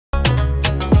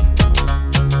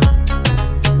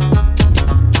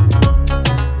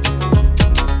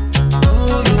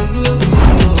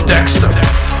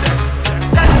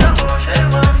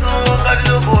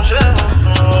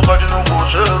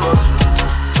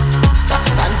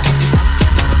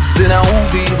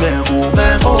be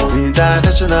MECHO,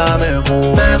 international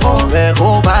MECHO,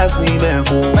 Basi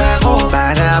MECHO,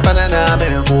 banana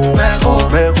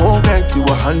MECHO, get to a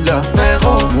hundred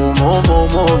Momo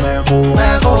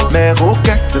MECHO,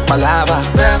 get to palava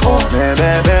MECHO.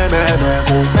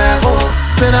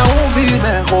 Then I won't be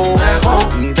MECHO,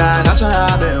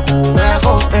 international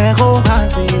MECHO,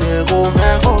 Basi MECHO,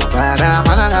 banana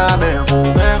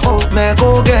MECHO,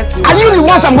 get to. Are you the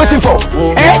ones I'm waiting for?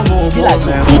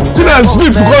 Children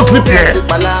sleep, go sleep here.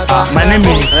 My name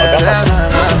is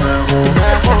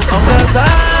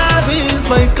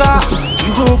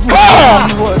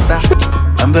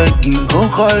I'm begging, go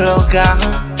call your car,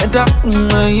 and that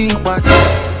you want.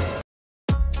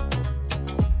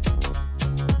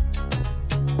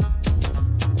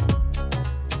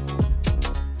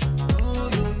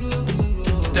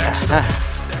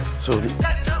 Sorry.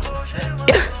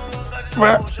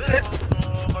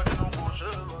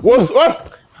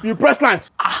 What? You press line.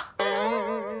 No.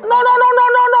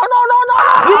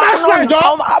 You press line,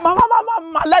 Joe.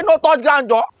 My leg no touch ground,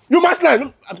 Joe. You press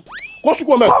line.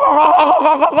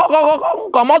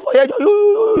 Come out for here,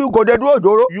 you go there,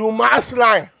 Joe. You must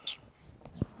line.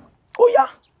 Oh yeah.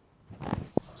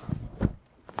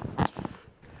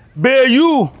 Be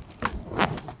you.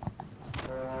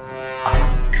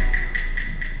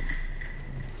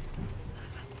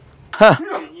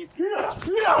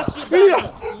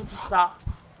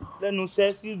 Let no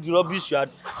say see the rubbish you are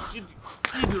see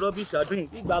the rubbish you are doing.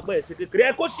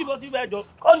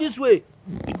 Come this way,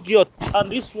 idiot.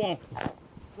 And this one,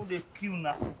 who they kill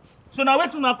now. So now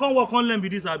wait till now come work on them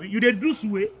with this abi. You they do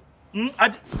sway.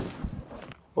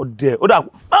 Oh dear. Oh that.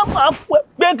 Mama,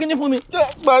 beg kini for me.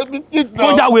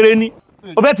 Come ja were ni.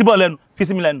 O be ti ball lẹ́nu. Fi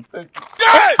sí mi lẹ́nu.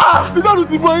 You don't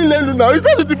to boy lẹ́nu now. You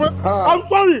don't to boy. I'm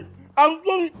sorry.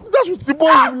 You don't to boy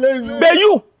lẹ́nu. Be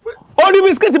you. Only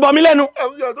biscuit bọ̀ mi lẹ́nu.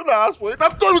 I don't ask for it.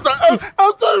 I'm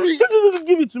sorry.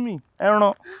 Give it to me.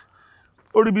 Ẹran.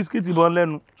 Only biscuit bọ̀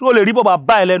lẹ́nu. So o lè rí baba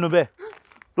bá ẹ lẹ́nu bẹ́ẹ̀.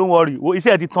 Don't worry. Wo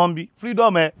iṣẹ́ ti tán bí.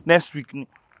 Freedom next week ni.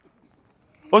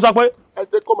 Ó sọ pé I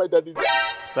take call my daddy.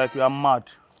 Like you are mad.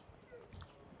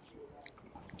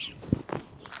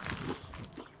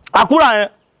 Akura,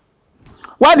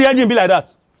 why the engine be like that?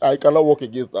 I cannot work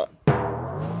against that.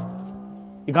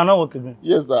 You cannot work again?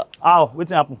 Yes, sir. How? What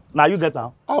happen? Now you get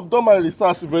down. I've done my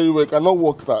research very well. I cannot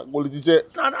work, sir.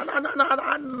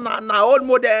 Na old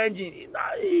model engine.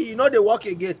 You know they work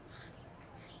again.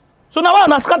 So now why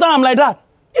not scatter am like that?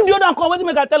 If the other come, what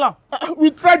make I tell him? We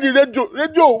tried the radio.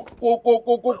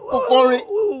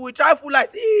 We try full light.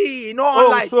 No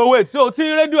on light. So wait, so the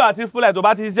radio at full light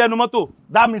about his motor.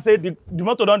 That means say the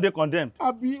motor don't dey condemned.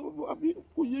 Abi,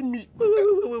 Yemi.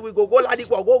 We go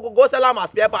Ladipo, go sell am as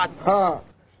spare parts.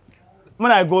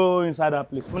 When I go inside that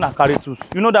place, when I carry tools,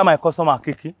 you know that my customer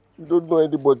Kiekie? You don't know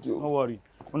anybody. Don't worry.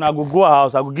 When I go our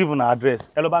house, I go give an address.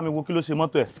 Hello, buy me 1 kilo se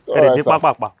motor.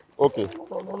 Okay.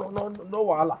 No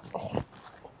wahala.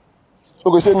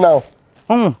 So go say now.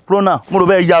 Pro now. Mo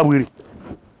be ya were.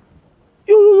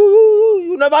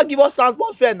 You never give us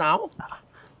transport fare now.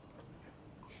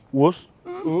 What?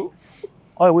 Oh,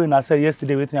 wait, I said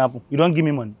yesterday wetin happen. You don't give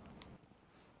me money.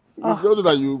 You don't know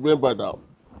that you remember now.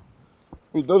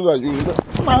 You don't know that you remember.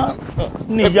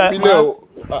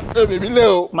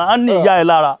 Ma ni ya ẹ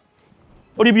lára.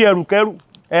 Ó rí bí ẹrù kẹrù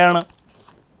ẹran.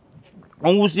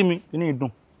 Wọ́n wú sí mi ní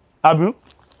ìdùn. Àbí?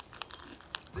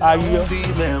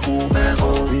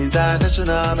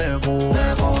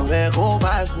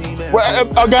 Well,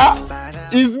 Oga,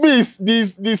 it's me,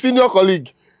 the senior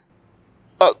colleague.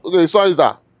 Okay, sorry,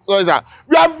 sir. We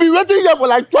have been waiting here for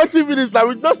like 20 minutes now.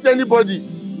 We don't see anybody.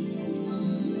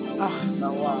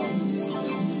 Wow.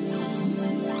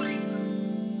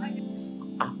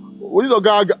 What is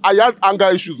Oga? I had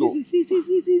anger issues though.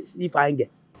 See, fine get.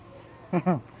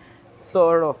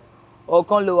 Sọ̀rọ̀.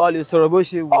 Ọ̀kan ló wà lè sọ̀rọ̀ bó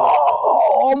ṣe wù.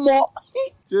 Ọmọ.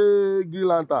 Ṣé Green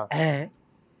Lantern?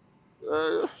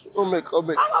 Ó make.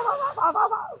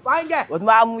 Fine get. But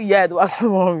máa mú ìyá ẹ̀ tó wá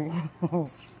súnmọ́ mi.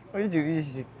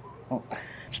 Oríṣiríṣi.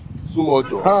 Súnmọ́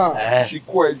ọjọ́.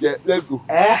 Ṣìkú ẹ̀jẹ̀. Let's go.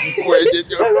 Ṣìkú ẹ̀jẹ̀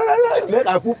jọ. Make I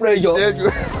put pressure.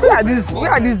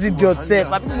 Where are these idiots sef?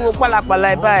 My people go pala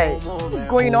báyìí. What's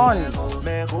going on? It's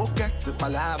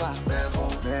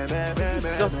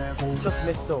just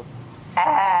messed up.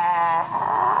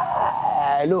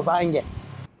 Hello, fine girl.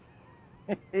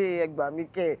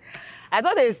 I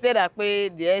thought they said that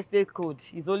the estate code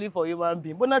is only for human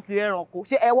beings, but not here.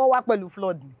 Ṣé ẹ wọ́ wá pẹ̀lú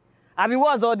flood? I mean,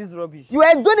 what's all this rubbish? You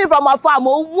were doing it from a farm,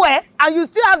 and you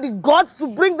still have the guts to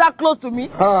bring that close to me?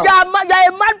 You're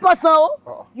a mad person.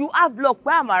 You have luck.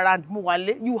 Where am I around,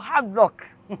 Muwale? You have luck.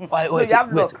 Wait,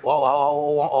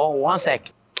 1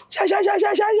 sec. Sha.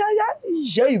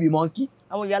 Sure you be monkey?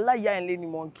 Àwọn yàrá ìyá ẹ̀ lé ní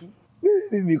monkey.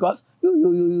 Because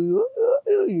you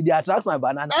they attract my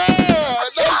banana.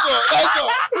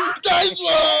 Nice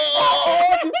one.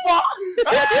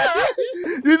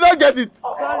 You don't get it.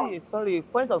 Sorry.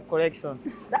 Point of correction.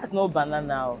 That's no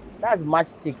banana. That's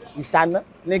matchstick. Ishana.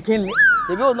 Nekini.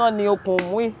 Maybe you not ni okun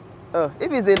mu.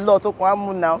 If it's a lot, okun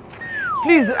amu now.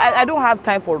 Please, I don't have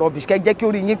time for rubbish. Can you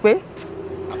ori yin pe?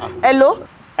 Hello?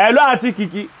 Hello, Auntie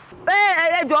Kiekie.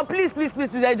 Hey, Joe, please,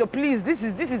 Joe, please. This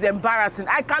is embarrassing.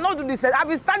 I cannot do this. I've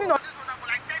been standing on this road for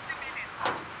like 30 minutes.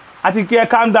 Auntie Kiekie,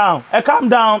 calm down. Calm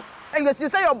down. And you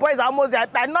say your boys are almost there.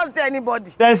 I not see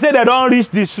anybody. They say they don't reach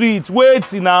the street.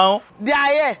 Wait now. They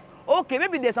are here. Okay,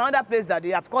 maybe there's another place that they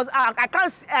have. Because I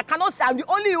cannot say I'm the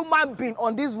only human being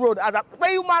on this road. As a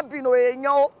human being,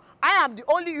 I am the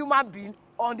only human being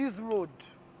on this road.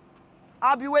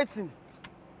 I'll be waiting.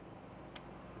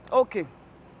 Okay.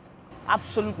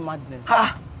 Absolute madness.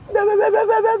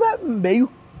 May you?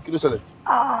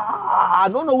 I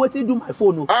don't know what to do my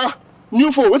phone.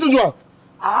 New phone. What to do?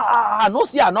 I no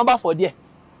see a number for there.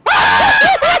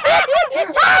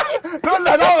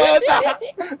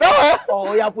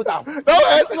 Oh, yeah, put out.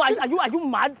 Are you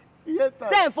mad? Yes, sir.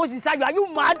 Ten phones inside you. Are you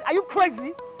mad? Are you crazy?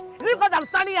 Is it because I'm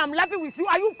standing here, I'm laughing with you?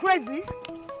 Are you crazy?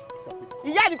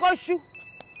 Yeah, because shoe.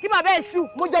 Keep my best shoe.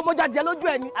 Mojo jello do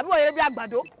any. Abi wo be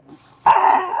agbado.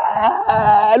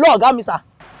 Hello, oga sir.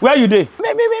 Where you dey?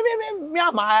 Me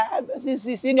and my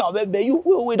senior baby,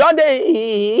 we don't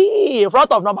dey in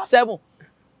front of number 7.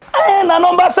 Na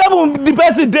number 7 the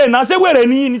person dey now. Say were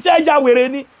ni say ja were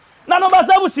ni. Na number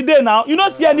 7 she dey now. You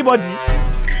don't see anybody.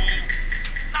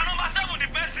 Na number 7 the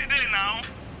person dey now.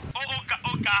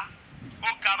 Oga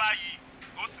bayi.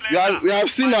 We have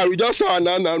seen her. We just saw her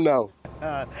now.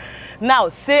 Now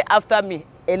say after me,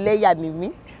 Eleya ni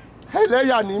mi.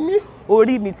 Eleya ni mi.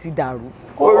 Orí mi ti dàrú.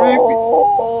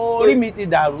 Orí mi ti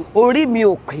dàrú. Orí mi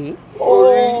ò pé.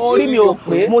 Orí mi ò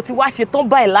pé. Mo ti wá ṣe tán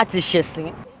báyìí láti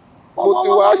ṣẹ̀sín. Mo ti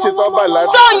wá ṣe tán báyìí láti.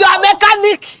 So you are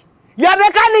mechanic. You are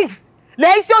mechanics.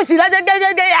 Let's show she I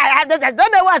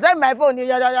don't know what's on my phone.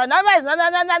 Your number is no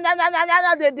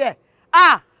there.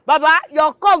 Ah, Baba,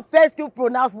 your come first to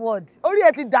pronounce words. Orí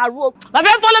ẹ ti dàrú. My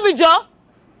friend, follow me, Joe.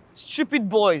 Stupid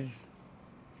boys.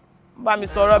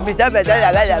 Bloody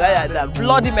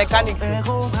mechanics.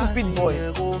 Stupid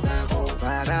boys.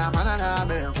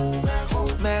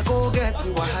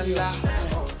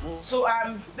 So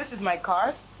this is my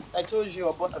car. I told you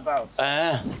your boss about.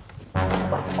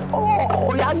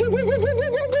 Oh, yeah, wait.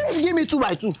 Give me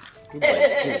 2x2.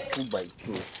 2x2.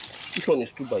 Which one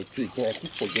is 2x2 again? I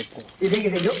keep forgetting. You think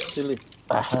it's a joke? Silly.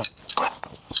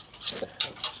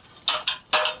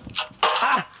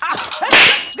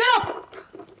 Get up!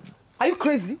 Are you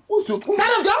crazy? What's your problem?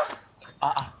 Stand up,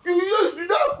 girl! You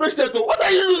don't appreciate it. What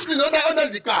are you using under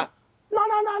the car? No.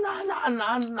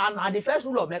 The first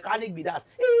rule of mechanic be that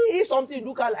if something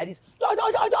do car like this,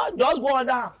 just go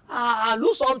under and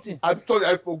do something. I'm sorry,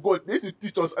 I forgot. They used to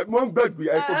teach us. Mom begged me.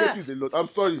 I forget this a lot. I'm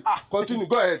sorry. Continue.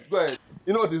 Go ahead.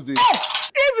 You know what he's doing.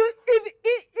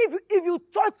 If you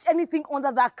touch anything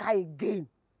under that car again,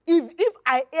 if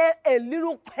I hear a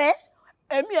little pet,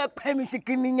 stand up,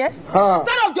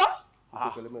 Joe.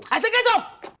 I said get up.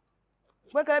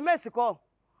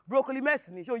 Broccoli mess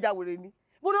ni show ya were ni.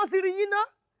 But don't see you know.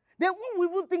 Then one will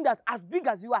even think that as big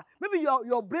as you are, maybe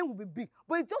your brain will be big,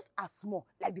 but it's just as small,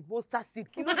 like the poster seat.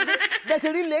 You know, there's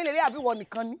a real lane, everyone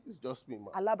can. It's just me, man.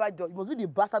 Alabajo, you must be the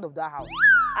bastard of that house.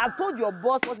 I've told your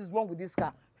boss what is wrong with this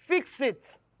car. Fix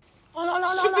it.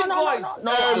 No. Stupid boys.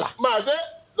 Man,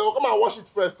 they'll come and wash it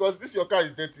first because your car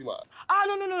is dirty, man.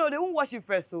 No. They won't wash it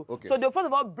first. So okay. So they'll first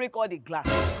of all break all the glass.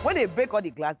 When they break all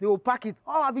the glass, they will pack it.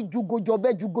 Oh, have you go job,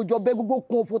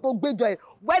 go photo,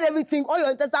 when everything, all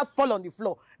your intestines fall on the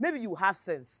floor. Maybe you have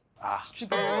sense.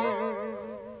 Stupid.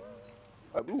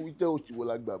 I mean, we tell what you will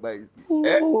like, Baba. We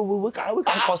can't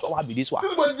customer be this one.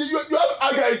 But you have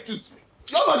anger issues.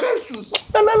 You have anger issues.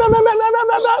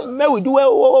 May we do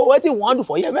what you want to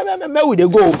for you. May we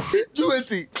go. Do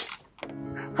it.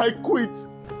 I quit.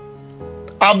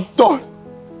 I'm done.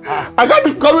 I can't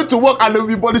be coming to work and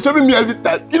everybody showing me every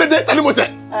time. You know, they tell me what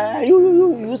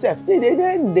you self,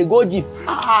 they go gym.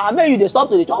 Maybe they stop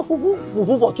to the chop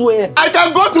fufu for 2 a.m. I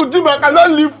can go to gym, I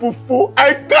cannot leave fufu.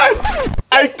 I can't.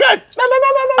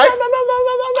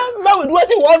 May we do what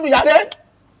you want to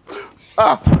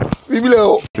leave it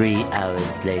alone. 3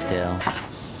 hours later.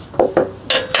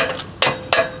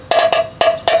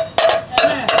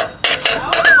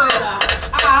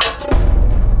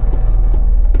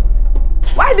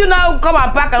 Why do you now come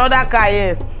and park another car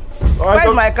here?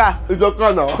 Where's my car? It's your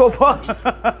car now.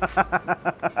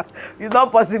 It's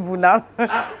not possible now.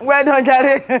 Well done,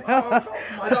 Jerry.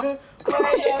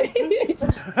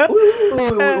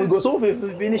 We go so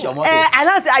finish your motor. I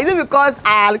know. I do because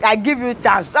I give you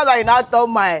chance. That's why you now turn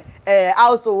my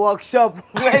house to workshop.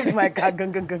 Where is my car?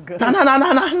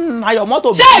 Nah, your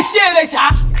motor. Hey,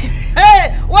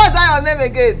 what's that your name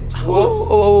again?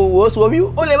 What's with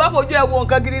you? Only one for you. I won't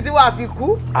get it.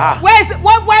 Ah.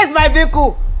 Where's my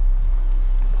vehicle?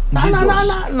 Nah,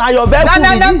 your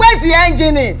vehicle. Where's the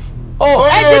engine? Oh,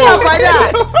 engine of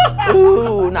father.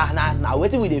 Oh, nah,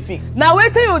 waiting with the fix. Now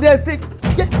waiting you the fix.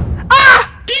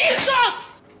 Ah!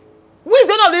 Jesus! Who is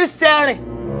one of this steering?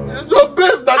 It's your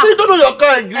best that you don't know your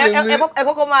car again.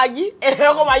 Eko ma yi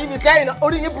be steering.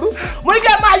 Ori yin buru. Mo ni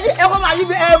ke ma yi, eko ma yi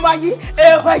be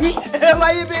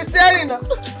steering.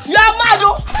 You are mad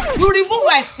oh. You remove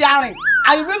my steering.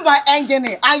 And you remove my engine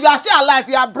and you are still alive,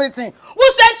 you are breathing.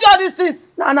 Who sent you all these things?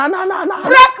 Nah.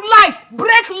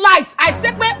 Brake lights. I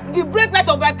said the brake light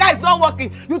of my car is not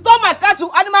working. You turn my car to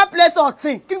animal place or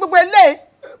thing. Can you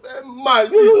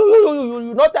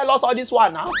You not tell us all this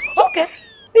one now. Okay.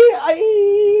 You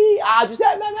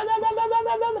say,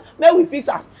 may we fix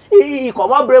us. He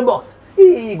come on brain box.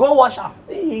 He go wash am.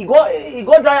 He go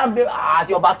dry am at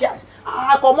your backyard.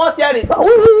 Come on steering.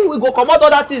 We go come out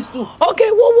other things too.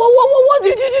 Okay, what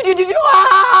did you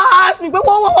ask me?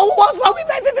 What's wrong with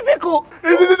my vehicle?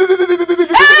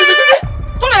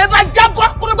 Don't ever jump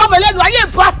back. Couldn't go my leg. Are you a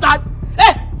bastard?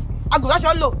 Hey, I go dash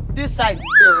low this side.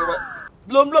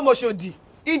 Blom Oshodi.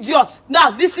 Idiot.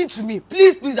 Now listen to me,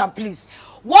 please and please.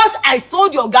 What I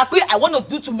told your guy I want to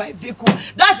do to my vehicle,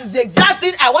 that is the exact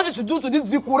thing I want you to do to this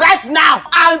vehicle right now.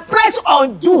 And press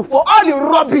undo for all the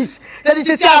rubbish that is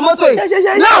in your motor.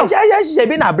 Now, she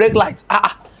been a brake light.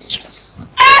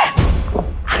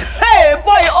 Hey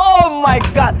boy, oh my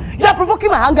God, you are provoking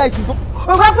my anger issues. I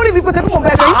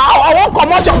won't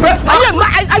come out your brake. Are you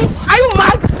mad? Are you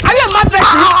mad? Are you a mad person?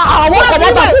 I won't come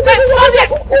out.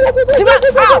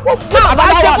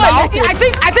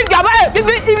 I think you are mad.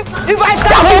 If I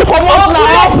come out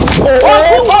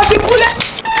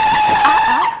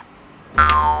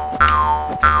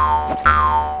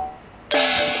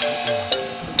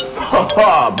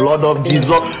now, blood of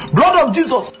Jesus. Blood of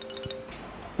Jesus.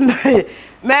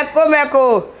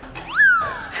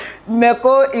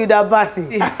 MECHO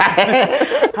Idabasi.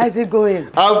 How's it going?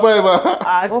 I'm fine, man.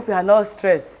 I hope you are not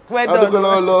stressed. Well done.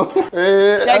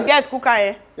 Check guess cooker.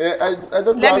 I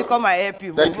don't know. Let me come and help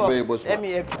you. Thank you very much. Let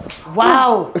me help you.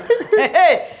 Wow.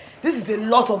 Hey, this is a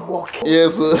lot of work.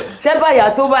 Yes, sir. Sheba ya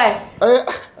to buy.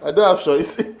 I don't have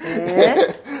choice.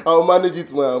 I'll manage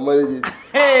it, man. I'll manage it.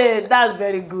 Hey, that's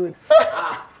very good.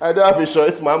 I don't have a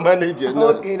choice, man. I'll manage it. No.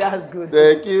 Okay, that's good.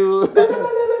 Thank you.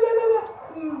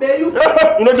 You know, I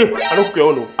don't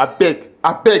care, no. I beg.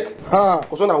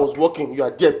 Because when I was working, you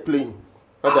are there playing.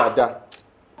 For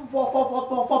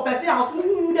person house,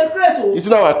 you the place. It's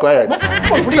not our client. Hey,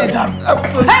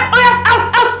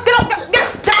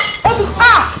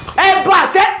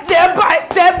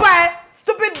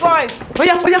 stupid boy. Oh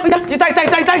yeah. Get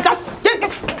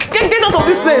out of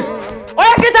this place. Oh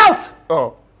yeah, get out.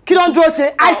 Oh. Kidondro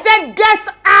say, I said get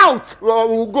out.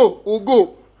 We'll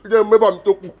go. Remember I'm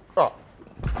talking.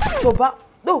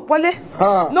 No, Wale.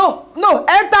 No.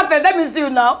 Enter first. Let me see you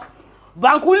now.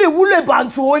 Bankuli wule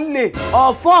bantu only.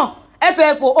 Fun.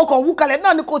 FFO. Okon wukale.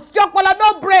 No, ni ko siokpala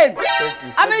no brain.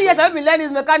 How many years have you been learning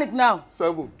this mechanic now?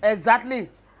 7. Exactly.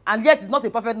 And yet it's not a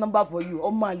perfect number for you.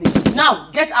 Oh Mali. Now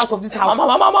get out of this house.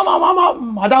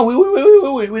 Madam,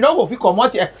 we don't go fit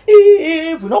comot here.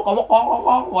 If we don't come,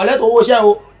 let owo share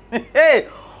o. Hey,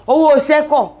 owo ise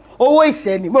ko. Owo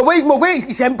ise ni. Mo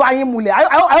ise n ba yin mule.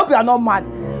 I hope you are not mad.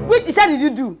 Which ise did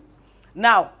you do?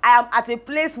 Now, I am at a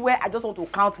place where I just want to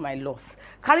count my loss.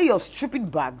 Carry your stupid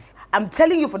bags. I'm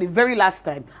telling you for the very last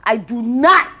time, I do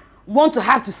not want to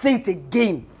have to say it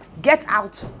again. Get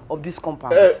out of this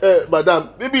compound.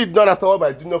 Madam, maybe it's not after all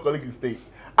my junior colleague is staying.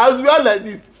 As we are like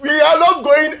this, we are not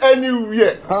going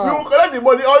anywhere. We will collect the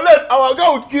money unless our guy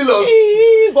would kill us.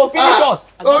 Go finish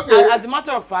us. Okay. As a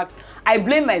matter of fact, I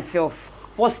blame myself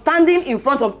for standing in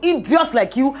front of idiots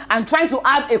like you and trying to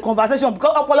have a conversation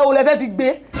because Opolo will ever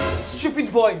be stupid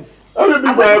boys. I'm going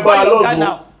to be my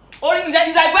now. Or is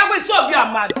like back with two of you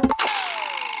are mad.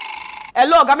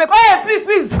 Hello, Gameko. Hey,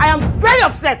 please. I am very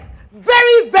upset.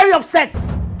 Very upset.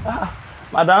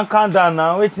 Madam, calm down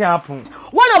now. What happened?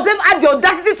 One of them had the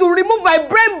audacity to remove my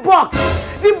brain box.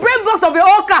 The brain box of the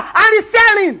whole car and the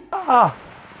steering.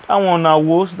 That one now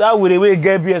worse. That way the way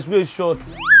get BS way short.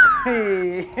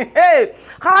 Hey,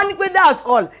 that's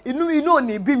all. You know,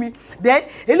 me. Then,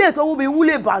 Elesho will be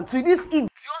wule bantu. This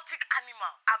idiotic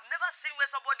animal. I've never seen where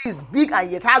somebody is big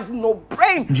and yet has no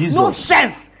brain, no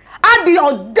sense. had the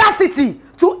audacity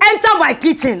to enter my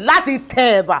kitchen láti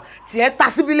tẹ ẹ̀bà tí ẹ ta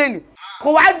síbí lẹ́nu.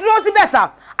 Kò wá dúró síbẹ̀ sà,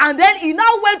 and then he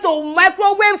now went to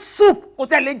microwave soup. Kò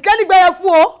tẹ̀lé jẹ́lígbẹ́yẹ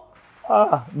fún o.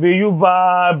 Bẹ́yú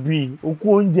bá bì òkú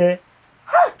oúnjẹ.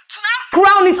 To now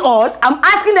crown it all, I'm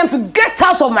asking them to get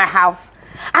out of my house,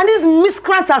 and these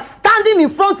miscreants are standing in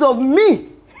front of me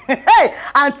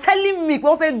and telling me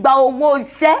wọ́n fẹ́ gba owó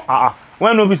iṣẹ́.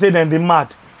 When no be say them dey mad.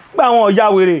 Gba àwọn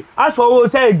ọ̀yá wèrè, ask for owó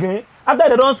iṣẹ́ again. After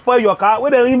they don't spoil your car,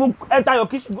 when they even enter your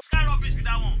kitchen, go scan rubbish with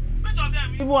that one. Which of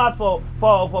them even ask for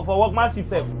workmanship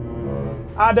sef?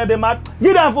 Then they mad.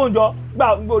 Give them phone, Joe.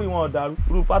 Gba ngori wọn ọ̀dàrú.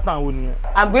 Ru pattern wo nìyẹn?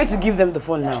 I'm going to give them the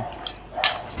phone now.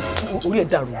 Orí ẹ̀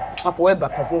dàrú. Má fọwọ́ ẹ̀bà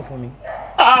kan phone for me.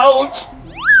 Ouch!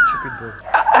 Stupid boy.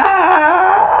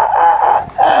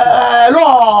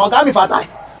 Hello, ọ̀gá mi Fatai.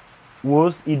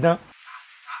 Wo idán.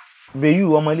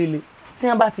 Bẹ́yú ọmọ líle. Tí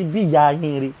wọ́n bá ti bí ìyá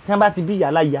yín rẹ̀, tí wọ́n bá ti bí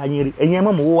ìyá láyà yín rẹ̀, ẹ̀yin ẹ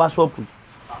mọ̀ mọ́ wá ṣọ́ọ̀pù.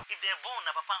 If they born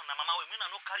na papa na mama we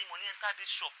no carry money enter this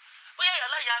shop. Oya ìyá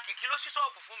láyà Kiekie ló ṣí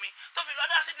ṣọ́ọ̀pù fún mi. Tó fi lọ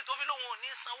dá city tó fi lóhun ò ní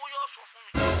sanwó yóò sọ fún mi.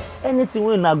 Anything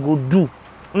wey una go do,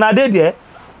 na dey there.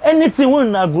 Anything wey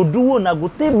una go do, una go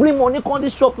take bring money come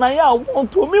this shop na here I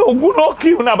want to. Me ogun no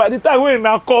kill una by the time wey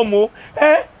una come o.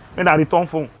 When I return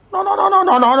phone. No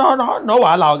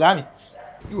wahala ọ̀gá mi.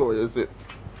 You what you say?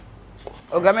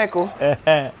 Ọ̀gá MECHO.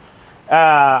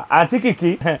 Auntie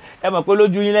Kiekie, ẹ mọ̀ pé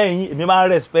lójú yín lẹ́yìn yín, èmi máa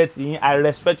respect yín. I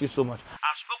respect you so much.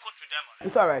 I've spoken to them already.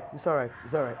 It's alright. It's alright.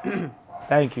 It's alright.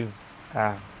 Thank you.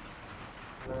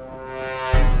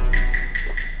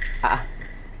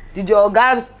 Did your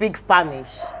guy speak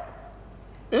Spanish?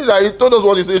 He told us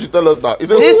what he said. He should tell us that. He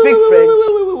said, Did he speak French?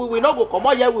 We no go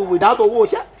comot here without owó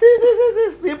iṣẹ́. See,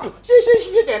 simple.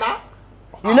 She kena.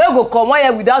 You no go come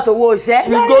here without owó iṣẹ́?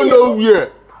 he go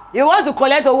nowhere. You want to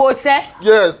collect owó iṣẹ́?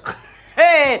 Yes.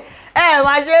 Hey,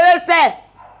 wá ṣeré sẹ́.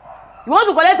 You want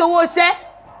to collect owó iṣẹ́?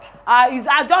 If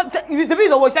it's a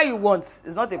bit of owó iṣẹ́ you want,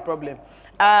 it's not a problem.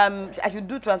 I should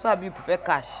do transfer, but you prefer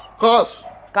cash? Cash.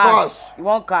 You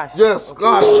want cash? Yes, okay.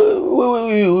 Cash.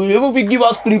 We even fit give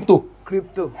us crypto.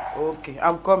 Crypto. Okay,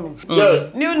 I'm coming.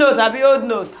 Yes. New notes, abi old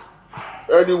notes?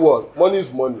 Anyone. Money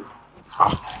is money.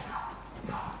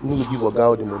 You need to give Oga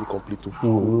all the money complete. We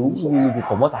go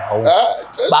comot our own.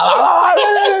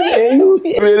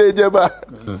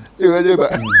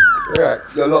 Yeah,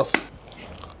 you're lost.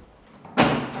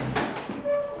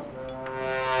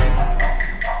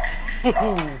 I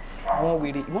want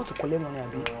with it. You want to collect money,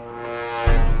 abi?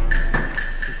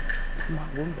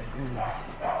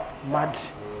 Mad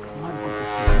group of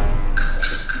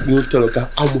people. You don't tell Oga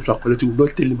how much you are collecting. You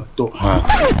don't tell him at all.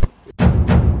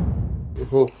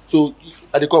 So,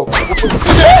 I dey come. You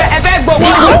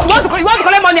want to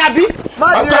collect money, abi?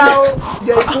 Where you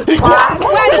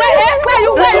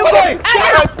going?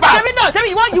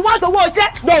 You want to watch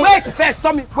it? No. Wait first,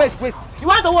 tell me. Wait. You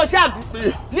want to watch it?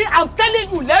 I'm telling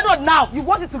you, Leonard now. You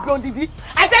want it to be on Didi?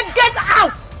 I said get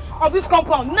out of this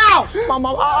compound now.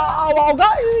 Mama, our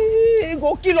guy he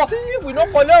go kill us if we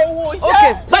don't collect owó iṣẹ́.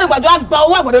 Okay, sorry, but don't gba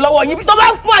owó àgbàdo lọ́wọ́ yín. Tó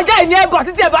bá fún ajá ìní ẹ̀bọ̀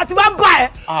títí ẹ̀bọ̀ àti máa bá ẹ̀.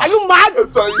 Are you mad?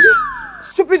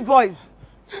 Stupid boys.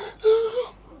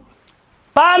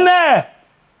 Panel!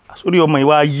 Sórí ọmọ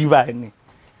ìwà yí báyìí ni.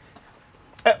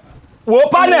 Wo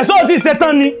panel so ti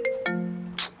ṣetán ni.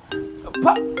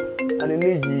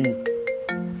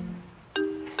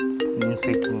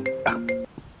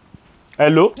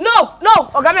 Hello? No,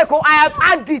 Oga MECHO, I have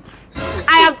had it.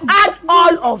 I have had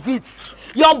all of it.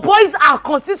 Your boys are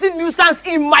constituting nuisance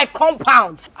in my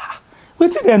compound.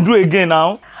 What did they do again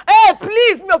now? Hey,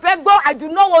 please, I do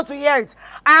not want to hear it.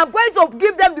 I am going to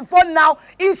give them the phone now.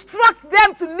 Instruct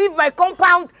them to leave my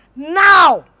compound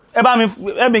now.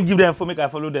 Let me give them phone, make I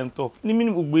follow them talk. Ni mi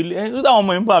ni gbogbo ile. That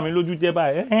ọmọ yín bá mi lójú jẹ́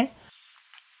báyìí.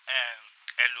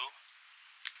 Hello.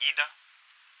 Idan.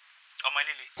 Ọmọ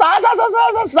líle.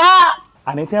 Sa.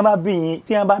 Àní tí wọ́n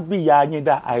bá bí ìyá yín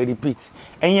dá, I repeat.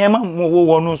 Ẹ̀yin ẹ má mú owó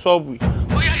wọnú ṣọ́ọ̀bù.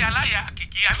 Ó yá yàlá ya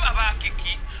Kiekie, àbí bàbá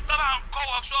Kiekie. Ló bá ń kọ́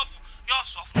workshop, yóò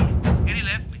sọ fún mi. Eri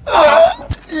le pe.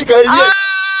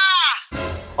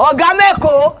 Oga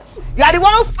MECHO, you are the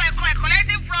one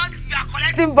collecting front, you are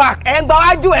collecting back. Ẹ ń gba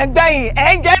wájú, ẹ ń gbẹ̀yìn,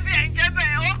 ẹ ń jẹ́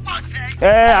bẹ́ẹ̀, ó pọ̀ sẹ́.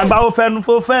 Àgbàwo fẹnu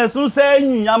fo fẹ́ sún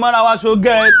sẹ́yìn, amára wa so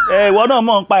get. Ìwọ náà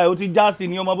mọ̀ ń pa ẹ̀, ó ti já sí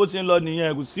ni ọmọ bó ṣe ń lọ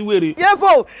nìyẹn, kò sí wèrè.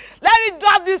 Yepo, let me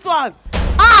drop this one.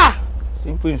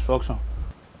 Simple instruction.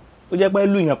 Ó jẹ́ pé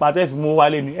lù yàn pàtẹ́ fi mú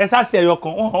wálé ni. Ẹ sáṣẹ ẹyọ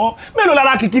kan. Mélòó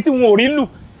lára Kiekie tí wọn ò rí lù.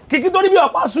 Kiekie tó ní bí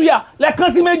ọ̀pá súyà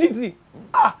lẹ́ẹ̀kan sí méjì tì.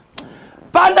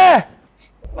 Panel!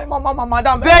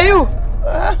 Madam. Where you?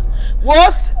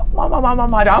 What?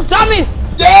 Madam. Tell me.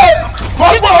 Yeah!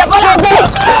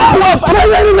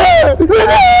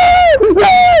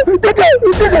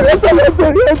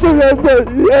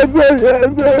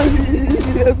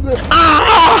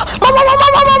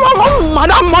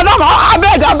 Madam, I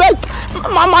beg.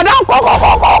 Madam,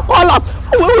 call up.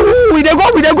 We dey go.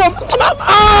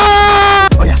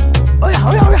 Oh yeah.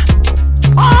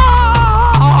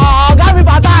 Gary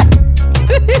Fatai.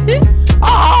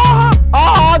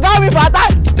 Gary Fatai.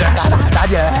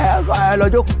 Daddy,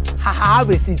 Lojo, have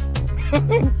a seat.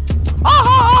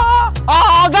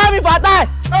 Gary Fatai.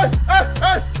 Hey,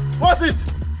 what's it?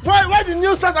 Why the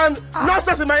nuisance and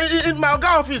nonsense in my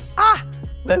Oga office?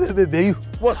 Baby, you.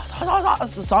 What?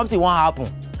 Something won't happen.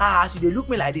 She dey look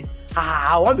me like this.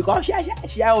 I want become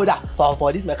shareholder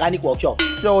for this mechanic workshop.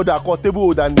 Shareholder, table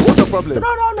holder. What's the problem?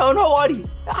 No worry.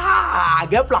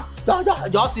 Get plan.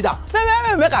 Just sit down.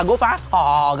 Make I go find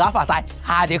Oga Fatai.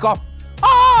 They come.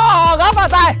 Oga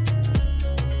Fatai.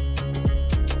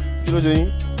 Kí ló ṣe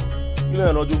yín? Kí ló ń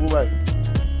rànjú fún báyìí?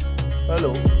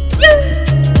 Hello.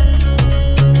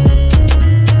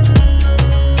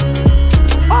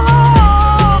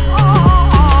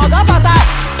 Oga Fatai.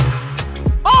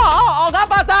 Oga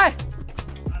Fatai.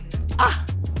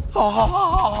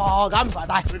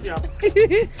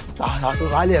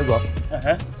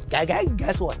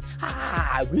 Guess what?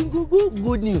 I bring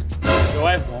good news. Your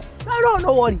wife, no?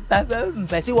 No worry.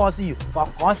 Person won't see you.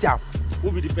 Come see him.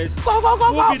 Who be the person? Go.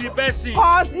 Who be the person?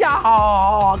 Come see him.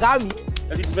 Oga me.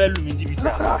 That is very limited.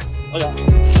 No.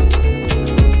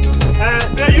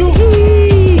 There you.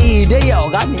 There you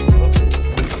Oga me.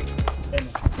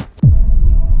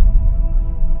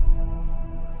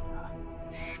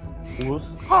 Who's?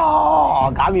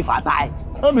 Oga me Fatai.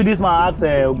 Don't be this man ask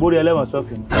Ogbori Eleven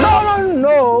shopping.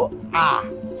 No.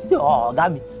 Oga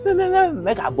me.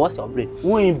 Make I bust your brain.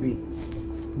 Who him be?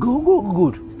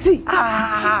 Good. See,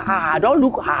 I don't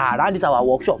look around this our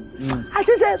workshop. I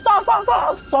say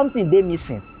something they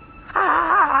missing.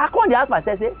 I can't ask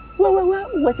myself, say,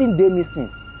 waiting they missing.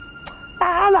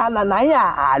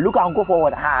 I look and go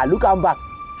forward. I look and back.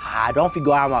 I don't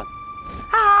figure him out.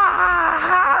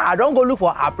 I don't go look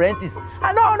for apprentice.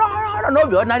 No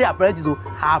be ordinary apprentice.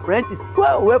 Apprentice.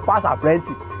 Where pass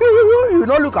apprentice? You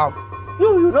no look am.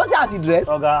 You no see how he dress.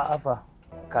 Oga Alpha,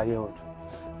 career.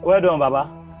 Well done, Baba.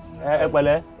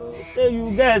 Ekpele.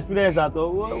 You get experience at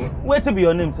all. Wait to be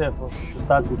your name, sir, to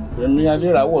start with. Èmi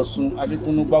Adérawọ̀ Sún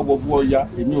Adékúnú gbá gbogbo ọya.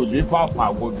 Èmi ò lè fàfà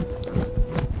wọdù.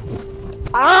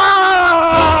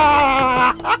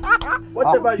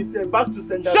 Whatever you say, back to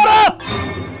sender. Shut up!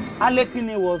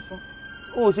 Alekini was.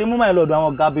 Oh, say mama lord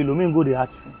àwọn gabelo me go dey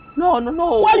ask you. No.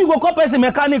 Why you go call person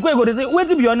mechanic wey go dey say wait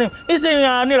to be your name? He say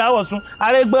Adérawọ̀ Sún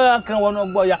Aregbe kan wọnú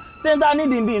gboya. Say that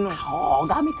need him be no.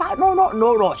 Oga me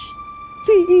no rush.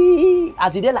 See,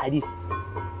 as it dey like this.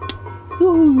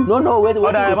 No, wait to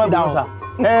sit down.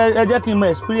 Ẹ jẹ́ kí n mọ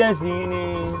experience yín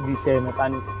ní this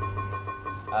mechanic.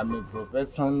 I'm a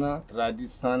professional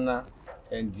traditional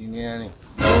engineering.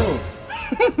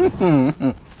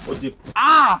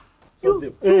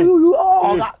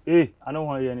 Hey, I don't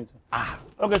want to hear anything.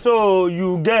 Okay, so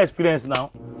you get experience now.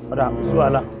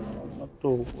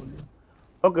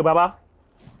 Okay, Baba.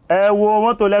 Wo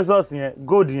mọ́tò Lexus yẹn,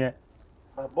 gold yẹn.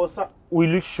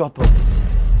 Will you shut up?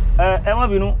 Ẹ má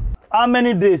bínú. How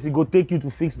many days it go take you to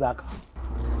fix that car?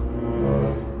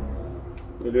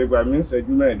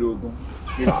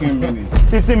 15 minutes.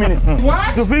 15 minutes.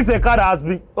 What? To fix a car that has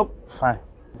been... Oh, fine.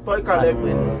 Toy car like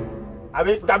me. I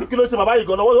mean, Gabi kilo to Baba, you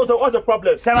gonna what's the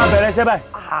problem? Sheba.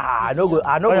 I no go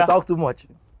talk too much.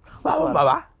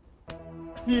 Baba.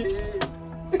 You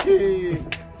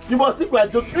must think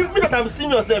like joke. Me that I'm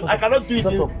seeing yourself, I cannot do it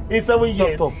in 7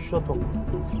 years. Shut up.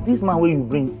 This man where you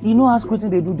bring, you know ask wetin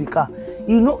they do the car.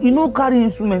 You know carry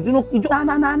instruments. You know.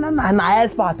 Na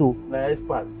expert o. Na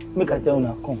expert. Make I tell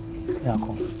you come.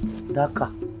 That car.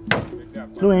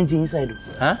 No engine inside.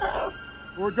 Huh?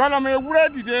 Òjò lọmọ ewúrẹ́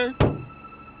dìde.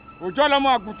 Òjò lọmọ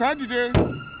àgùntàn dìde.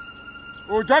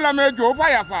 Òjò lọmọ ejò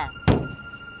fàyàfà.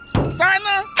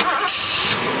 Sáná.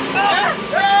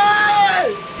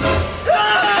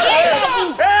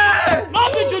 Not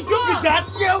be to joke with that.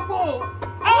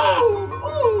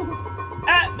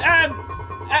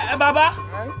 Baba.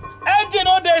 Engine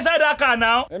no dey inside that car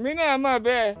now. Èmi náà mọ̀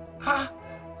bẹ́ẹ̀.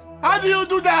 How do you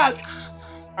do that?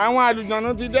 Àwọn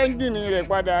àlùjọ̀nù ti dẹ́ńgìnì rẹ̀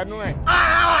padà nú ẹ̀.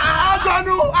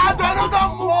 Àjọ̀nù tó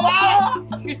mú wá.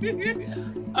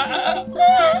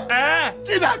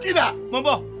 Kida. Mo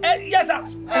bọ̀. Yes sir.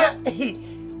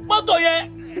 Mọ́tò yẹn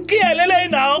kí ẹ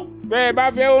lélẹ́yìn náà. Bẹ́ẹ̀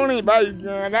bá fẹ́ ó rìn báyìí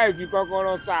gan-an láì fi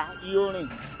kọ́kọ́rọ́ sá yóò rìn.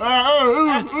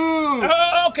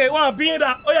 Okay, wọ́n bí yín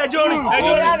dá. Ó yẹ ẹjọ́ rìn.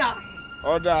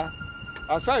 Ọ̀dà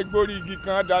àṣà ìgbórí igi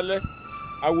kan dalẹ̀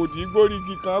àwòdì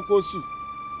gbórígi kan kó sù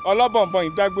ọlọ́bọ̀nbọ̀n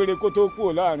ìdágbére kó tó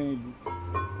kúrò láàrin ìlú.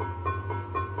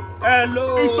 Hello.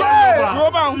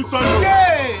 Ìsọ̀nù.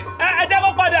 Ẹ jẹ́ kó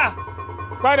padà.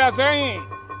 Padà sẹ́yìn.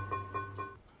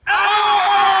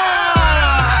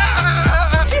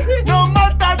 No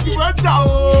matter the weather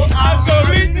o, I go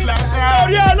read the letter.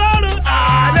 Orí Ọlọ́run,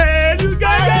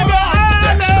 hallelujah,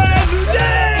 hallelujah.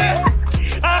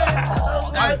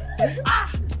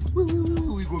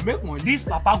 We go make money. This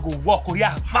papa go work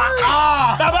Korea.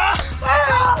 Baba.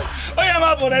 Oh yeah,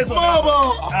 my boy. Mama.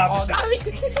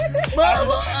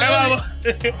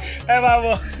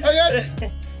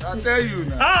 I tell you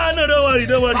now. No, don't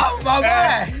worry.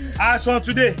 As from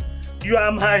today, you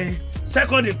are my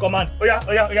second in command. Oh yeah,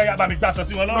 Bami, that's what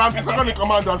you want. I'm second in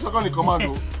command. I'm second in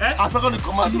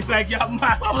command. It's like you're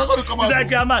mad. I'm second in command. It's like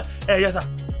you're mad. Yes, sir.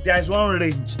 There is one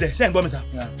range there. Send me, sir.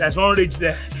 There's one range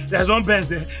there. There's one Benz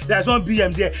there. There's one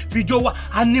BM there. Bijowa,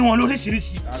 anyone lórí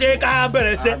ṣíríṣí. Ṣé ká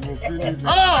bẹ̀rẹ̀ ṣe?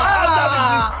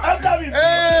 After me.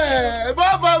 Hey,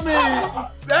 Baba mi.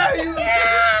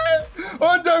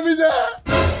 Ó jẹ mi dẹ.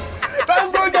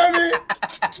 Tango jẹ mi.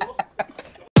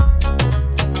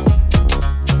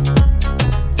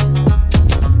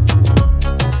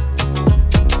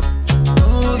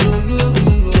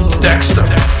 Dexter.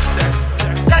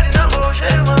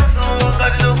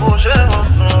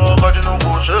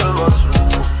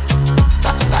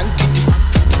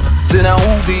 Say now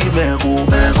who be MECHO,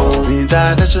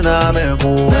 international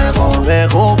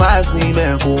MECHO, Basi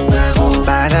MECHO,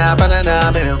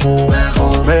 banana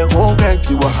MECHO, get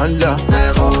to wahala,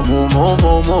 mo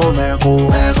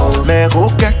MECHO,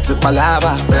 get to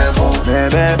palava, MECHO.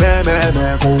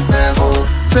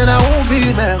 Say now who be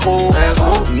MECHO,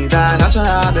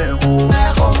 international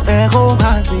MECHO,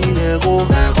 Basi MECHO,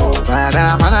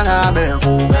 banana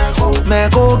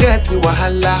MECHO, get to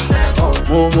wahala,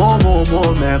 mo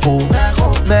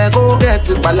MECHO, get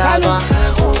to palava,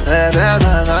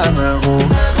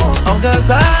 I'm gonna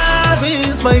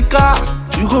service my car.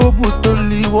 You go put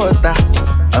only water.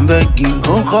 I'm begging,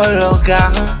 go call your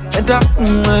car. And that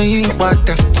ain't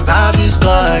matter. Service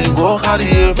car, you go carry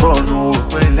it from no.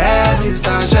 When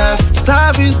Mr. Chef,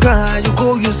 service car, you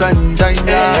go use and dine.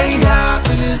 Yeah,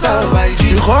 Minister of IG.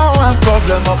 You call one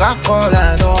problem, you can call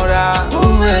another. Who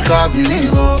make a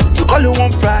believer? You call you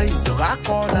one price, you can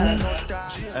call another.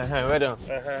 Well done.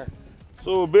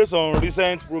 So based on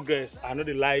recent progress, I know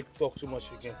they like talk too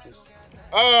much again, please.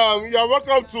 You're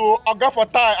welcome to Oga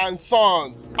Fatai and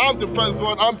Sons. I'm the first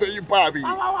one. I'm the Baby.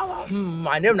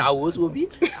 My name now was Obi.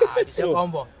 So,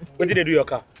 what did they do your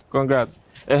car? Congrats.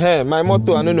 My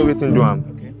motto, I don't know waiting do am.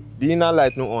 Okay. The inner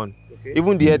light no on. Okay.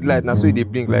 Even the headlight now, so they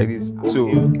blink like this. So.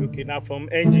 Okay. Now from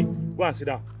engine, go and sit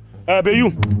down. But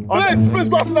you. Please, go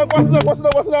sit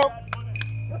down.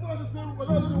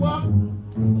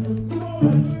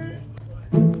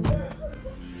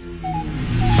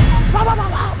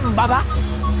 Baba.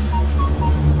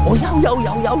 Oh yeah.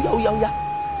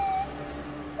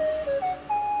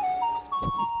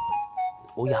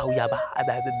 Oh yeah,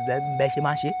 bẹ́ẹ̀ ṣe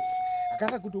máa ṣe.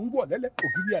 Àgádágodo ń wọ̀ lẹ́lẹ́,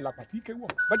 ògiri àlàpàtì ké wọ̀,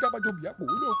 bájábájó bìí àpò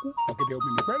olóòkú, ọ̀gẹ̀dẹ̀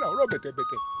òmìnir fẹ́ràn ọ̀rọ̀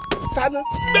bẹ̀tẹ̀bẹ̀tẹ̀. Sáná.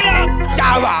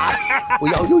 Jàmbá. Oh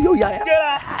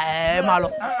yeah. Máa lọ.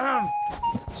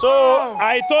 So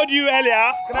I told you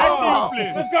earlier. Can I see you play?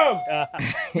 Let's go.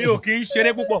 Mi ò kì í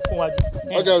ṣeré púpọ̀ fún wa.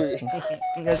 Okay.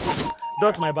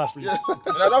 Dot my back, please.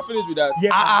 And I don't finish with that.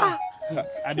 Yeah.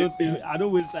 I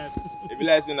don't waste time. If you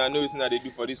like, I know it's not they do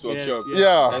for this workshop.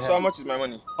 Yeah. And so how much is my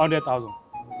money? 100,000.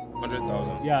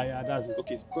 100,000. Yeah, that's it.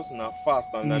 Okay, it's because now fast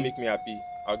and that make me happy.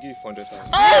 I'll give you 400,000.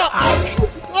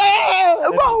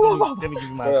 Let me give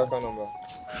you my account number.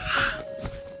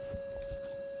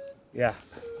 Yeah.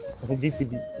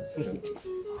 GTB.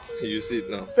 You see it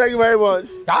now. Thank you very much.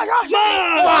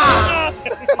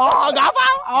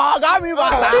 Ọ̀gá mi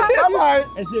bàtà. Bye-bye.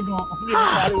 Ẹ ṣé gan.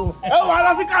 Wà á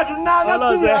lọ sí Kaduna,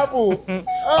 nothing will happen.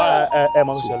 Mama,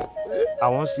 I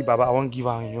want to see Baba. I want to give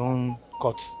her your own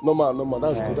cut. Normal.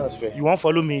 That's good. That's fair. You want to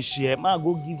follow me share? Ma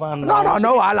go give her. No,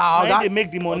 wahala, Oga. They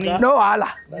make the money. No wahala.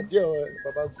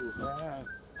 Baba go.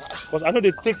 Because I know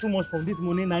they take too much from this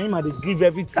money. Now him they give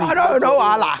everything. No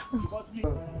wahala.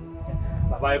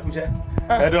 Baba, you push it.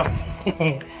 I don't.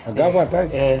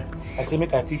 I say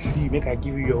make I fix you, make I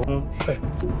give you your own.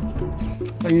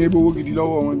 Ẹyin ebo owó gidi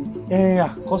lọ́wọ́ wọn ni.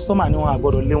 Customer ni wọn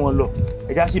àgbọ́dọ̀ lé wọn lọ.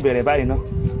 Ẹ já sí bẹ̀rẹ̀ báyìí ná.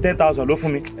 10,000 ló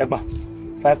fún mi. Ẹ gbà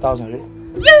 5,000 rẹ̀.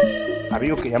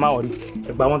 Àbí okay, ẹ má worry.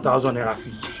 Ẹ gbà 1,000 naira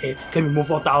sí. Kẹ́mi mú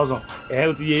 4,000.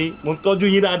 Ó ti yé yín. Mo tọ́jú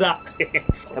yín dáadáa.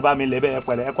 Ẹ bá mi lẹ̀ bẹ́ẹ̀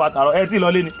pẹ̀lẹ́. Ẹ kó àtàrọ. Ẹ tí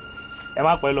lọ lé ni. Ẹ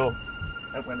má pẹ́ lọ.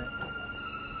 Ẹ pẹ̀lẹ́.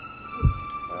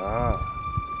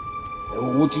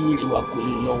 Owó tí wọ́n ti wà kò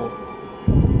lè lọ́wọ́.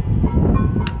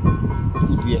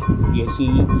 yẹ sí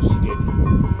ìsì dẹ̀dẹ̀.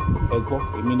 Ẹ gbọ́,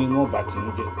 èmi ni wọ́n bá ti ń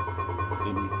jẹ.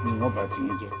 Èmi ni wọ́n bá ti ń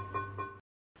jẹ.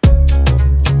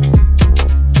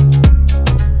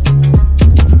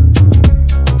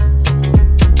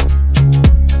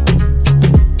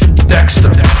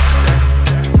 Dexter.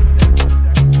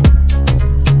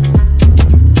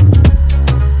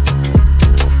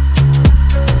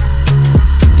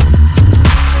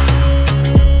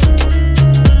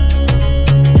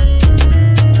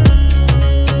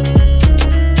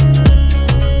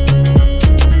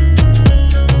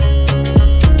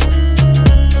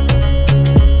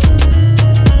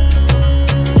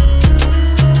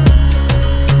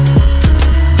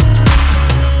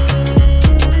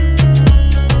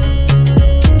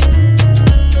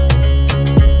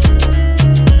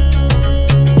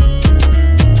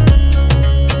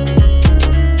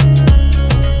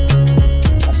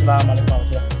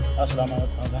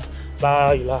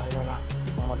 La ilaha illallah.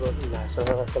 Muhammadu Rasulullah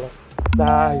sallallahu alaihi wasallam.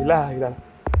 La ilaha illallah.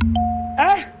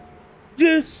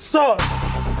 Jesus.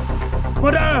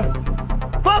 Madam,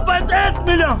 4.8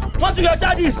 million. What are your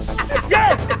charges?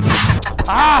 Yes.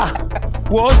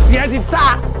 What's the ta?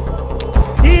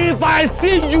 If I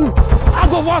see you, I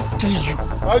go first kill you.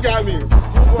 Okay, me.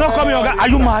 Don't come here, okay? Are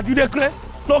you mad? You the crazy?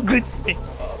 Don't greet me.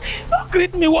 Don't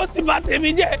greet me. What's the matter with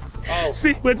me?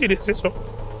 See, wait till they say so.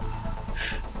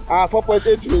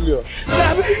 4.8 million.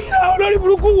 I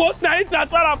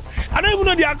don't even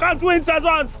know the account where it's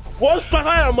transferred. What's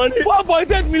transfer your money?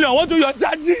 4.8 million. What do your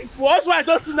charges? What's why I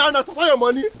don't see now transfer your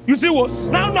money? You see what?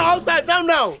 Now outside,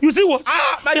 now. You see what?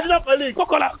 My junior colleague.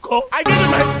 Call. I gave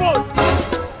him my phone.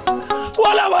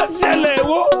 What about Shelley?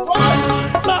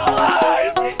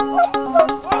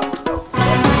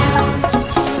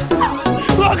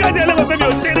 Look at the level of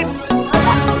your shitty.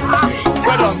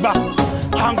 Well on back.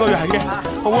 Hang on your hair.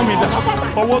 Owó mi dà.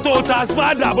 Owó tó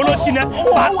transfer dà bó ló ṣí nẹ.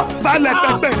 Balẹ̀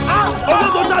pẹ̀pẹ̀. Owó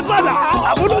tó transfer dà.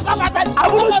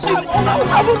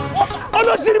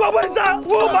 Olóṣì ni bàbá ìṣá.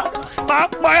 Máa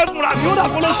pa ẹ́ fúnra mi ó dà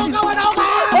olóṣì.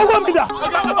 Owó mi dà.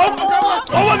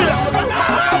 Owó mi dà.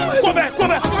 Kó bẹ̀.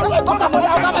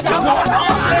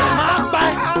 Máa pa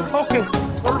ẹ́. Okay,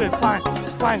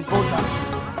 fine.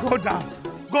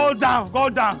 Go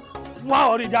down. Why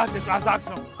already just a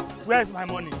transaction? Where's my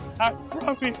money? I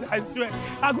promise, I swear.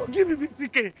 I go give you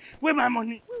 50K. Where's my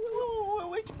money?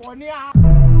 Which money?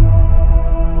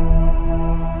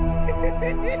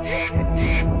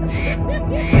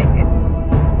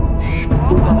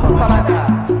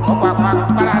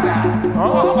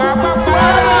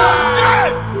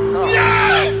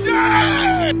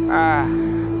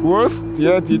 Wos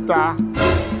tiẹ̀ ti ta.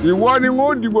 Ìwọ ni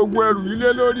wọ́n di gbogbo ẹrù ilé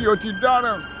lórí o ti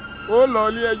dáràn. Ó lọ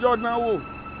ilé ẹjọ́ náwó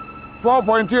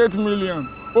 4.8 million.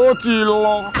 Ó ti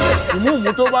lọ.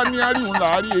 Ìmúùmú tó bá ní àríwùn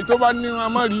làárí, èyí tó bá ní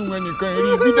amáríwùn ẹnìkan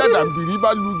rí bí dàdàbìrí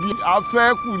bá lugi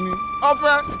afẹ́ kù ni.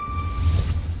 Ọfẹ́.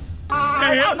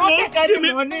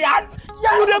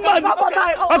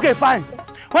 Okay, fine.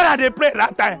 When I dey pray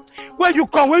that time, when you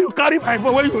come, when you carry my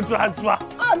phone, when you transfer.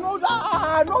 I no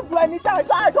do anything.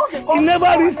 I don't come. It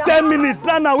never reach 10 minutes.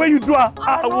 Now when you do I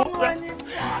don't do anything.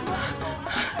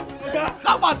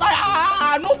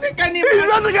 I no take any money. You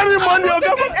don't take any money,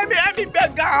 okay? Every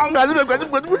beg down.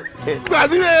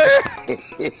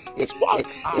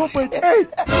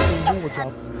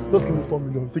 Just give me 4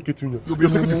 million, take it to you. You'll be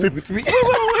able to save it to me.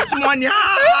 Which money?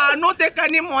 I no take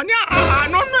any money. I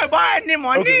don't know about any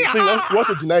money. Okay, so you want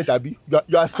to deny it, Abi?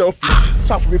 You are selfish.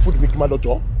 Charge for me food, make my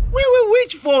daughter.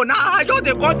 Which phone? I don't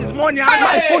take all this money.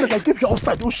 My phone that I gave you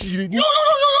outside, don't she? You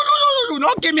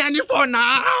don't give me any phone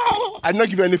now. I not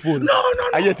give you any phone. No.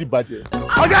 I hear it bad here.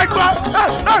 Okay,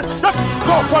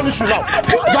 go, punish you now.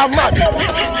 You are mad.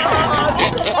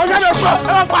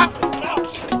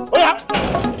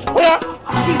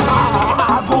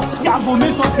 I go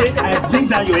make sure I bring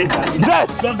down your head.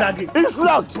 Yes. Lock that gate. It's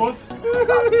locked. What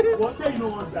say you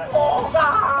don't want that?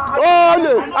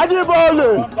 Ole,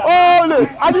 Ajibole.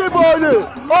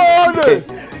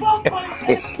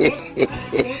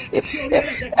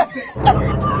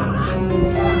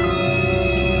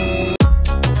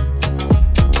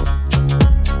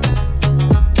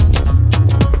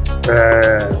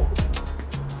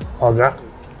 Oga,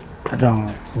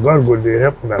 God will dey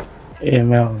help now.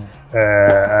 Amen.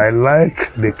 I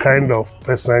like the kind of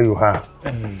person you are.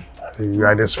 You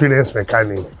are an experienced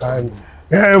mechanic, and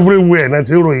everywhere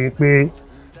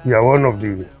you are one of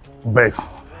the best.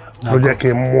 Project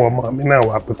more,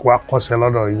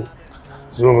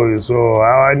 so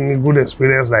I need good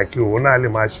experience like you. Only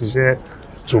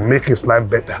to make his life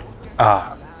better.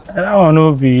 That one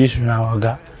no be issue now,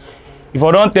 Oga. If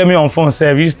you don't tell me on phone,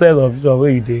 sef, instead of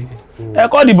where you dey, I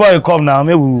call the boy come now.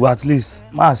 Maybe at least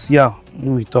see him.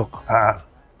 We talk.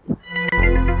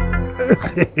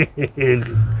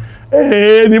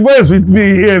 Hey, the boy is with me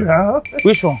here now.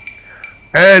 Which one?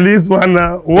 This one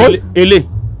now. What? Ele.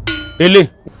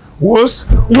 What?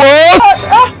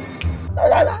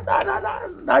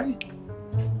 Daddy.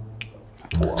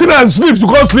 Sit down and sleep. You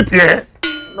can't sleep here.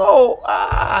 No,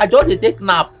 I just dey take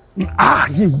nap.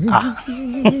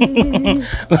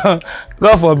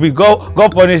 God forbid,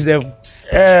 God punish them.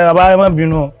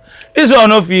 This one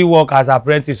no fit work as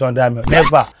apprentice under me.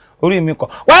 Never. Why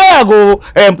I go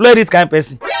employ this kind of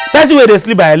person? Person where they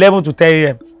sleep by 11 to 10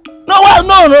 a.m.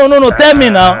 No. Tell me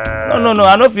now. No.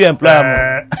 I no fit employ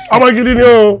him.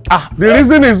 The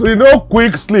reason is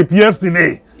quick sleep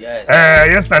yesterday. Yes.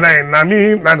 Yesterday,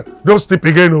 don't sleep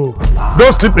again.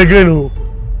 Don't sleep again.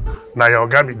 Now you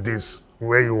got me this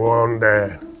where you want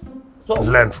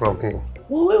learn from him.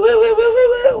 Wait.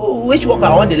 Which work I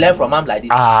want to learn from him like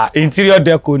this? Interior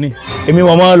deco ni. Emi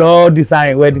mama lo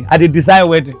design wedding. I dey design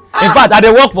wedding. In fact, I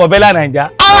dey work for Bella Naija.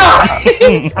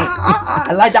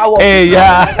 I like that work. Hey,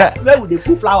 yeah. Where would they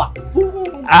put flower?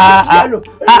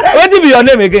 What be your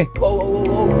name again?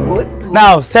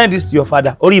 Now send this to your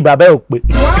father. Ori baba e ope.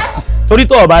 Tori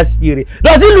to oba sire.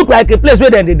 Does it look like a place where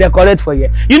they decorate for you?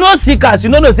 You know seekers, you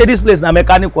know say this place na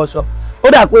mechanic workshop. O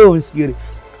da pe o sire.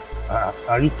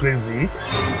 Are you crazy?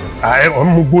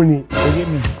 I'm Mugoni.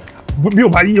 Bí o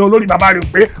bá yí olórí bàbá rẹ̀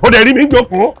pé ó dẹ̀ rí mi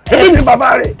jókòó èmi ni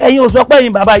bàbá rẹ̀. Ẹ̀yin ò sọ pé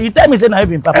ẹ̀yin bàbá yìí tell me say na you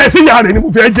be papa. Sí ìyá rẹ̀ ni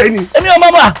mo fẹ́ jẹ́ ni. Èmi ò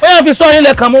mọ̀ mọ̀ ó yàn fi sọ yín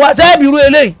lẹ́kàn mo wá ṣe é bí irú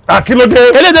eléyìí. Kí ló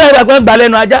dé? Eléyìí tó yẹ gbà gbà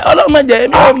lẹ́nu ajá Ọlọ́run má jẹ́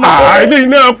èmi ò mọ̀. Eléyìí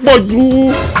náà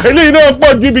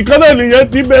pọ̀ ju ibì kan náà nìyẹn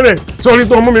ti bẹ̀rẹ̀ sórí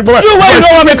tó mú mi bọ́. You wey you no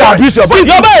wan make I abuse your body.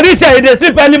 Your body reach here, you dey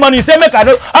sleep early morning, you say make I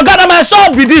no. Oga na my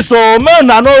shop be this o. Make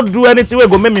una no do anything wey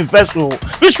go make me vex o.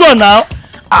 Which one now?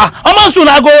 Almost soon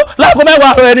I go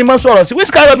any man sọ̀rọ̀ sí.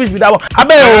 Which kind of rubbish be that one?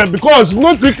 Abeg o. Because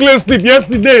no quickly sleep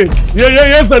yesterday.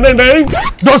 Yesterday.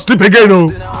 Don't sleep again o.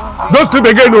 Don't sleep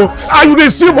again o. And you dey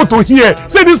see motor here.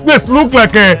 Say this place look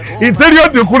like interior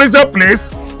decoration place.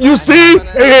 You see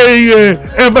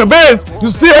Benz, you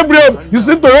see everywhere, you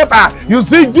see Toyota, you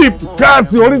see Jeep,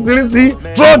 cars,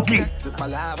 oríṣiríṣi, trucky.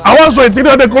 I want to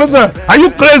interior decoration. Are you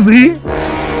crazy?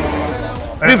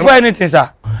 Before anything, sir.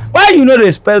 Why you know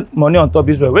they spend money on top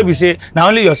this way? Where we say now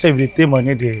only yourself they take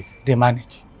money they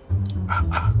manage.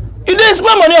 You don't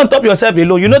spend money on top yourself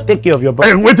alone. You don't take care of your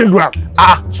body. Wait till do am.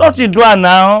 Sort you do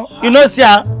now. You know see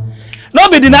no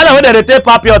be denial when they take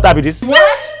papi out be this. What?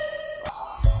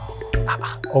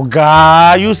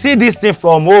 Oga, you see this thing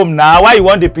from home now. Why you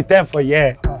want to pretend for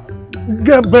here?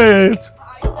 Get bet.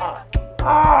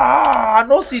 I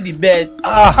no see the bet.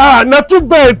 Not too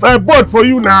bad. I bought for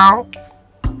you now.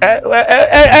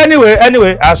 Anyway,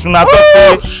 as soon as I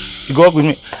talk you go up with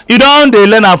me. You don't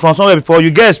learn am from somewhere before. You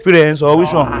get experience or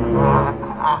which one?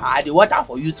 I dey watch am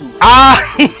for YouTube.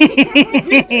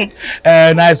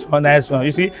 Nice one.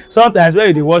 You see, sometimes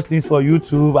when you watch things for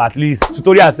YouTube, at least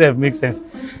tutorial self makes sense.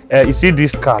 You see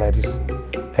this car like this.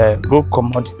 Go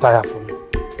comot the tire for me.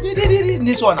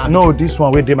 This one? No, this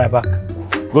one wey dey my back.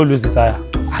 Go lose the tire.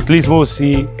 At least we'll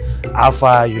see how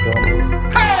far you don.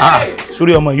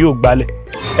 Sorry, ọmọ yóò gbalẹ̀.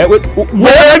 Wait,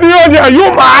 are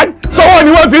you mad?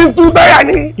 Someone was in two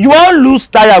tire. You won't lose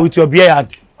tire with your bare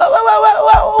hand.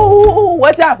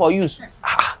 What tire for use?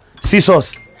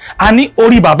 Scissors. Ani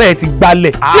ori baba ẹ ti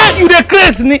gbalẹ̀. You dey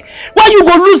craze ni. Why you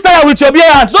go lose tire with your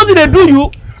bare hand? Something dey do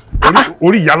you.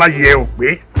 Ori yala ye o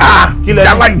pe.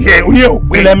 Yala ye ori o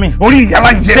pe. Ori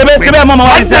yala ye. Sebe mama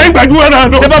wa ṣiṣẹ́. Ai gbaju na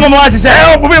no. Sebe mama wa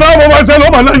ṣiṣẹ́. Bo mi ma mo ma ṣe lo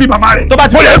ma na ni baba rẹ̀. Tó bá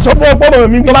ti mo le sọ fún ọ̀pọ̀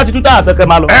mi. Tó bá ti tuta àtẹkẹ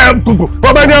ma lọ.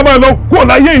 Baba ni ma lọ kúrò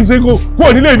láyé ìṣego.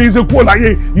 Kúrò nílé mi ṣe kúrò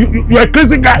láyé. You are a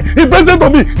crazy guy. He present to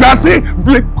me. You are see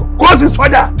cause his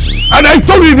father. And I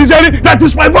told you initially that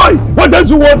is my boy. What does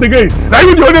you want again? Now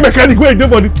you the only mechanic wey dey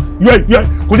for the you are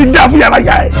could you dá fún yàrá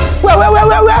yà ẹ.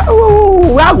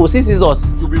 Where I go see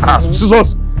scissors?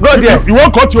 Scissors. Go there. You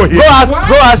won't cut your hair.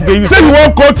 Go ask baby. Say you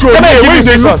won't cut your hair. Where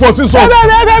they look for scissors?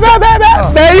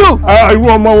 Baby. You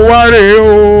want my worry?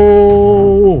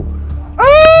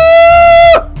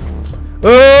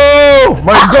 Oh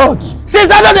my God.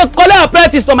 Since I know they collect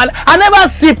apprentice from I never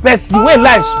see person wey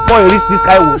life spoil reach this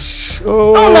kind of.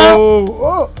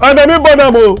 And I mean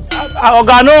Bonamo.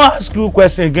 Oga no ask you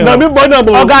question again. I mean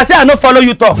Bonamo. Oga say I no follow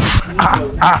you talk.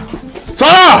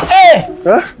 Sir. Hey.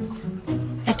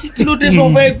 Kí ló dé sọ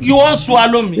fẹ́ you wan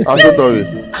swallow me. I'm so sorry.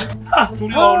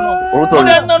 Torí Ọlọ́run. Ó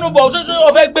dẹ̀ nánú bọ̀ ṣé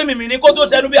ó fẹ́ gbé mi ní kó tó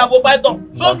sẹ́nu bí abo python.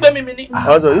 So gbé mi ní.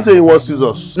 You say you want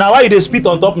scissors. Now why you dey spit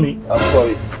on top me? I'm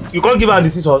sorry. You can't give am the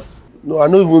scissors. No, I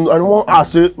don't want to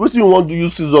ask. What do you want to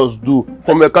use scissors do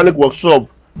for mechanic workshop?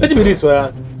 Wetin be this for your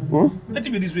hand?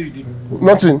 Wetin be this way you dey?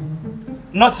 Nothing.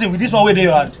 Nothing with this one wey dey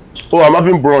your hand. Oh, I'm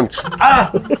having brunch.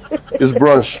 Ah, It's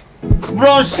brunch.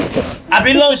 brunch. I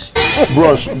been lunch.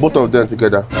 Brunch, both of them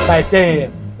together. By 10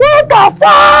 a.m. What the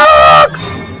fuck?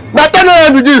 Now 10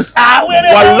 a.m. with this. Ah, where the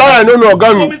Wallahi, I don't know,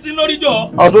 Gami. committee lórí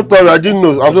jọ. I'm so sorry, I didn't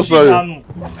know. I'm so sorry.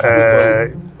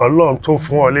 Ọlọ́run tó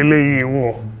fún ọ léléyìí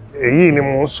wọn èyí ni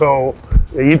mò ń sọ o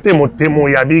èyí tèmọ̀tèmọ̀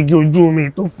yàbí igi ojú mi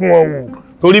tó fún ọ wò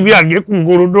torí bí àgékù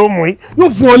gorodomu yìí yóò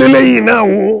fún ọ léléyìí náà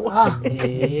wò.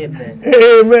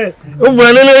 Amen. Ó fún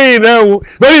ọ léléyìí náà wò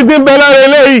lórí tí ń bẹ lára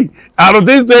eléyìí àrùn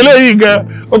tí ń ṣe eléyìí gan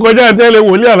ó kọjá àtẹ́lẹ̀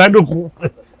wòlíì àládòkun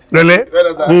lẹ́lẹ́.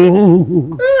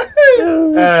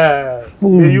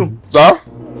 You. Sir?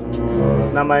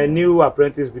 Now my new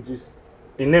apprentice with this.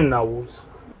 His name na Wooz.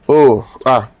 Oh,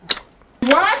 ah.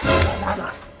 Why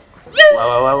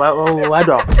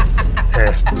dog?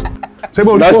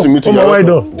 Nice to meet you. Why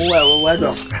dog? Why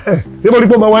dog?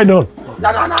 Why dog?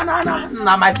 No.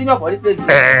 Now my senior for this place.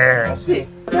 See,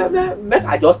 make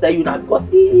I just tell you now because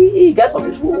he gets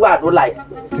some people who I don't like.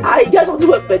 He gets some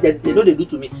people they know they do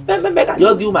to me. Make I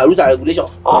just give you my rules and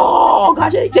regulations. Oh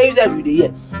gosh, I tell you every day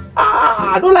here.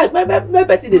 I don't like me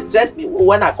person they stress me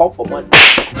when I come for money.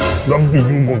 Don't be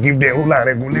you go give them rule and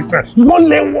regulation. You won't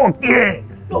let work here.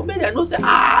 No, man, I know say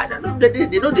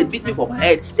they know they beat me for my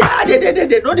head.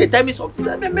 They know they tell me something.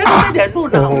 Make they know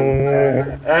now.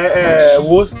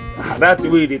 Wooz, that's the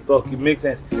way they talk. It makes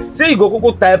sense. Say you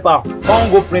go type out, come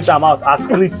go print them out as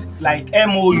script like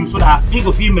MOU so that you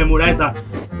go feel memorize them.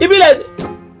 It be like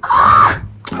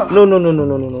no.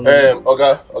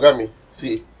 Oga me.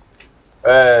 See.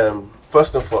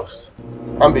 First and first,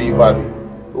 I'm the Ibabe.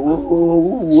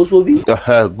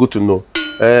 Good to know.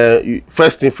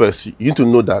 First thing first, you need to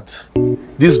know that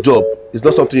this job is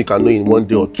not something you can know in 1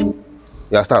 day or 2. You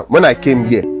understand? When I came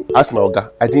here, ask my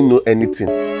Oga, I didn't know anything.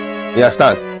 You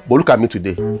understand? But look at me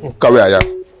today. Look at where I am.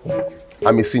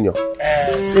 I'm a senior.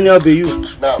 Senior be you.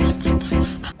 Now.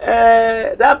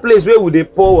 That place where would they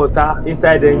pour water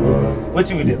inside the engine?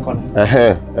 What will they call it?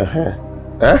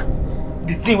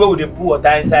 The thing where would they pour water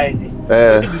inside it?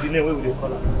 What will the name where would they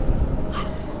call it?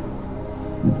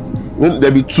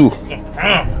 There be 2.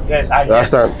 Yes, I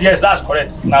understand. Yes, that's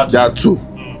correct. Now there are 2.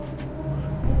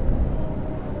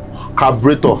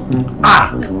 Carburetor.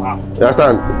 You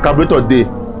understand? Carburetor day.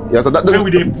 You understand? Where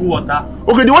will they pour water?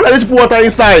 Okay, the one that needs to pour water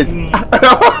inside.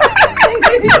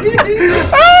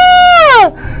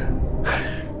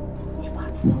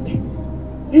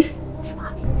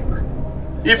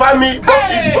 Ifami.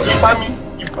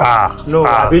 No,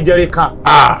 be Jerry can.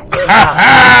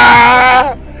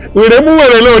 We remove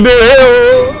it Lalude.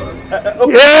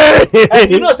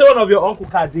 You know, say one of your uncle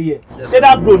card here. Say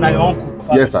that bro, now your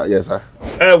uncle. Yes, sir.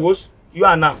 Wooz, you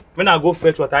are now. When I go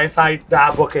fetch water inside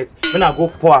that bucket, when I go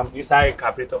pour them inside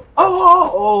carburetor.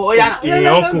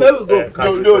 Yeah. Uncle. No,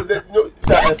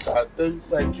 sir.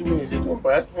 My junior is a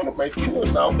comparison. One of my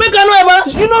juniors now. Make I know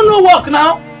about you don't know work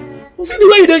now. See the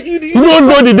way you don't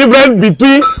know the difference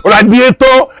between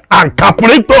radiator and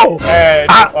carburetor. Baby,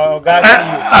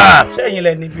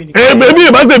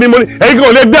 I say me money. I go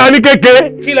let down the cake.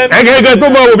 I get to go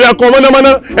be a common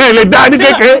man. Hey, let down the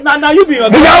cake. Now you be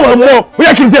your. We have more. We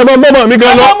can tell my mama me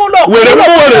go no.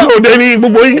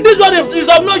 This one is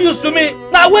of no use to me.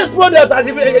 Now waste product as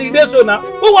if it is so now.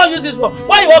 Who want use this one?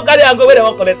 Why you want carry and go where they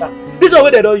want collect? This one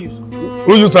where they don't use.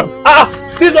 Who use that?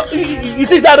 This one, you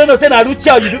think I don't know say na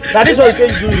ritual you do? Now this one you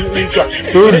do ritual.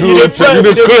 So you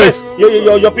the craze.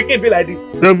 Your pikin be like this.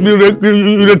 You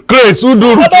the craze. Who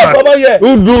do ritual?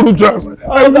 Who do ritual?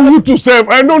 You to serve.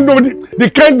 I don't know the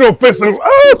kind of person.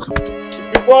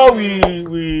 Before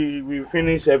we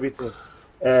finish everything,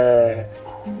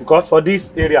 because for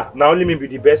this area, now only me be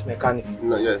the best mechanic.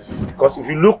 No, yes. Because if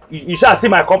you look, you shall see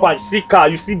my compound, you see car,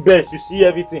 you see bench, you see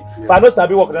everything. Yeah. If I know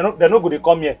sabi work, they're not going to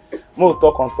come here. More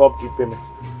talk on top, give payment.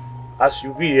 As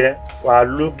you be here, I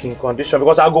look in condition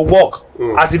because I go work.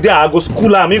 As it there, I go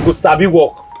school and me go sabi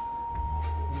work.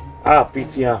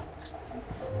 Pity him.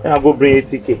 Then I go bring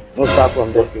 80K. No start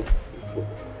from there.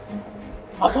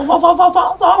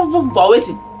 For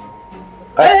waiting.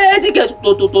 80K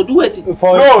to do it. No,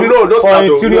 don't start.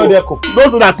 Interior deco.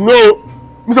 Don't do that. No.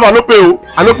 Mr. I no pay.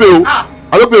 I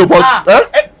no pay, but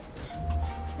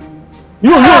You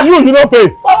don't pay.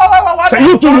 What?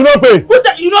 You too, you don't pay.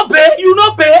 You don't pay? You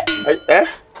don't pay?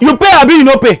 You pay, Abi, you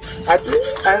don't pay. I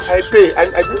pay.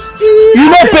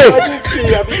 You don't pay.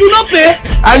 You don't pay?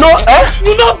 I know.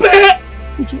 You don't pay?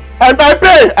 And I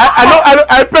pay.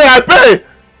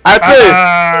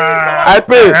 I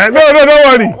pay. No,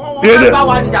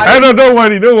 don't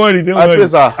worry. Don't worry. I pay,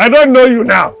 sir. I don't know you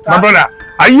now, my brother.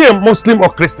 Are you a Muslim or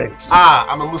Christian?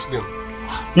 I'm a Muslim.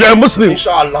 You're a Muslim.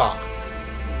 Inshallah.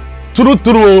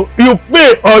 true, you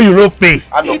pay or you don't pay.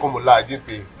 I don't come lie, I didn't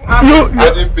pay. I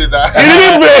didn't pay that. You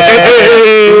didn't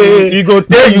pay. He go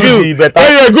tell you the better.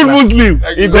 Hey, you're a good Muslim.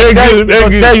 He go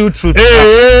tell you truth.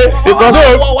 Because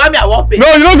why me I won't pay? no,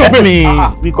 you don't go pay me.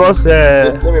 Because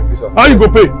Let me pay some. How you go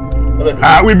pay?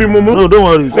 We be Momo. no, don't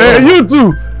worry. Hey, you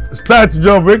too. Start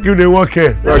job, make you the work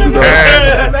here.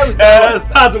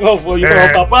 Start go for your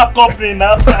papa company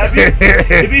now.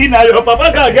 Maybe now your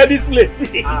papa shall get this place.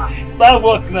 Start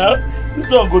work now. This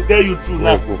one go tell you true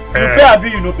now. You pay abi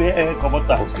you no pay. Come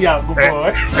on, see am go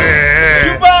boy.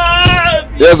 You pay.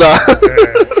 Yes, sir.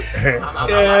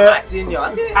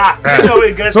 Senior. Senior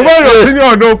we get. So why your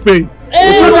senior don't pay?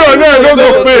 Senior no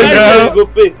go pay. Go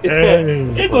pay.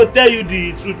 He go tell you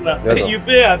the truth now. Yes, sir. You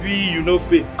pay abi you no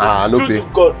pay. No Truth pay. to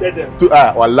God, tell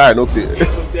them. Wallahi, no pay. He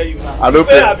go tell you now. I don't You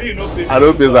pay pay. abi you no pay. I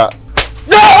don't pay that.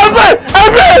 No, I pay.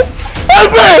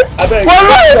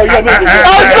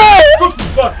 Truth to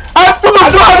God.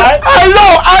 I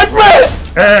know, I pay.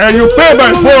 You pay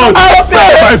by force. I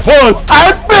pay by force. I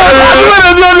pay.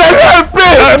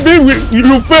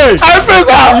 You pay. I pay,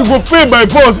 sir. You go pay by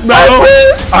force now.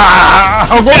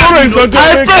 I'm going to I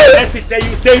pay. Tell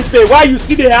you same pay. Why you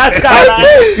see the ask her?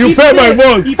 You pay by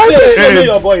force. He pay. So may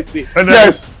your boy pay.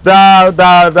 Yes.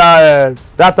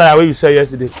 That time when you said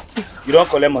yesterday, you don't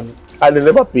collect money. And they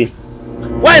never pay.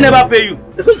 Why I never pay you?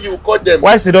 They say you call them.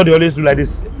 Why Sidon they always do like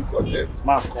this? You call them.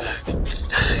 Man, come on.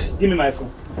 Give me my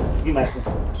phone. Give me my phone.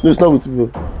 No, it's not with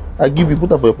you. I give you, put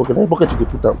that for your pocket. In your pocket you can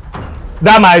put them.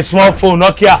 That my small phone,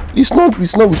 Nokia. It's not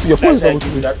with you. Your phone is not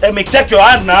with you. Let me check your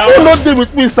hand now. So not there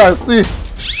with me, sir. See.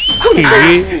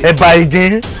 Buy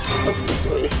again.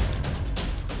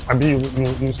 I mean,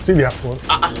 you steal your phone.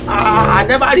 I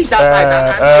never read that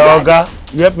side. Oga,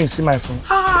 you help me see my phone.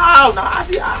 How now? I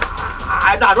see.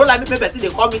 I don't like me. Maybe they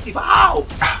call me thief. How?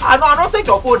 I don't take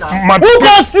your phone now. Who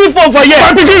can steal phone for you?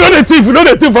 My pikin no dey thief. You no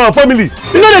dey thief for our family.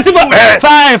 You know the thief for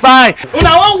fine.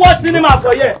 Una wan watch cinema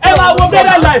for here. I will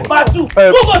better life part 2. Who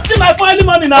go steal my phone early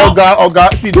morning now?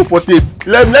 Oga, see, don't forget.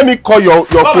 Let me call your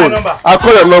Call phone. my number. I'll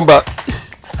call your number.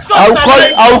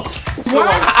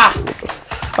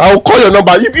 I'll call your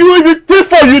number. If you thief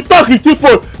phone, you talk, you thief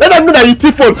phone. Let them know that you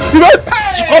thief phone. You know?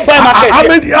 Come buy market. How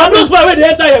many? How those boys when they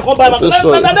enter here come buy market?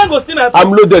 Then go steal my phone.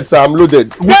 I'm loaded, sir. I'm loaded.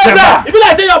 If you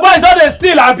like say your boys don't dey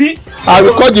steal, abi? I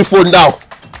will call the phone now.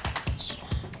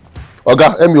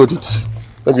 Oga, let me hold it.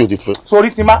 Let me hold it first. Sorry,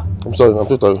 Tima. I'm sorry. I'm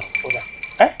so sorry.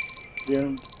 Eh?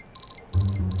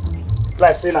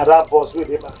 Like saying that boss wey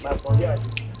dey back my phone here.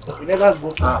 You never go.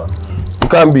 It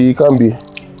can't be.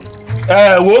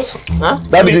 Wos? Huh?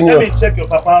 Daddy Junior. Let me check your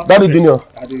papa. Daddy Junior.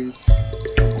 Daddy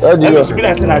Junior. Be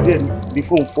like saying I did the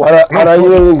phone for. And I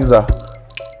hear rings, sir.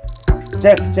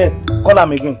 Check. Call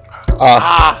am again.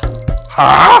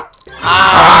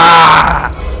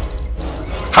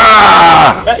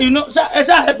 You know, sir,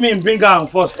 help me bring her on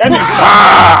first. Help me.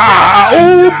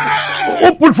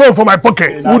 Who put phone for my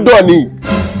pocket? Who done it?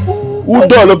 Who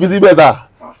done of his better?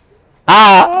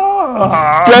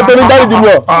 Clinton Daddy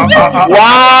Junior. Wow.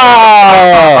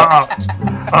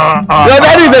 Your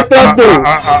daddy is a Clinton.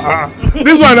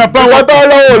 This one I plan. What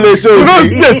all Elesho?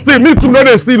 You don't steal. Me too, no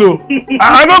dey steal.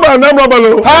 I know my name,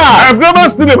 Robert. I've never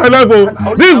stolen in my life.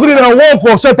 This thing I work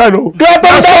for Satan.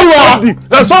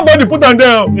 There's somebody put on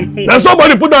there. There's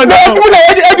somebody put on there.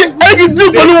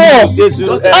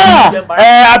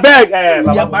 I beg.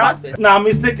 Now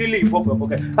mistakenly for your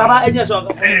pocket. Papa, yes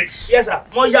sir.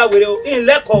 Moya will in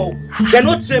Leko. They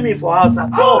not train me for house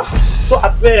at all. So I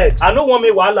beg. I don't want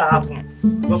me wahala happen.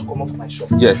 Just come off my shop.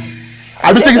 Yes.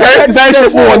 I be taking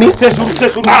shit for money.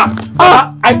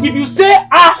 If you say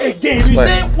again, if you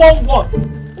say one word,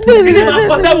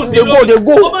 they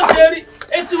go. Come on, Sherry.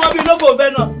 It's what we no go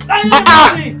Venus. Can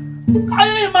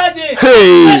you imagine?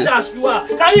 Hey.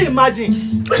 Can you imagine?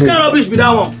 Which kind of rubbish be that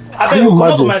one? I beg you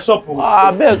come to my shop.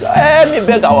 I beg. Me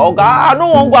beg our Oga. I don't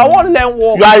want go. I won't learn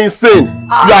work. You are insane.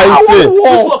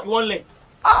 Which work you won't learn?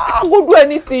 I go do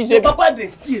anything. So papa dey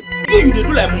steal. You dey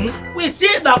do like mumu. Wait,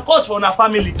 say that cost for una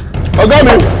family. Oga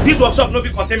me. This workshop no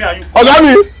fit contain me and you. Oga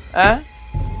me.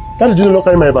 Daddy Junior no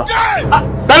carry my bag.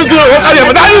 Daddy Junior no carry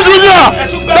my bag.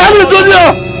 Daddy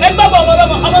Junior. Ẹ gbọ́ bọ̀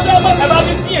ọmọdé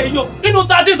fi tí yẹn yọ. Nínú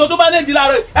 13 tó bá dé di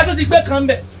láàárọ̀ ẹ tó ti gbé kan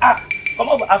bẹ̀. Come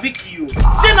on, I fit kill you.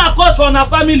 Say na cost for una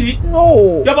family.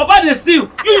 No. Your papa dey steal.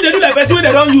 You dey do like person wey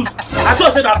they don't use. I sure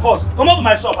say that cost. Come on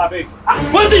my shop, abeg.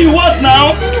 What do you want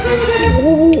now?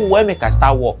 Where make I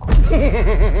start work?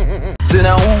 Say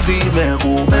na who be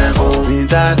MECHO,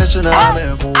 international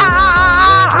MECHO.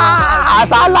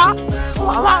 Asala.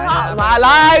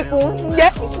 Malaikum.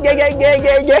 Yeah.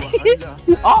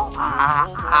 Oh,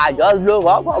 I just blow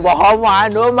up, but how I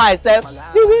know myself.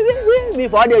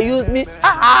 Before they use me,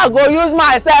 I go use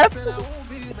myself.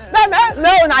 No,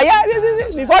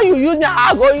 before you use me,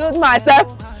 I go use myself.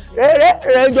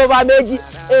 Range Rover méjì,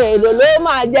 èlò ló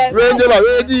máa jẹ. Range Rover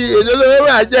méjì, èlò ló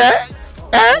máa jẹ.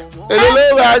 Èlò ló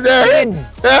máa jẹ.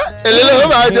 Èlò ló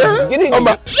máa jẹ. Oh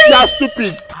my, you are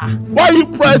stupid. Why are you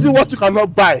pricing what you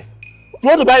cannot buy? You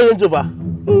want to buy Range Rover?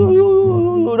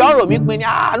 You don't roll me pin.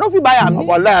 I no fit buy am.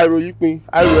 Wallahi, I roll you pin.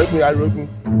 I roll pin.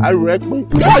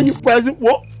 Why are you pricing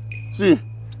what? See,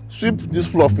 sweep this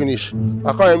floor finish.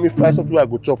 I can't let me fry something I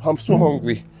go chop. I'm so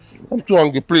hungry. I'm too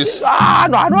hungry, please. No, I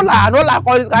don't like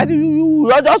all this guys. You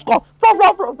just come.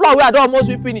 Floor, where I don't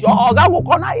almost finish. Oh, God go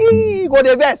corner. Go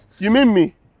the vest. You mean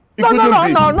me? No,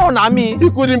 not me.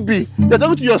 It couldn't be. They're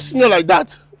talking to your senior like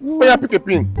that. When you pick a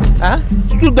pin. Huh?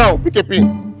 Stood down, pick a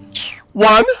pin.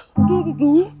 1,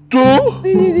 2.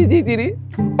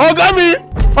 Oga me.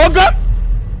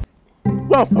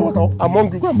 Go and find what I'm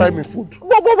hungry. Go and buy me food.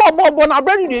 But na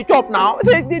bread you dey chop now.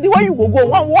 The way you go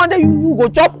one day you go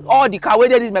chop all the car wey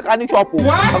dey this mechanic shop. What?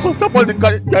 I go chop all the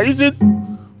car. You are using.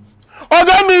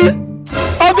 Oga me.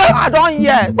 I don't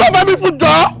hear. Go buy me food,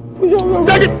 Joe.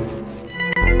 Take it.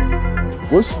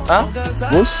 Boss? Huh?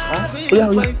 Boss? Oh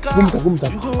yeah. Go meet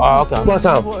her. Ah, okay. Go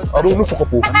Sam. I don't know for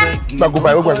couple. Now go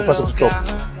buy. Go first to chop.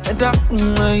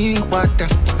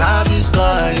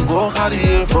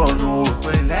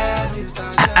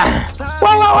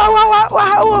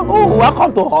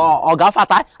 Welcome to Oga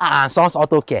Fatai and Sons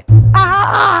Auto Care.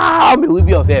 How may we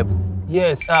be of help?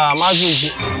 Yes,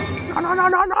 Mazu.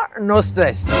 No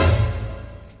stress.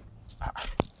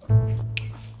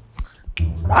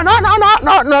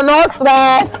 No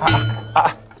stress.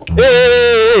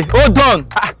 Hey, hold on.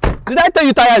 Did I tell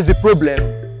you tire is the problem?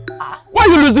 Why are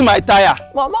you losing my tire?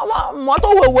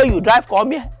 Motor where you drive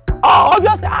come here.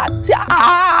 Obviously,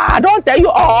 I don't tell you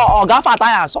Oga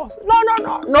Fatai and Sons.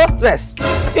 No stress.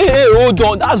 Hey, hold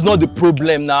on. That's not the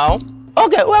problem now.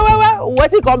 Okay, wait.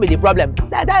 What it come be the problem?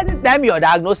 Tell me your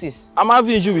diagnosis. I'm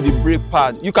having issue with the brake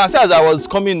pad. You can see as I was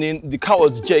coming in, the car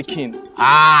was jerking.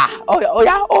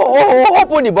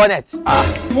 Open the bonnet.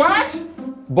 What?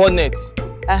 Bonnet.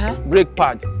 Brake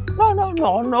pad.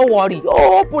 No worry.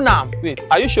 Open am. Wait,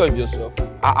 are you sure of yourself?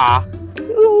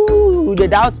 You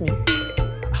doubt me.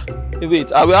 Hey,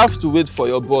 wait, I will have to wait for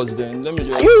your boss then. Let me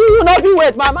just. You not be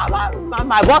wait. My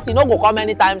boss he no go come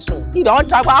anytime soon. He don't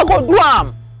try, I go do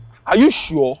am. Are you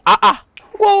sure?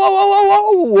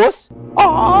 Whoa.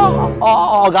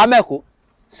 Oga MECHO.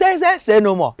 Say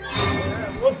no more.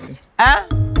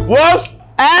 What?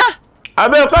 I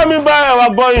been coming by our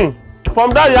going.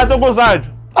 From that you have to go side.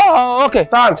 Oh, okay.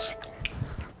 Thanks.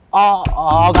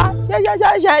 Oga.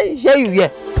 Share you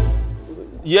here.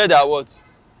 Yeah, that what?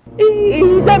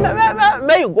 He said,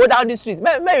 may you go down the street.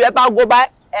 May you ever go by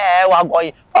we're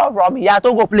going from here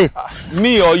to go place.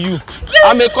 Me or you?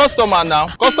 I'm a customer now.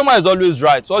 Customer is always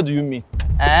right. So what do you mean?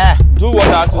 Do what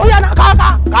I have to do.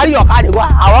 Carry your car.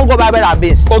 I won't go buy better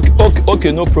base.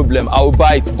 Okay, no problem. I will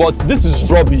buy it. But this is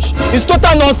rubbish. It's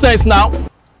total nonsense now.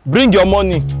 Bring your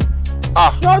money.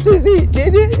 No, see,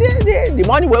 the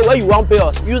money where you won't pay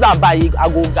us. Use that buy. I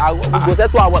go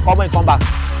settle and come back.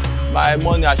 My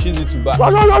money, I choose it to buy.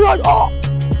 No.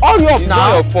 Hurry up now. It's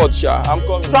not your fault, Sha. I'm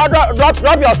coming.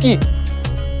 Drop your key.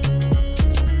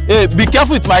 Hey, be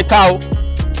careful with my car.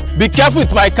 Be careful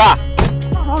with my car.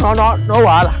 No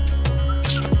wahala.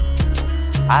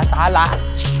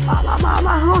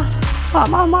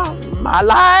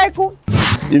 Malaikum.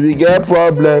 If you get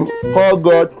problem, call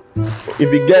God.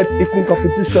 If you get eating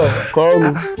competition, call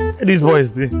me. This boy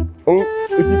is there.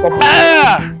 Eating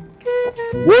competition.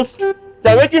 What?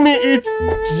 They're making me eat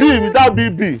B without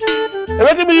BB. They're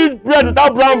making me eat bread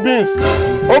without brown beans.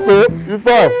 Okay, you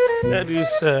fine. Where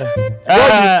this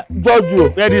Judge you.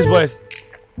 Where these boys?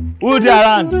 Who they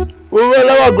around? We will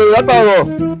never go.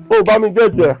 Oh, Bami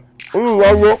get there. If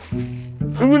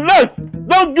you like,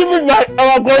 don't give me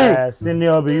our going.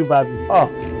 Senior, be you, baby.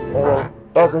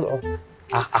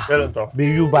 Be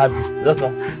you, baby. Yes,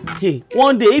 sir. Hey,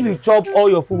 one day if you chop all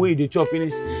your food where you dey chop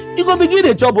finish, you go begin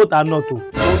to chop both and not too.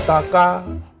 Otaka,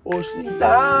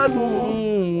 Oshidanu.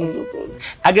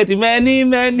 I get many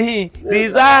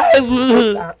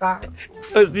disciples.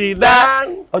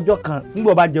 Oshidanu. Ọjọ́ kan,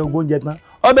 nígbà bá jẹ oúnjẹ tán,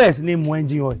 ó bẹ̀rẹ̀ sí ní mu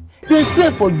engine oil. They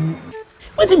swear for you.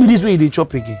 Wetin be this way you dey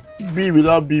chop again? B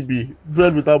without BB,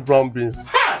 bread without brown beans.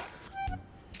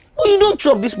 Oh, you don't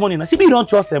chop this morning. See, you don't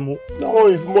chop them. No,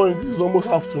 it's morning. This is almost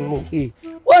afternoon. Hey,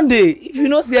 one day, if you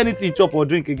don't see anything chop or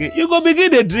drink again, you go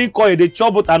begin to drink oil, they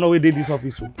chop but I know where they this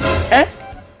office.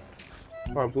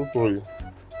 I'm so sorry.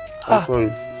 I'm sorry.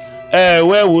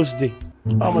 Where was they?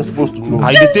 How am I supposed to know?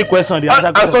 You take question, the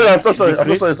answer question. I'm so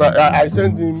sorry, sir. I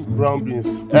sent him brown beans.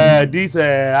 This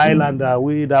Islander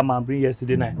we that man bring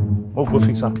yesterday night. We'll go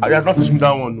fix her. I have not teach me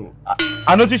that one, no.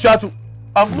 I noticed you have to.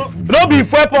 Don't be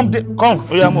fuel pump. Come,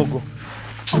 we are go.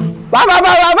 Bye.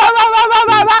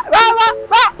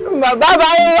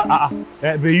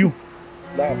 Be you.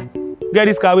 Now. Get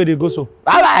this car where they go so.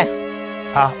 Bye.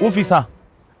 Who fix her?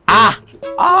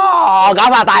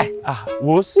 Gavatai.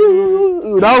 Was?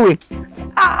 You don't wake.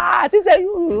 I say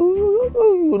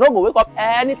you no go wake up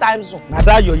anytime soon. Now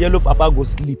that your yellow papa go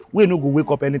sleep, we no go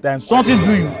wake up anytime. Something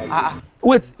do you.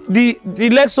 Wait, the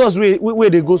Lexus where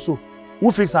they go so.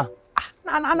 Who fix her?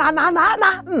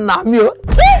 Nah, me.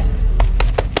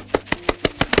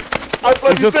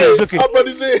 It's okay.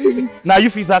 Now you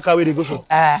fix that car where they go so.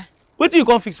 What do you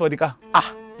come fix for the car?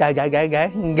 Guy.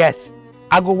 Yes.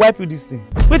 I go wipe you this thing.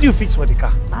 What do you fix for the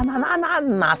car?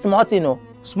 Nah, small thing, no.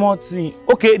 Small thing.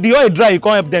 Okay, the oil dry, you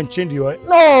can't help them change the oil.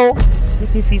 No.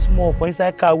 What if it's small for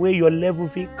inside car where your level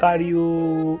fit carry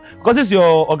you? Because it's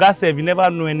your Oga self, you never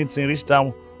know anything reach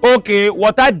down. Okay,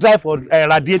 water dry for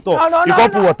radiator. No, you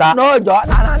can't put water. No,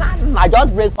 I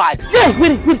just break pad. Yeah,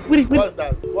 wait. What's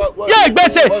that? Yeah,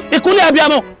 Gbese. Ikule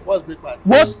Abiamo. What's break pad?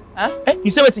 What?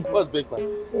 You say what? What's break pad?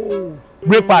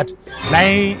 Break pad. Now,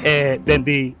 then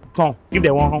they turn. If they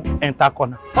want to enter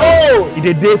corner. If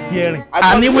they dey steering.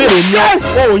 And if we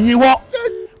you want.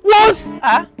 What?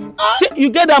 See, you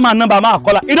get that man number, man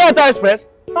call. You don't enter express.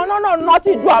 No,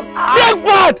 nothing. Break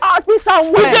pad. Fix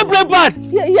somewhere. You say break pad.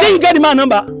 Yeah. See, you get the man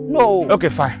number. No. Okay,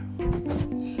 fine.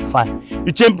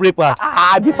 You change break pad.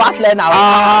 I be fast learner.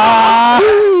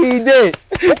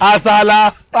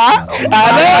 Asala.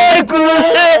 Alaikum.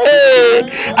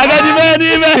 I got many.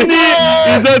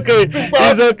 It's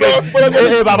okay.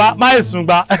 Hey, Baba, my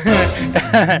sungba.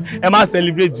 I must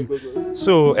celebrate you.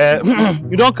 So,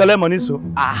 you don't collect money, so?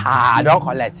 I don't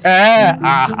collect.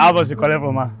 How much you collect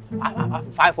from her?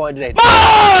 500.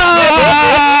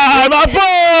 My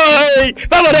boy!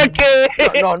 500K!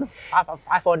 No,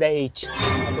 500 each. I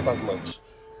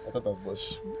thought as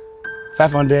much.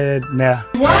 500 naira.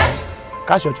 What?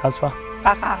 Cash or transfer?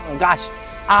 Cash.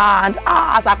 And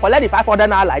as I collect the 500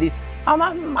 naira like this,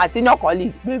 my senior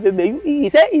colleague, he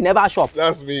said he never shop.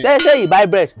 That's me. Say he buy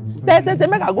bread. Say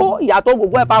make I go, he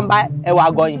go up and buy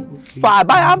ewa going. So I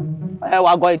buy him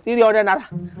ewa going 300 naira.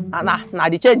 And now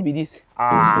the change be this.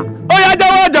 Oh yeah,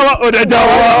 Jawa.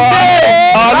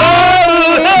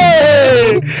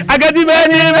 I got the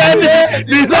many.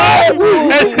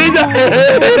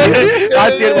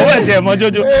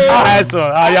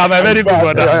 I am a very good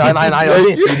brother.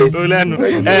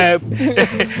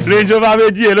 Range over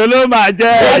meji lolo ma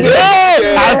je.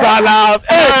 Assalam.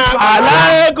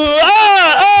 Alaikum.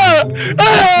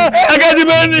 I got the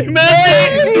many.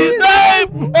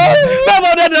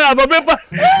 For paper.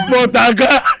 Motaga.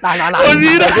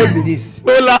 This.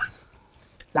 Hola.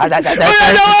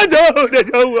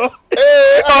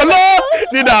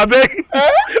 Ní dàbẹ́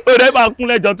ó dẹ́ máa kún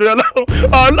lẹ́jọ́ tó yọ lọ́rùn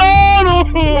Ọlọ́run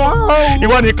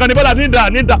ìwọ nìkan ni bọ́lá nídà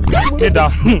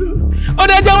ó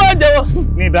dẹ́ jẹ́wọ́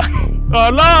nídà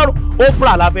Ọlọ́run ó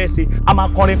fúra la fẹ́ ṣe a máa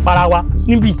kọrin para wa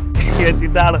níbí ẹ ti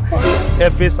dára ẹ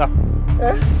fèsà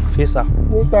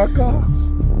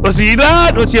ó sì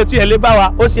dá ó ṣe tí ẹ lé bá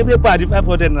wa ó ṣe pé pàdé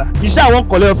 500 naira iṣẹ́ àwọn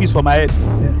kọ̀lẹ́ office for my head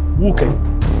wúkẹ́.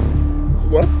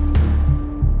 What?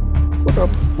 What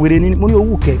happened? Wèrè ni mo ní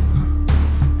owó kẹ.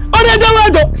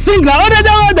 Ọ̀dẹ̀jọ̀wọ̀dọ̀ singa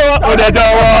ọ̀dẹ̀jọ̀wọ̀dọ̀.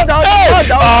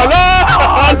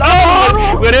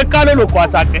 Ọlọ́run wèrè ká ló lò kọ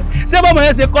àṣàkẹ́. Ṣé bọ́mọ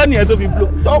yẹn ṣe kọ́ nìyẹn tó fi blow?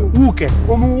 Wúkẹ́.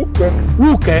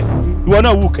 Ìwọ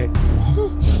náà wúkẹ́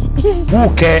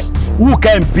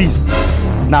in peace.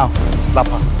 Now slap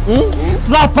her.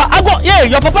 Slap her. Yeah,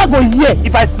 your papa go here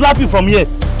if I slap you from here.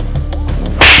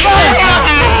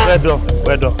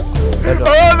 Well done.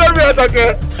 Oh, let me okay.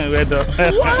 Well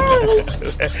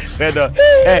done.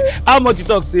 Hey, how much you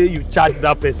talk say you charge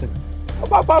that person?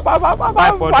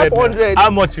 500. How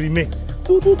much remain?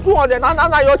 200.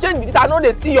 Now your change be this. I know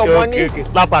they steal your money. Okay.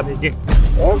 Slap am again.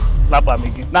 Slap am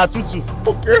again. Now 2.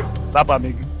 Okay. Slap am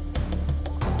again.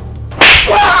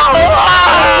 Well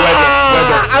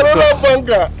done. I don't know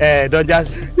bunker. Don't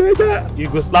just. You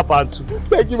go slap her too.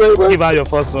 Thank you very much. Give her your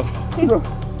first one.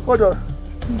 Hold on.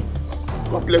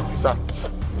 God bless you, sir.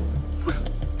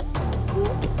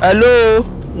 Hello.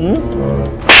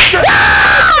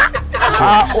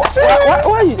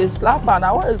 Why you slap her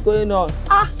now? What is going on?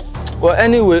 Well,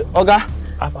 anyway, Oga,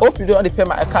 hope you don't pay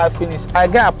my car finish. I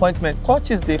get appointment.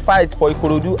 Coaches they fight for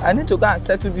Ikorodu. I need to go and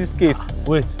settle this case.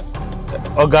 Wait,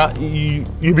 Oga,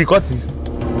 you be courtist?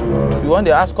 You want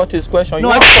to ask coaches question?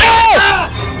 No.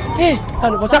 Hey,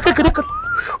 what's that?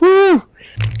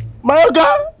 My Oga!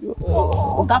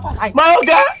 My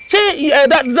Oga! See,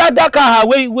 that car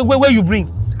where you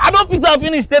bring. I don't think I'll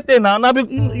finish that now. Now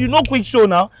you know quick show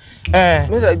now.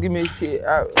 Maybe give me key.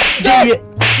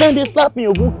 Then they slap me,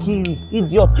 you go kill you,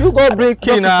 idiot. You go bring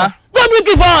key now. Go bring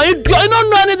key for you don't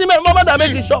know anything about mama that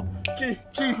make the shop. Key,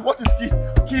 what is key?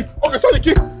 Key. Okay, sorry,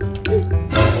 key.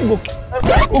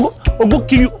 Go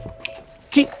kill you.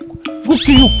 Go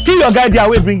kill you. Kill your guy there,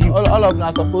 will bring you. All of them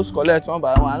are supposed to collect one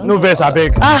by one. No verse, I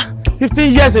beg.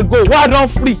 15 years ago, why don't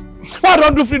free? Why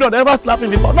don't do free? Don't ever slap me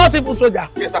before. Not even soldier.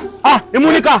 Yes, sir.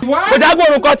 Imunika. But I go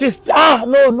to cut this. No.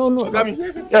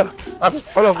 Yeah.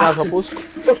 All of them are supposed to.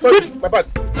 Sorry, my bad.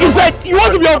 It's like you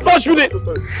want to be on first unit.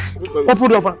 Open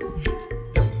the door.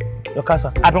 Your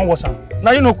casa. I don't wash them.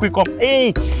 Now you know quick come. Hey.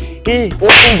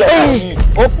 Open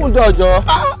door. Open door, Joe.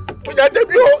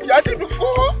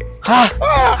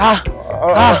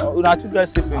 Una two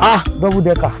guys safe. Double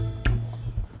decker.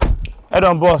 Head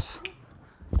on, boss.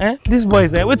 This boy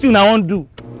is there. What you now want to do?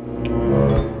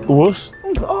 What?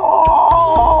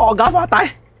 Oh, Gavatai.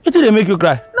 What did they make you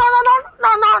cry? No,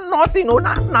 nothing. No,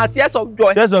 not tears of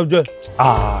joy. Tears of joy.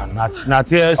 Not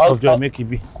tears of joy. Make it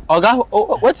be. Oga,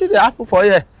 what did they happen for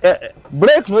you?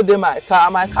 Brake no dey my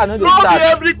car no dey start. Not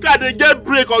every car they get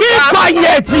brake, Oga. Keep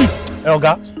quiet.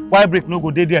 Oga, why brake no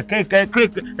go dey there?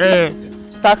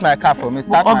 Start my car for me.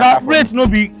 Oga, brake no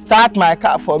be. Start my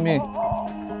car for me.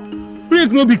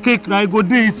 Brake no be cake now. You go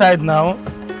dey inside now.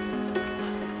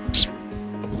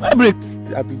 Why brake?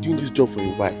 I've been doing this job for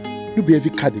a while. You be every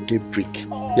car they get brake.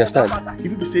 You understand?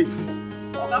 If you be say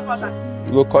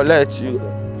you go collect you.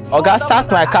 Oga, start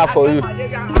my car for you.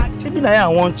 Maybe now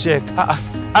I won't check.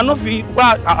 I know feel where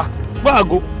I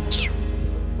go.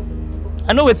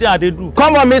 I know what they do.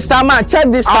 Come on, Mr. Man,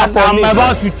 check this car for me. I'm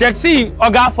about to check. See,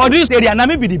 Oga, for this area, now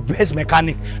me be the best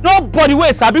mechanic. Nobody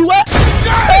will sabi where.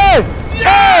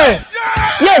 Hey!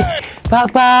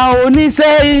 Papa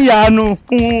onise iyanu.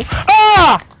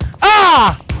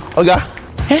 Oga,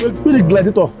 where the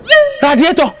gladiator?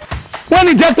 Radiator. When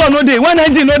injector no dey, when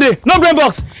engine no dey, no brain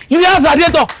box. You have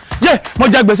radiator. Yeah, mo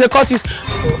jag gbese cut it.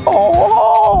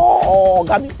 Oh,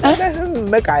 Gami,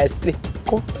 make I explain.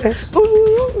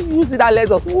 You see that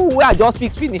Lexus? We are just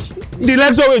finish. The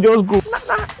Lexus will just go.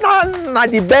 Nah,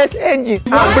 the best engine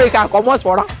and brake and comot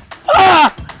for her.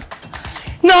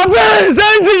 Now best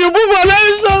engine you put for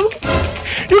Lexus.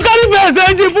 You carry best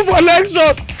engine put for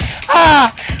Lexus.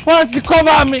 Want to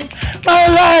cover me? My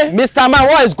life. Mr. Man,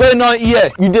 what is going on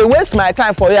here? You dey waste my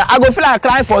time for here. I go feel like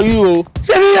crying for you.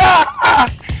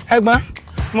 Egba,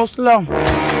 Muslim.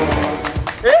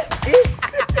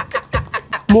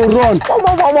 Mo run.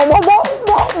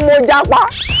 Mo japa.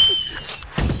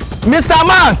 Mr.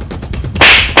 Man.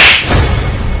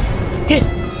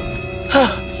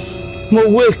 Mo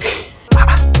wake.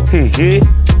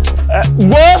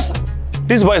 Boss,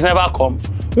 these boys never come.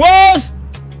 Boss,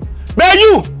 where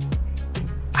you?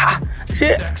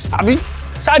 See, Abi,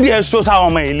 Sadi Elesho how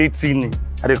am I electing?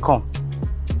 I dey come.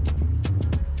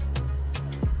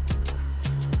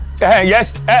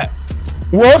 Yes.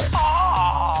 Boss.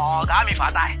 Oh, Gami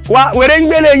fatai.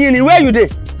 Where you dey?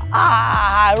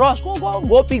 Rush,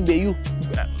 go pick you.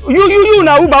 You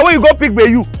now Uber where you go pick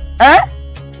you?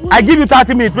 I give you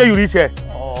 30 minutes where you reach here.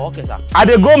 Oh, okay, sir. I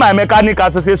dey go my mechanic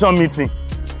association meeting.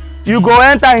 You go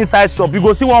enter inside shop, you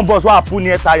go see one boss wey I put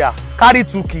near tire, carry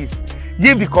 2 keys,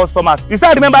 give the customers. You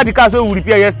still remember the cars wey we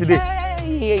repair yesterday?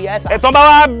 Yes, sir. Eton ba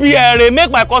wa bi ere,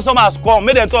 make my customers come,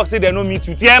 make them talk say they no meet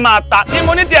you. Ti e ma ta, ti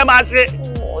mo ni ti e ma se.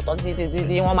 Oh,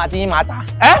 ti won ma ti mata.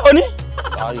 Oni?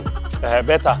 Sorry.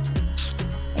 Better.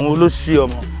 Wọ́n ló ṣí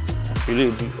ọmọ.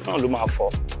 Ile bi, wọ́n ló máa fọ́.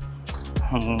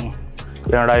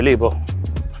 Yan ra ilé bọ̀.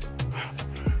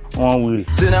 Wọ́n wiri.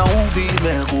 Say na won't be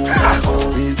MECHO,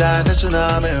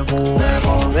 international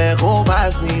MECHO,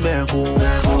 pass me MECHO,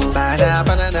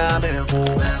 banana MECHO.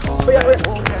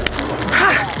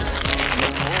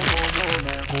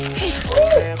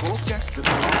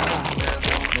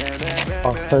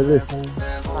 Sorry.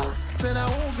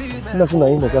 Nothing na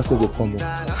him Oga say go come.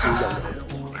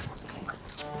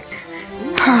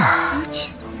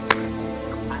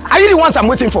 Are you the ones I'm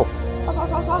waiting for?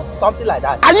 Something like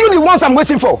that. Are you the ones I'm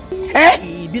waiting for?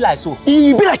 He be like so.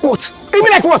 He be like what? He be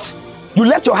like what? You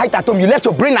left your height at home. You left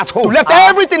your brain at home. You left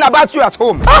everything about you at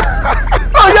home.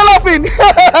 Oh, you're laughing.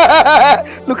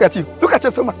 Look at you. Look at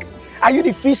your stomach. Are you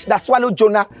the fish that swallowed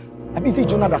Jonah? I be the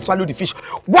Jonah that swallowed the fish.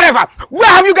 Whatever. Where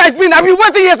have you guys been? I've been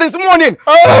waiting here since morning.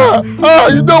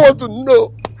 You don't want to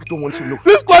know. I don't want to know.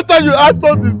 This quarter you asked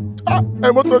us this.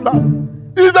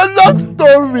 It's a long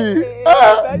story.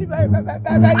 I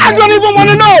don't even want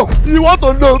to know. You want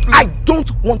to know? Please. I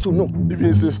don't want to know. If you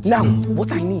insist. Now,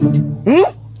 what I need?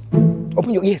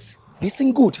 Open your ears.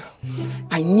 Listen good.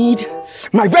 I need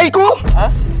my vehicle.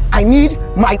 I need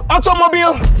my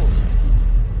automobile.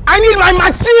 I need my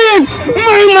machine.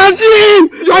 My machine.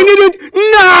 I need it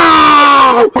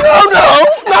now.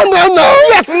 No.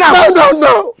 Yes, now.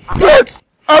 No. Wait.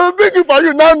 I will beg you for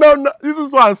you. No. This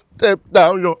is why I step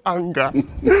down your anger.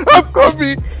 I'm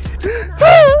coming.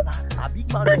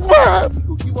 Big man.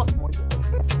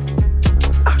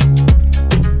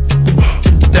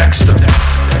 Dexter.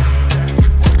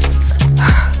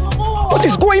 What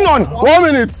is going on? 1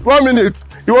 minute.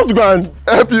 He wants to go and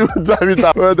help you drive it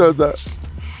out. Where does that?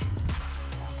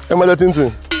 Am I letting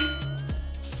to?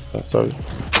 Oh, sorry.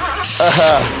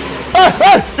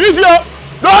 Hey, easy!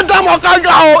 Don't damn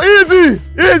Okanga!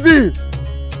 Easy!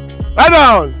 Lie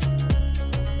down!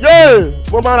 Yeah!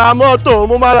 Momara moto,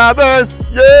 Momara best!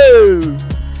 Yeah!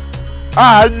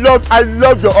 I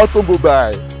love your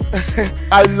automobile.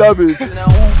 I love it.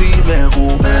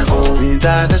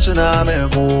 International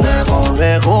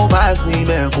MECHO, Basi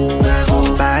MECHO,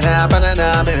 banana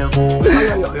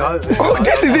Oh,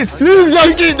 this is it. This is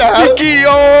your key now. The key,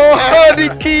 the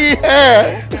key.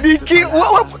 The key.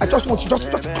 I just want you just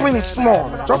clean it small.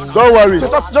 Just don't worry.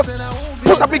 Just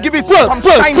possibly give it some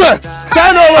shine.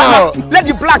 Turn over. Let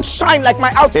the black shine like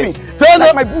my outfit. Turn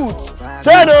like my boots.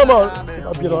 Turn over.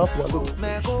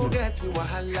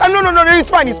 No, it's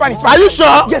fine. Are you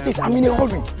sure? Yes, I'm in a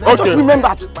hurry. Okay. Just remember,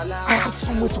 I have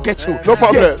somewhere to get to. No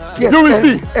problem. Yes. You will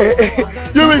see.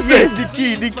 You will see. The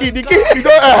key. You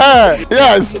know,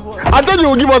 yes. I thought you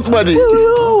would give us money.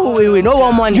 We don't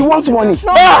want money. You want money?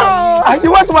 No.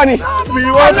 You want money? We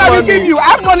want money. I will give you. I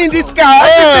have money in this car.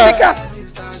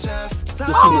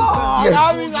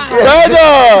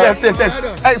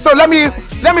 Yes. So let me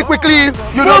quickly,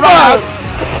 you know that.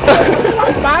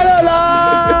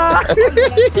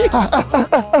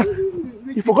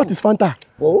 He forgot his Fanta.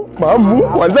 Oh, Mamu,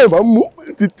 Mamu,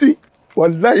 Titi,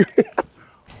 Wallahi.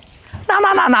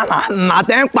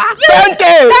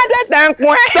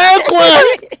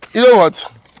 You know what?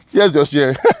 Yes, just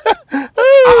here.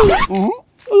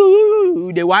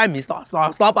 They want me stop.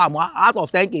 I'm out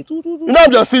of 10K. You know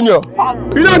I'm your senior.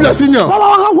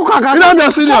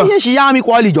 She me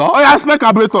quality. Oh, yeah, spec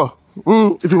carburetor.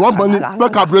 If you want money,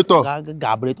 spec carburetor.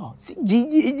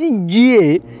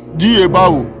 GA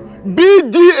Bao.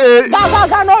 BGA.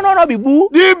 No, be boo.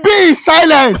 The B is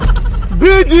silent.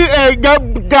 BGA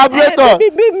carburetor.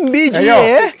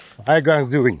 BGA. How you guys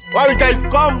doing? Why you guys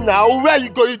come now? Where are you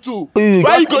going to?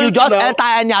 You just enter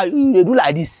and you do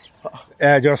like this.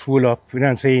 Just pull up, you know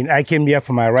what I'm saying? I came here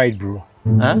for my ride, bro.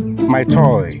 Huh? My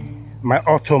toy, my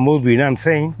automobile, you know what I'm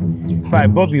saying? My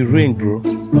Bobby Rain, bro.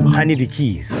 I need the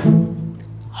keys.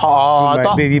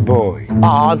 My baby boy.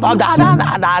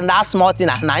 That small thing.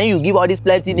 Now you give all this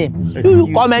plenty name.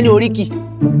 You come and you Ricky.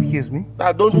 Excuse me?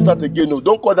 Sir, don't do that again, no.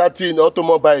 Don't call that thing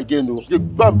automobile again, no. You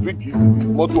go and pick his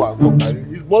motto and come carry.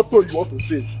 His motto you want to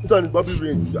say. It's on the Bobby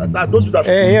Rain. Don't do that.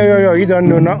 Hey, yo, you don't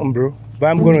know nothing, bro. But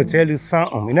I'm going to tell you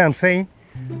something, you know what I'm saying?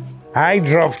 I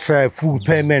dropped full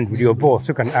payment with your boss.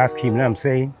 You can ask him, you know what I'm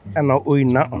saying? I'm not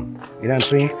owing nothing, you know what I'm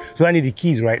saying? So I need the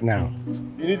keys right now.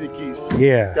 You need the keys?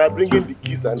 Yeah. They are bringing the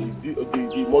keys and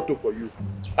the motto for you.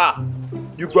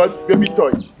 You got baby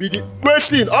toy.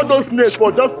 Waiting, all those names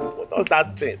for just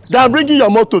that thing. They are bringing your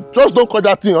motto. Just don't call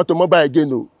that thing automobile again,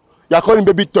 no. You are calling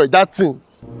baby toy, that thing.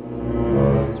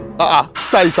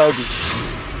 Sorry, Saudi.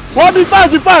 What? Be fast!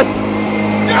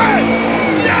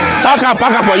 Pack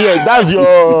up for you. That's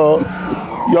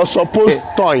your supposed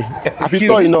toy. If you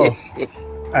toy, no.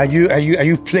 Are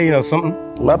you playing or something?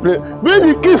 I'm playing. Bring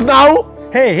the keys now.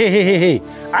 Hey.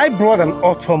 I brought an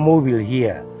automobile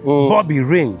here. Bobby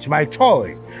Range, my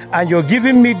toy. And you're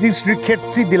giving me this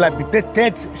rickety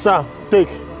dilapidated. Sir, take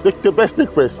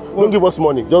first. Don't give us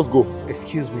money. Just go.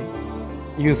 Excuse me.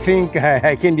 You think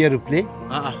I came here to play?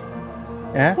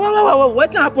 Wait,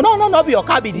 what happened? No, be your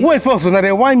cabin. Wait first, now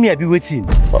they want me to be waiting.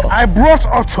 I brought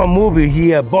automobile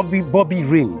here, Bobby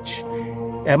Range.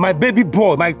 My baby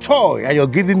boy, my toy, and you're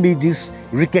giving me this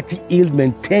rickety,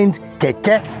 ill-maintained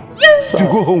keke to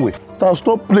go home with. Sir,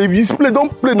 stop playing.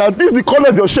 Don't play now. This is the color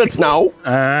of your shirt now.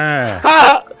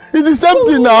 It's the same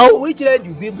thing now. Which red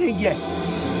you bring here?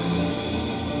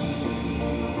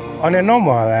 On a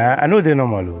normal, I know the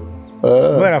normal.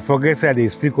 But I forget that they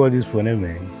speak all this for them,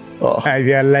 man. I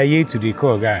will lie to the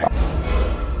call guy.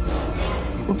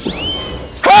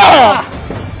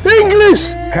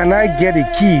 English! Can I get the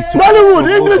keys to Lalude,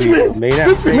 English me?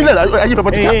 50 million.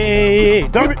 Hey,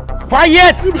 don't be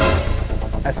quiet!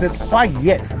 I said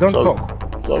quiet, don't talk.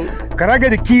 Sorry. Can I get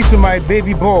the keys to my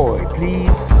baby boy,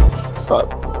 please?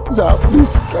 Sir,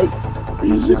 please,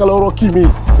 you can key me.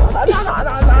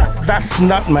 That's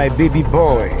not my baby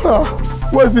boy.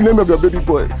 What's the name of your baby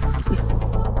boy?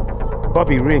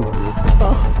 Bobby Ring,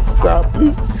 bro. Sir,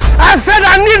 please. I said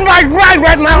I need my bride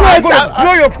right now. I'm going to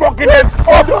blow your fucking head.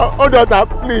 Hold on, sir.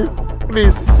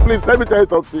 Please, let me tell you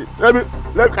something.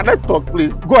 Can I talk,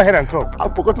 please? Go ahead and talk. I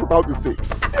forgot what I have to say.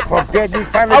 Forget it,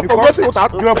 finally, because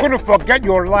you're going to forget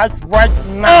your life right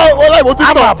now. All I want to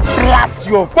talk. I'm going to blast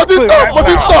your But it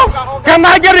talk. Can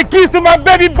I get the keys to my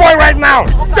baby boy right now?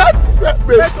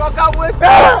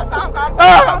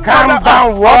 Calm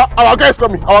down, what? Our guy is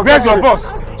coming. Where's your boss?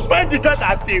 When the cat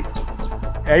are thief.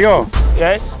 Hey, yo.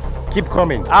 Yes? Keep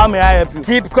coming. How may I help you?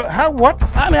 What?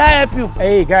 How may I help you?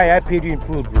 Hey, guy, I paid you in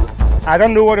food, bro. I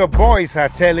don't know what the boys are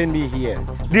telling me here.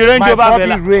 The Range Rover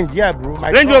Vela. Range, yeah, bro.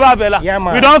 Range Rover Vela. Yeah,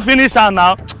 man. We don't finish her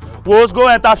now. We'll go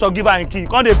enter shop, give her a key.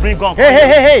 Can't they bring gun?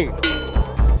 Hey.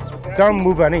 Don't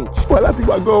move an inch. Well, I think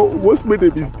I go. What's made a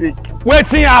mistake?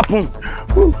 Wetin happen?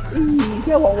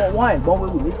 One way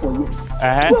we meet for you.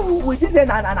 We did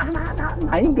that.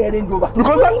 I ain't getting over.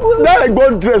 Because that I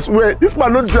go dress where this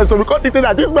man not dress, so we can't think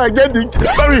that this man get the.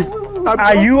 Sorry.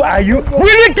 Are you?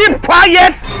 Will you keep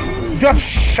quiet? Just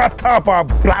shut up or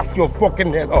blast your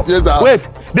fucking head off. Yes, sir. Wait,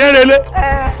 Denrele,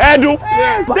 Edu,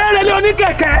 Denrele oni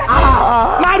keke,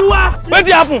 Marua,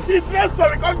 wetin happen? He dressed for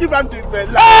we can't give him the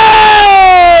Vela.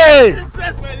 Hey!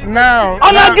 Now.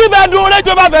 I'ma give Edu Range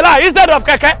Rover Vela instead of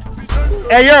keke.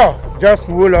 Hey yo, just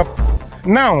roll up.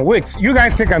 Now wait, you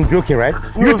guys think I'm joking, right?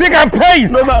 You think I'm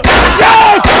paying? No, no.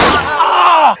 Yes!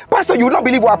 Pastor, you will not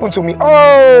believe what happened to me.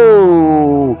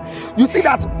 Oh, you see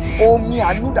that? Oh me,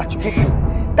 I knew that you gave me.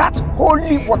 That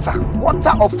holy water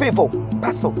of favor.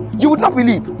 Pastor, you would not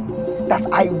believe that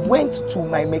I went to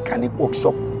my mechanic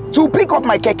workshop to pick up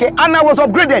my keke and I was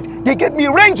upgraded. They gave me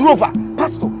Range Rover.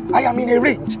 Pastor, I am in a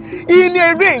range.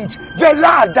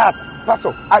 Vela that.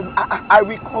 Pastor, I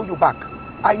will call you back.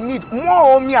 I need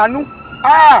more Omianu.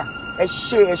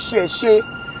 Eshe.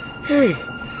 Hey.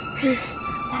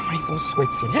 Why am I even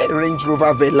sweating? Hey, Range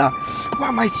Rover Vela. Why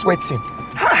am I sweating?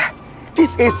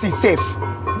 This AC safe.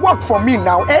 Work for me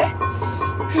now, eh?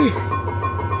 Hey.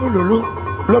 Oh, Lolo.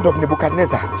 Lord of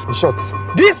Nebuchadnezzar. In short,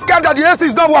 this car that the AC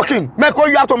is not working. MECHO,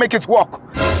 you have to make it work.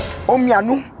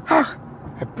 Omianu. I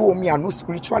put Omianu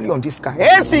spiritually on this car.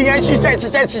 AC,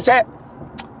 she.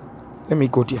 Let me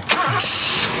go there.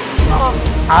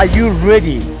 Are you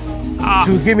ready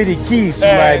to give me the keys to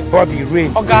my Bobby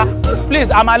Ring? Okay,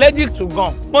 please, I'm allergic to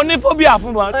gun. Money phobia.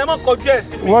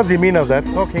 What's the meaning of that?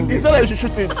 Talk English. He said I should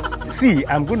shoot him. See,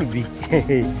 I'm going to be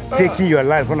taking your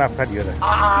life one after the other.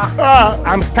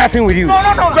 I'm starting with you. No.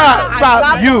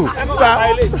 Stop. You.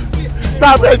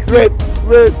 Stop. Wait.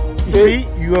 You see,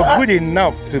 you are good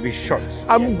enough to be shot.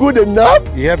 I'm good enough?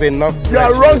 You have enough. You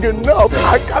are wrong enough.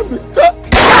 I can't be shot.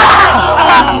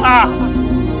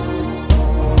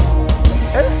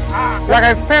 Like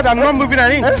I said, I'm not moving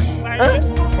an inch.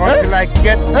 Until I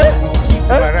get to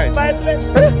my right.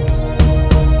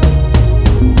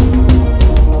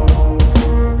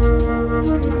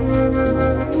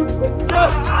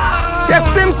 There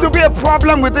seems to be a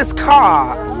problem with this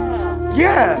car.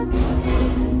 Yeah.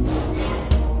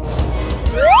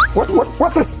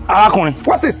 What's this?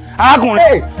 What's this?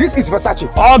 Hey, this is Versace.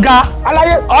 Oga.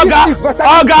 This is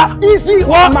Versace. Easy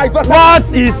on my Versace.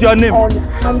 What is your name?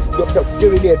 Unhand yourself.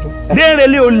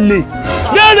 Denrele only.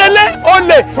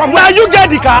 Now you get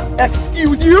the car.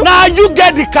 Excuse you? Now you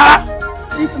get the car.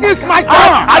 It's my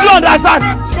car. I don't understand.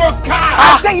 It's your car.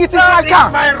 I say it is my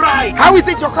car. My right. How is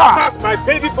it your car? That's my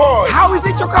baby boy. How is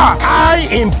it your car? I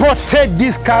imported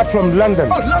this car from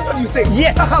London. Oh, London, you say?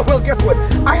 Yes. Well, guess what?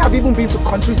 I have even been to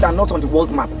countries that are not on the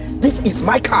world map. This is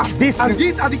my car. These are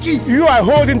the keys. You are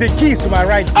holding the keys to my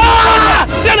right.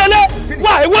 Denrele!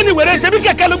 Why? When you were there, you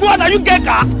get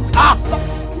car.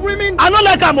 Women. I don't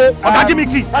like Amo. Okay, give me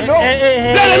key.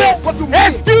 Hey.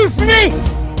 Excuse me.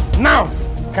 Now,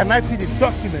 can I see the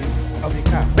documents of the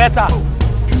car? Better.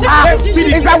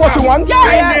 Is that what you want?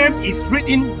 My name is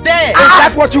written there. Is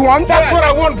that what you want? That's what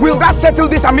I want. Will that settle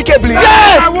this amicably?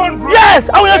 Yes! I want, bro. Yes!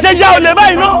 I want to say yeah, you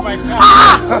know.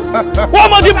 What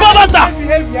more the babata?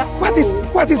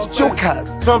 What is jokers?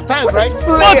 Sometimes, right?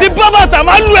 What the babata?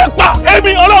 Man, you ekpa.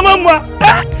 Emi, olomamwa.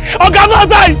 Oga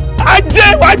Mazai. I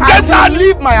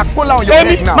leave my Akola on your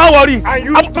head now. Don't worry. And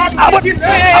you stop making I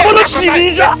want to see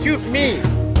you. Excuse me.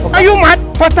 Are you mad?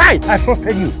 But I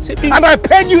trusted you. And I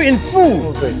paid you in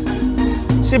full.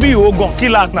 Shebi you go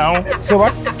kill her now. So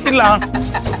what? Kill her.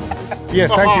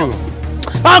 Yes, thank you.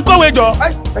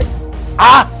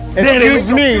 Excuse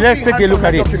me, let's take a look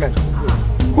at it.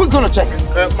 Who's gonna check?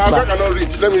 My Oga cannot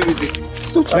read. Let me read it.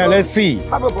 Now let's see.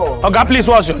 Oga, please,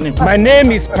 what's your name? My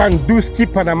name is Panduski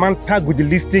Panamanta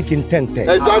Gudilistic Intente.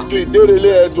 Exactly.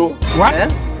 Denrele Edo. What?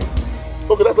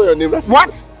 Okay, that's not your name. That's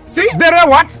what? See? There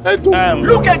what?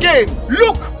 Look again.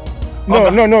 Look.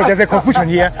 No. There's a confusion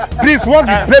here. Please, what's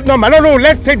the plate number? No.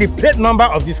 Let's say the plate number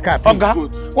of this car.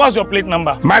 Oga, what's your plate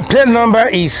number? My plate number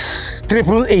is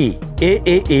AAA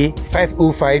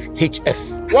 505 HF.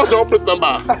 What's your plate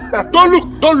number? Don't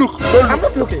look. I'm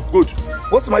not looking. Good.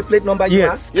 What's my plate number? You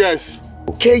ask? Yes.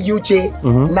 KUJ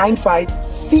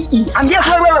 95CE. And yes,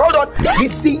 wait, hold on.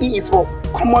 This CE is for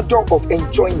Commodore of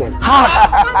Enjoyment.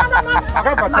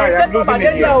 I'm losing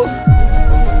it here.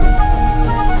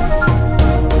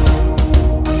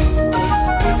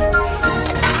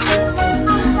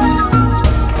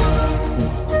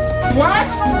 What?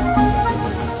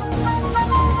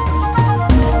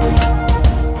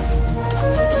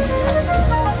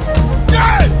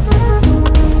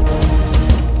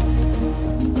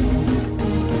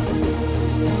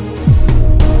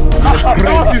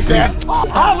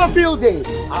 Have a field day.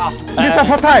 Mr.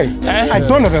 Fatai, I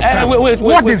don't understand. Wait.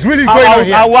 What is really going on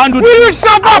here? Will you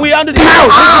shut up? We handle this.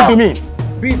 Listen to me.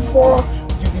 Before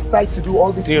you decide to do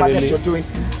all this madness you're doing,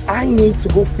 I need to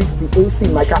go fix the AC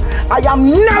in my car. I am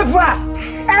never,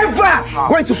 ever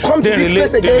going to come to this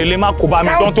place again. Tell me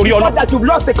that you've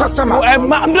lost a customer. No,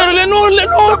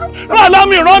 allow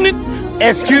me run it.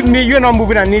 Excuse me, you're not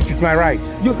moving an inch with my right.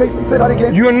 You say that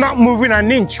again? You're not moving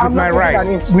an inch with my right.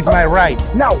 With my right.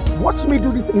 Now, watch me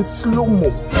do this in slow-mo.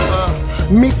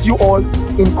 Meet you all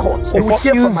in court. You will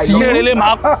hear from my lawyer.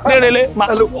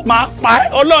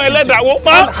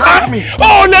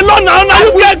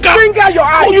 Finger your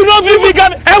eye. You know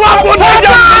finger.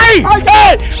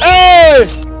 Hey!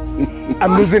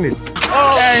 I'm losing it.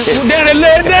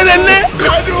 Denrele.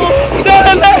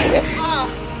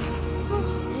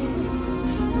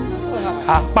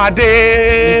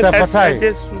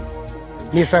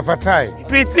 Mr. Fatai.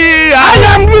 Pity. I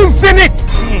am losing it.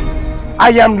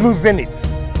 I am losing it.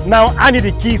 Now I need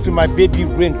the keys to my baby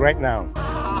brain right now.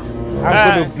 I'm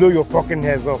going to blow your fucking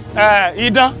heads off.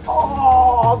 Ida.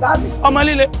 Oh, that's it.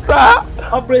 Omalile. Sir.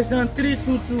 Operation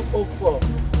 32204.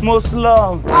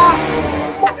 Muslim.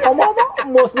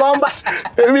 Muslim.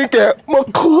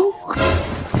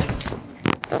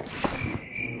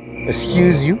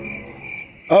 Excuse you?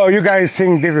 Oh, you guys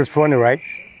think this is funny, right?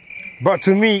 But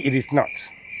to me, it is not.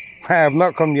 I have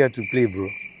not come here to play, bro.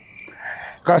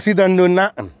 Because you don't know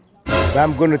nothing. But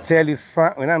I'm going to tell you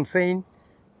something when I'm saying,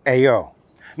 hey, yo.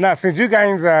 Now, since you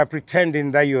guys are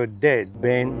pretending that you're dead,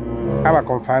 Ben, I will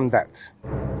confirm that.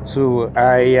 So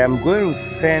I am going to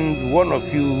send one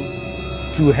of you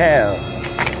to hell.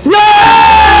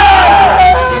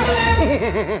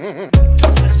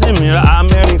 See me,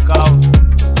 America.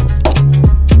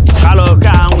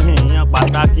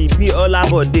 Pataki bí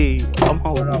Olabode ọmọ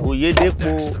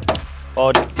Oyedepo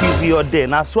or TV Ode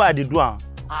na so I dey do am.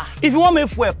 If you want me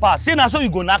for a pass, say na so you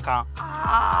go knack am.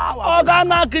 Oga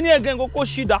knack ni again go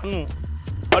shi danu.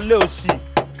 Ole osi.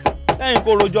 Ẹ̀yin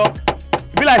ko rojo.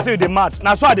 Be like say you dey mad.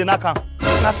 Na so I dey knack am.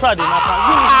 Na so I dey knack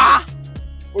am.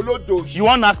 Olodo. You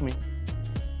wan knack me?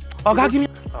 Oga give me.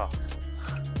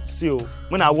 See o,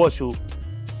 when I wash o,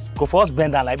 go first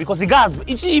bend down like because the gas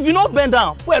if you no bend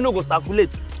down, fuel no go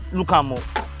circulate. Look at more. If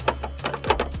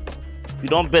you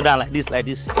don't bend down like this,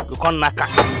 you can't knock her.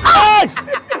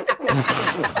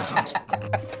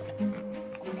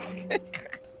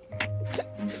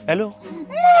 Hello?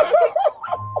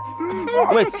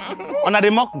 Wait, Ona they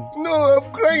mock me? No,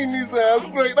 I'm crying, I'm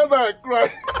crying. That's why I cry.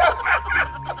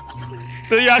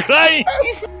 So you are crying?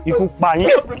 You could buy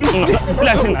it.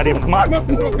 Blessing at the man.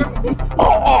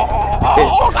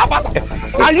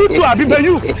 Are you two, Abiba?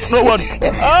 You? No one.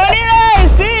 Onire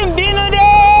steam binude.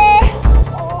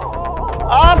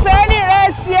 Ọ̀fẹ́ ni rẹ̀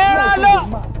Sierra lo.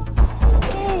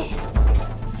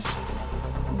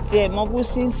 Je mo bu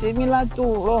sin se mi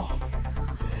látòórọ̀.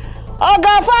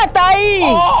 Ọ̀gá Fatai.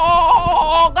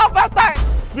 Ọ̀gá Fatai.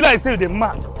 Be like say you dey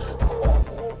mad.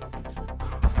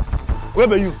 Where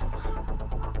be you?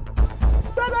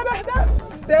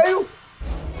 There you.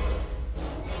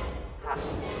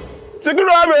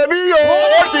 Sikiro baby yo,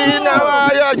 Tina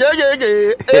ya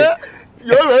gege.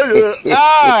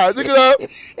 Sikiro,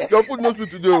 your food no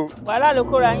sweet today. Wala lo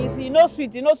kora yin si no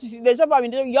sweet. They chop am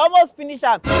you almost finish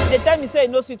am. They tell me say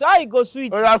no sweet. How you go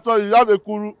sweet? Oh, that's you have a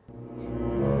kuru.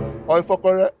 Or a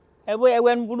fokore.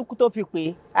 Ewe nburuku tó fi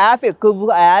pé. I have a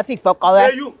kubu, I have a fokore.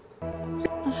 Hey you.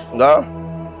 Nah.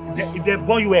 If they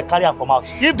born you well, carry am from out.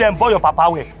 If them born your papa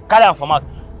well, carry am from out.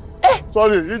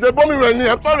 Sorry, if they born me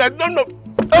well, I'm sorry, I don't know.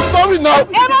 I'm sorry now. I'm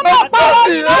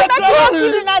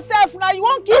killing herself now. You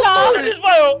won't kill her. This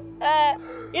boy.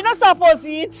 You not supposed to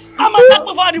eat. I'm not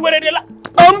before the way they la.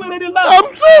 I'm sorry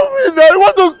now. You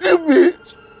want to kill me?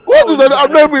 What is that?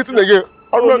 I'm not eating again.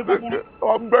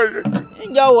 I'm very.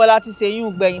 Ǹjẹ́ wo láti ṣe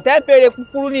yún gbẹ̀yìn tẹ́ béèrè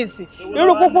kúkúrú nísìn.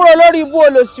 Irú kúkúrú olórí ibú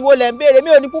olóṣìwò lẹ ń béèrè. Mi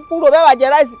ò ní kúkúrú bẹ́ẹ̀ bá jẹ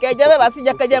ráìsì kẹjẹ bẹ́ẹ̀ bá sì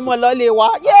jẹ kẹjẹ mọ́ lọ lé wa.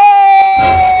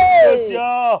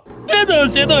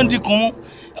 Ṣé tó ń dikùn mú?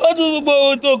 Ó tún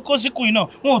gbogbo tó kó síkù iná.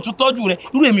 Wọn ò tún tọ́jú rẹ̀.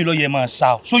 Irú èmi lọ yẹ máa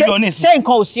sá o. Ṣó yọ nísìn. Ṣé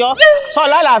nǹkan ò sí ọ? Sọ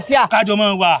lálàáfíà. Kájọ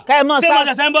máa wà. Kẹ́ mọ́ sá. Ṣé mo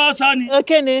ṣẹ̀ṣẹ̀ ń bọ́ sọ ni?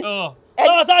 Kíni?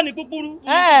 Bọ́ sọ ni kúkúrú.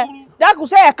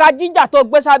 Dákùsẹ́ ẹ̀ka jíjà tó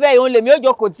gbé sábẹ́ ìhun lèmi ó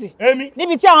jókòó tì. Èmi.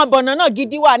 Níbi tí àwọn bọ̀nà náà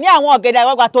gidi wà ní àwọn ọ̀gẹ̀dẹ̀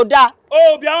àgbàgbà tó dáa.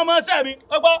 Oh, bí àwọn ọmọ ṣẹ́ mi.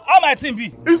 Ọgbọ́n, how my team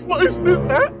be? It's not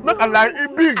a lie.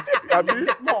 It's big.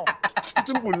 It's small.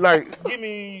 Simple lie. Give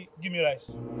me rice.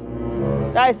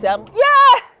 Rice, yeah.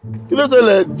 Kí ló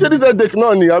tẹ́lẹ̀? Ṣé this headache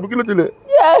náà ni? Àbí kí ló tẹ́lẹ̀?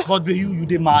 Yeah. But be you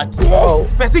dey mad. Wow.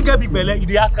 Person get big belle, you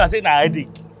dey ask her say na headache.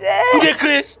 You dey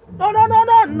craze.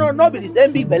 No, be the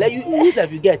same big belly you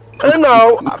self you get. Hey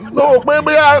now, no,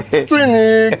 maybe I twin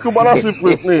Cubana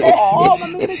Cyprus ni. Oh,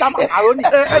 maybe that macaroni.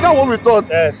 I don't want we thought.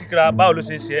 Sikira, báwo ló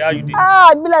ṣe ṣe? How you dey?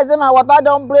 I be like say my water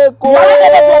don break. Oh,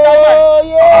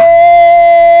 yeah.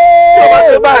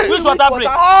 Which water break?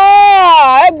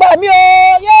 Ẹ gbà mí o.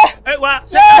 Ẹ wá,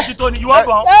 ṣé kí tó ni you wan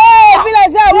born? Be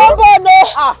like say I wan born o.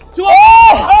 Ṣé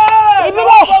wọ́n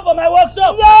born for my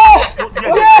workshop?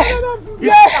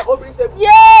 Yeah.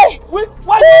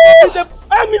 Why you dey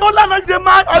I mean, all that dey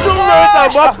mad. I don't know if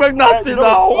I'm not pregnant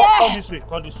now.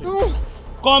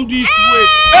 Come this way.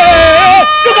 Hey,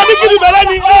 you can be giving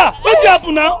belly. What's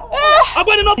happen now? I'm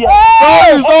going to know.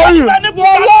 Sorry.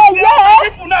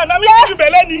 People now, now me give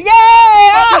belly.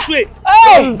 Come this way.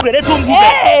 Hey, don't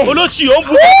move. Oloshi, don't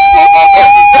move.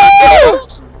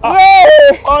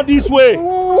 On this way.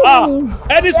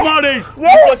 Any small rain. You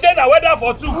go say na weather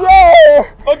for two.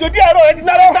 Ojodi aro eni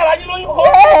sara yin loyun.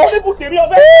 People temi o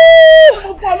fe.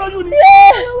 Mo follow you ni.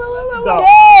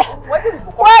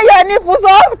 Why your nipple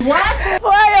soft?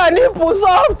 Why your nipple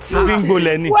soft? Bingo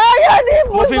Lenny. Why your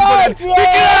nipple soft?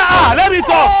 Let me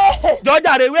talk.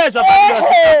 Jọjà re where is your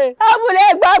family?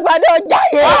 Abúlé gbagba ni ọjà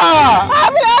ye.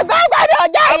 Abúlé gbagba ni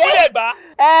ọjà ye. Abúlé gba.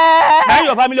 Na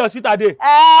your family hospital dey.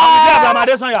 Àwọn ìdí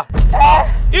àbàmàdé sanya.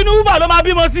 Inú Uber ló máa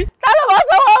bímọ sí. Ta ló máa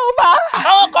sanwó Uber?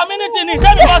 Àwọn community ni ṣé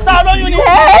mi kò sá olóyún ni.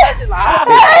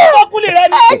 Ọkùnrin rẹ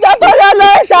ni. Ẹjọ́ tó lọ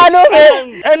ṣàánú mi.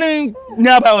 Any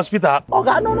nearby hospital?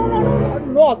 Oga, no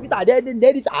hospital.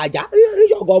 There is Aja. Reach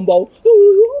your gumbo.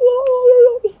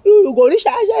 You go reach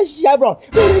Chevron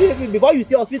before you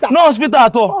see hospital. No hospital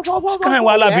at all. Which kind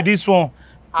wahala be this one?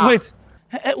 Wait.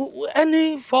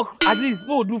 Any fuck at least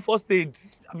we will do first aid.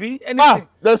 Abi anything?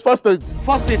 There's first aid.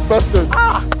 First aid. First aid.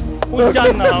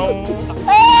 Oja now.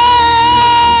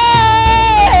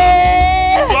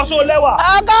 Just so lewa.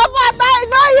 I got fat.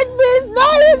 No hit me. No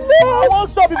hit me. I won't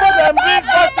stop because I'm big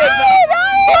first aid now.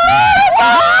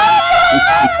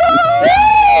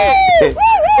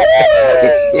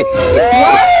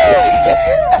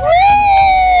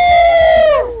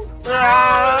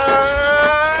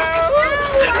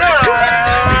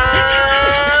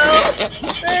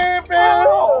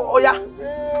 Oya.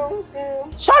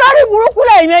 Sọ́lọ́rí burúkú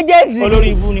lẹ́yìn méjèèjì. Olórí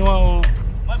ibú ni wọ́n.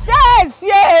 Ṣé ẹ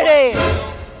ṣe èrè?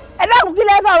 Ẹ dákun kí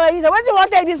lẹ́fà wọ̀ yìí sọ, wetin you wan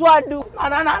take this one do?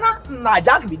 Na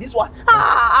jack be this one.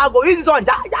 I go use this one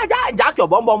jack your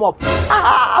bum up.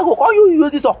 I go call you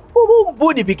use this one.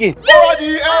 Who the pikin?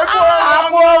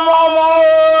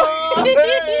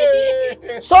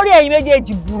 Sórí ẹ̀yin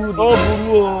méjèèjì burú ni. Ó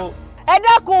burú o. Ẹ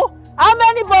dákun, how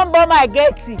many bomb I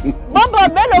get? Bomb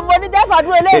mélòó mo ní dẹ́fà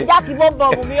dúró eléyìí jákì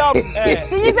bomb mi up.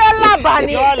 Tí yín fẹ́ lábàá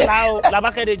ni. Yọ la o,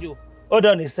 Labákẹ́dẹ́jọ. Hold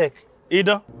on a sec.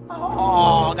 Idan.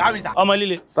 Oh, Gabby, sir. Ọmọ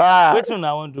líle. Sir. Wetin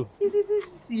una wan do?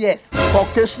 Yes.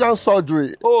 Caucasian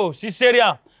surgery. Oh,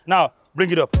 cesarean. Now,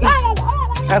 bring it up.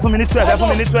 5 minutes 12. 5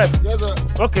 minutes 12. Yes, sir.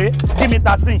 Okay, give me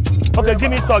 13. Okay,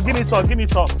 give me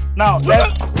some. Now,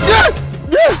 let's.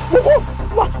 Yes.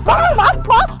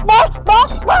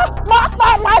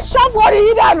 Ma ṣọ́fọ̀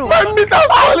yìí dànù. My meat has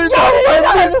fallen down.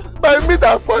 My meat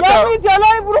has fallen down. Wọ́n mi ti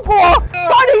olórí burúkú wọ.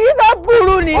 Sọ́ọ̀dì yìí fẹ́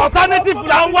burú ni. Alternative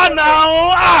la ń wá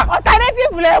now.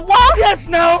 Alternative lè wọ́. Yes,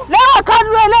 now. Lẹ́wọ̀n kan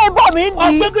dúró eléyìí bọ̀ mí nì.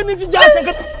 Ọ̀gbẹ́gbẹ́ ní jíjà ṣe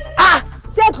kí.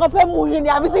 Ṣé kan fẹ́ mú yín ni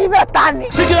àbí tí yín fẹ́ ta ni?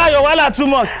 Sikira, your wahala too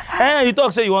much. You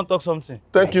talk say you wan talk something.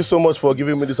 Thank you so much for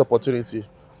giving me this opportunity.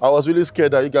 I was really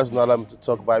scared that you guys would not allow me to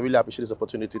talk, but I really appreciate this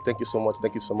opportunity. Thank you so much.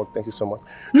 Thank you so much. Thank you so much.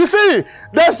 You see,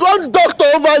 there's one doctor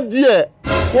over there,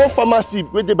 one pharmacy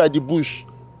waiting by the bush.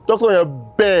 Doctor on your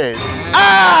bed.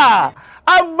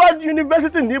 Harvard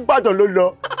University in Ibadan,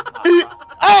 Lolo.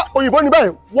 Oyinbo ni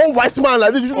báyìí. One white man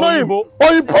like this, you should know him. Oyinbo.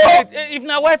 If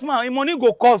na white man, him money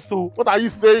go cost too. What are you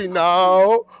saying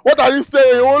now? What are you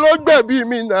saying? O ló gbẹ̀bí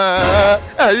mi náà.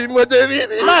 Ẹ̀rí mo ṣe rí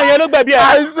ni. Máa yẹ ló gbẹ̀bí ẹ̀.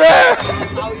 I say.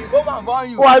 Oyinbo man born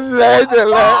you. One leg.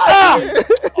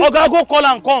 Oga go call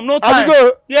and come, no time.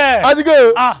 Adigo. Yeah.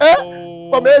 Adigo.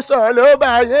 Formation ló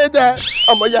bá yé jẹ́.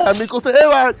 Ọmọ ìyá mi kò ṣe é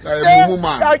wá.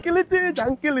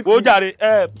 Jankiliti. Go jàre,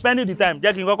 spending the time,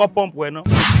 jẹ́ kí n kọ́kọ́ pump ẹ̀ náà.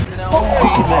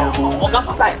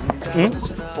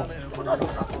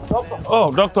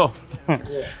 Oh, doctor.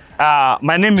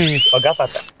 My name is Oga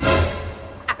Fata.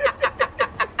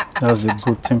 That's a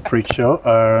good temperature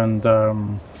and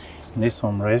need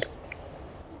some rest.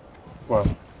 Wow.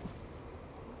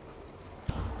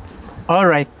 All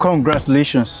right,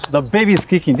 congratulations. The baby is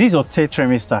kicking. This is your 3rd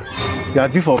trimester. You are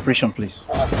due for operation, please.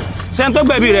 Send to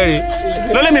baby ready.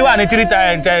 Don't let me want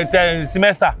 3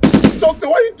 semester. Doctor,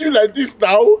 why you do like this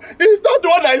now? This is not the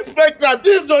one I expect that.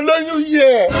 This is the only you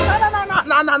here.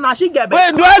 No. She get belly.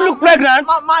 Wait, do I look pregnant?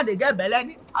 Man, they get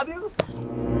belly.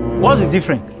 What's the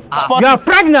difference? You are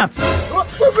pregnant.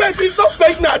 He's not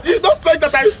pregnant. He's not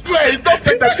pregnant. I swear, he's not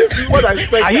pregnant. This is what I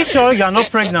expect. Are you sure you are not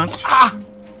pregnant?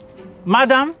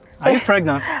 Madam, are you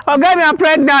pregnant? Okay, I'm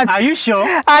pregnant. Are you sure?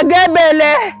 I get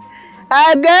belly.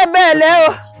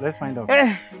 Let's find out.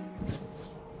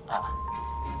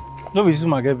 No, we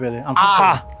zoom get belly.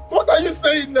 What are you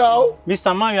saying now?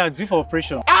 Mr. Man, you are due for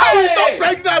operation. He's not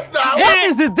pregnant now. What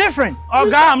is the difference?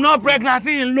 Oga, I'm not pregnant.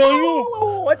 In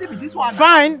you. What if this one?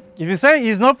 Fine. If you say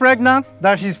he's not pregnant,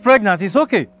 that she's pregnant, it's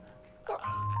okay.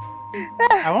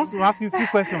 I want to ask you a few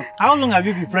questions. How long have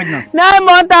you been pregnant? 9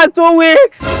 months and 2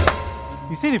 weeks.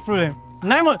 You see the problem?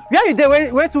 9 months. Where you there?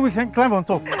 Wait 2 weeks and climb on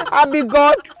top. I be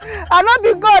God. I not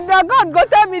be God. Now God go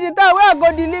tell me the time where I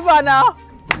go deliver now.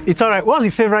 It's alright. What's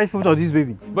the favorite food of this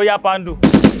baby? Boya Pandu.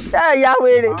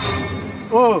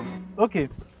 Oh, okay.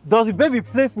 Does the baby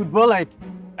play football like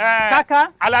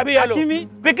Kaka? Alabi Yellow. Akimi?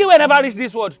 Pikin will never reach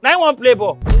this word. 9-1 play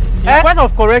ball. In point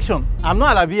of correction, I'm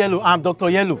not Alabi Yellow, I'm Dr.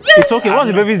 Yellow. It's okay. What's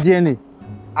the baby's DNA?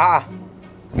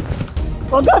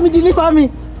 Oh God, deliver me.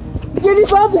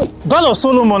 Deliver me. God of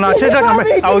Solomon, I said I'm in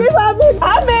pain.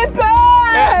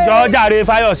 Georgia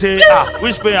Fire say,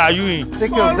 which pain are you in?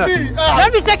 Take care of that.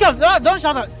 Let me take care of that. Don't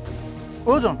shout out.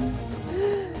 Hold on.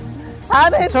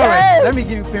 I'm in It's pain. alright. Let me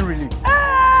give you pain relief.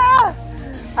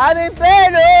 I'm in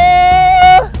pain.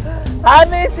 Oh.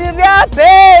 I'm in severe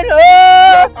pain.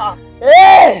 Oh.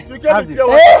 Hey. Have this.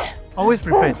 Always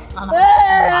prepared.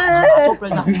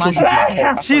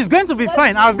 She's going to be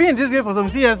fine. I've been in this game for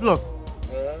 17 years plus.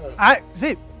 I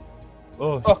see.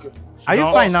 Oh, okay. Are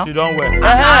you fine now? She don't wear. Maybe I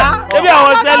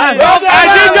was telling you.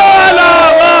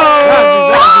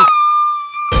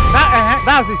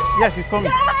 That's it. Yes, it's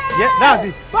coming. Yeah, that's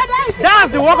it.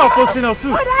 That's the work of Postino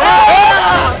too.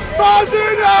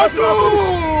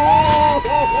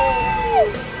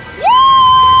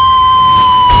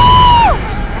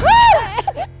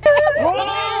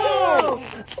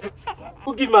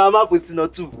 Who give my mama Postino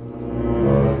too?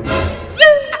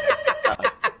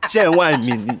 Share one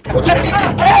minute.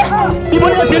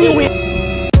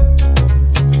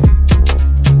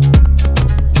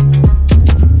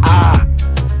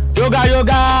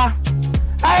 Yoga.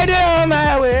 I dey on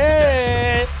my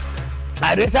way.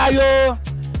 I dey say yo.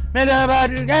 Me never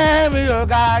do me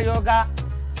yoga.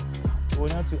 O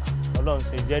yan ti Ọlọ́run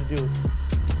ṣe jẹ́ dé o.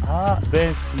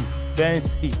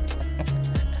 Bensi.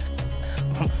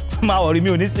 Ma worry, me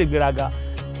ò ní ṣe gbéraga.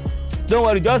 Don't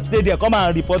worry, just stay there. Come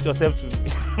and report yourself to me.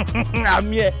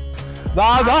 I'm here.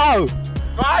 Baba.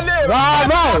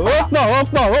 Baba. Ó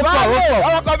pọ̀.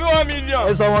 Àwọn kan bí 1 million.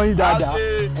 Ẹ sọ wọn yín dáadáa.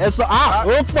 Ẹ sọ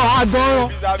ó pọ̀ agan.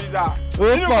 Visa.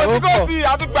 Ó pọ̀. Sí,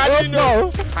 a tún gba nínú.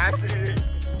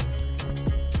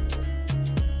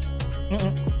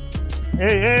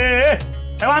 Hey.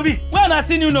 Ẹ wá bí. Where na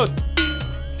see new note?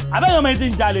 Abẹ́yọ̀ mẹ́tí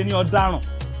ń jalè ní ọ̀daràn.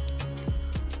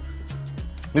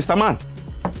 Mr. Man.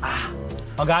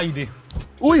 Oga, how you dey?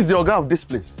 Who is the Oga of this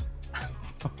place?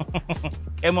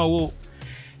 Emo,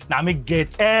 now me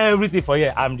get everything for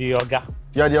you. I'm the Oga.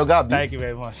 You are the Oga. Thank you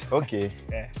very much. Okay.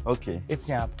 Yeah. Okay. It's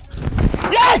him.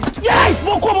 Yes!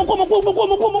 Moko.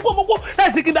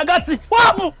 Let's see Kidagati. What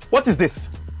happened? What is this?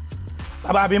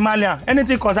 Baba be Malian.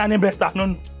 Anything concerning better?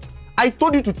 No. I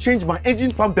told you to change my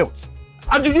engine fan belt.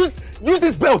 And you use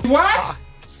this belt. What?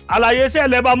 Alaye say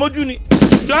leba moju ni.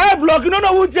 Your hair block. You don't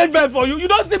know who changed belt for you. You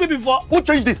don't see me before. Who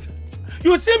changed it?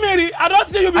 You see me? I don't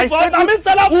see you before. I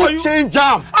said who changed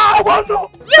jam? I want to.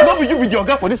 Not be you be the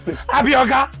Oga for this place. I be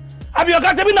Oga.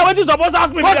 Say me now what you supposed to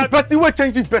ask me. What the person will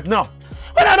change this belt now?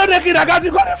 When I don't take it, I got to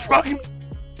go to frog me.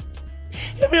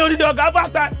 Give me only the Oga for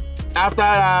time. After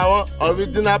our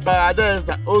original paradise,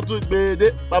 Otu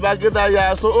Bede, Babageda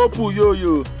Yaso, Opu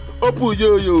Yo-Yo, Opu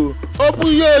Yo-Yo, Opu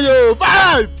Yo-Yo,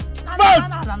 5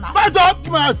 up,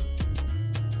 man.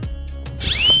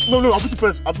 No, I'll put you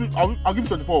first. I'll give you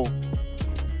 24.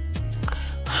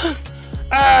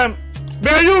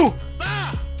 Where you?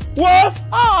 Wolf?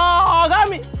 Oh, got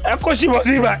me. Of course she was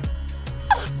here. I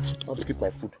have to keep my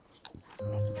food.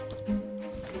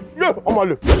 Yeah, I'm all.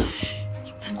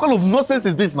 What kind of nonsense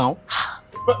is this now?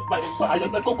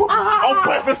 I'll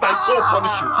breakfast and go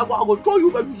punish you. I go throw you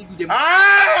when you do them.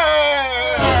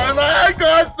 My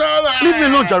customer. Leave me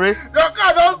alone, Jerry. Your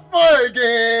car don't spoil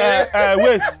again.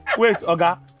 Wait,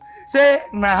 Oga. Say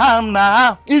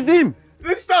Naham. It's him.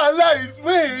 This time it's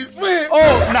me.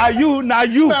 Oh, now you. Nah,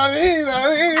 me.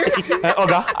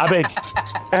 Oga, I beg.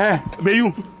 Be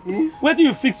you. Where do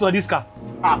you fix for this car?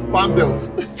 Fan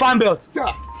belt. Fan belt?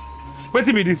 Yeah. Where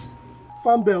do be this?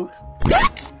 Fan belt.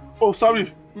 Oh,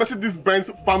 sorry.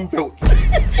 Mercedes-Benz fan belt.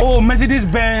 Oh,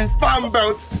 Mercedes-Benz fan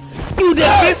belt. You the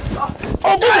best.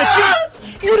 Oh,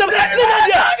 good. You the best. Leave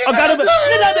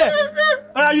that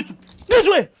there. You two. This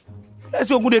way. Let's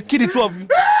go good. Kill the two of you.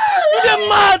 You the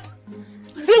mad.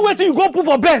 See where you go put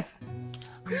for Benz.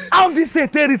 How this thing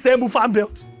resemble fan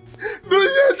belt? No,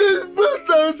 yeah, this belt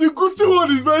now. The Gucci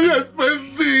one is very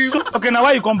expensive. So, okay, now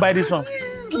why you come buy this one?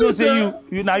 You say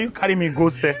you now you carry me go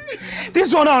sir.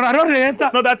 This one now I don't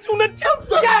enter. No, that's you.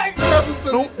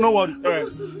 No worry.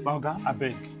 Oga, I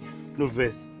beg. No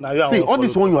verse. Now you see all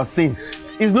this one you are saying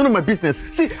is none of my business.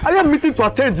 See, I have meeting to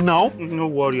attend now. No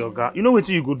worry, Oga. You know what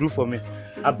you go do for me?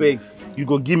 I beg. You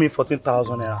go give me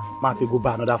 14,000 naira. Man, go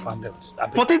buy another fan belt.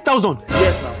 14,000?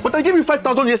 Yes, now. But I gave you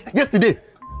 5,000 yesterday.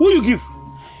 Who you give?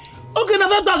 Okay, now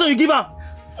 5,000 you give her.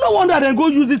 No wonder they go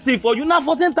use this thing for you. Now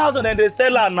 14,000 and they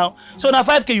sell her now. So now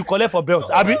 5K you collect for belt.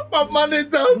 Abi? My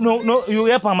manager. No, you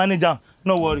help my manager.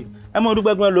 No worry. I'm gonna do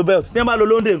back my low belt. Remember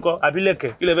Lalude nko? Abi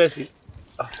leke. You never see.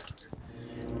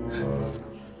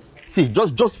 See,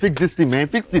 just fix this thing, man.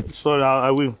 Fix it. Sorry,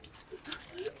 I will.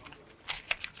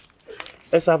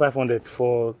 Let's have 500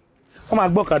 for. Come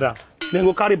on, Bokada. Then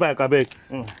go carry bike, I beg.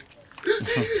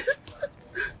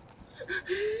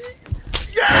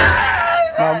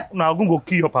 Now I'm gonna go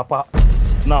kill your papa.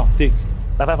 Now take.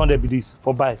 That 500 be this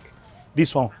for bike.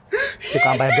 This one. You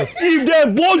can buy belt. If they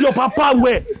burn your papa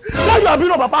where? Why you have been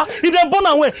your papa? If they burn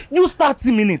away, you start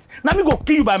 30 minutes. Now me go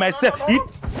kill you by myself.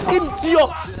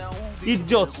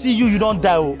 Idiot. See you don't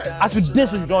die. Oh. As you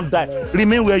dance, you don't die.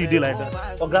 Remain where you did like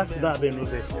that. Oga, sit down, no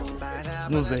vex.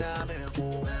 No vex.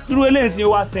 You really see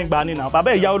what thing banning now.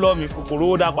 Baba, you love me for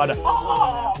Koroda Pada.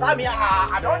 Oh,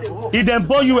 I don't know. If they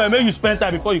burn you and make you spend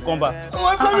time before you come back. I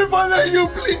want to be for you,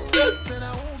 please.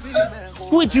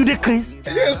 Wait, you the Chris?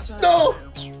 Yes, no.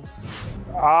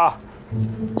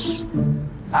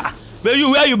 But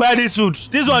you, where you buy this food?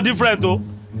 This one different, oh.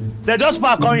 They just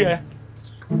park on here.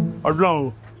 Or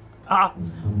long.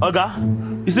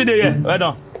 Oga, you see there, right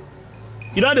now.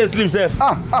 You don't sleep, safe.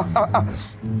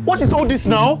 What is all this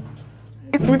now?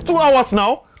 It's been 2 hours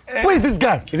now. Where is this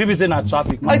guy? If you be saying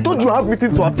traffic. I told you I have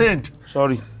meeting to attend.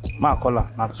 Sorry, my caller,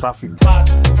 not traffic. Oh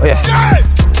yeah.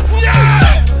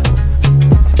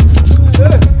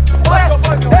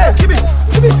 Hey, give me.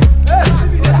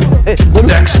 Hey, go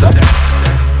next.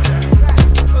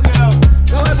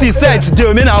 See, say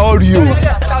today, man, I hold you.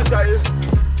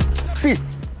 See,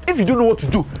 if you don't know what to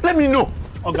do, let me know.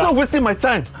 Okay. It's not wasting my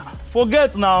time.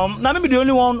 Forget now. Now maybe the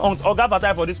only one on Oga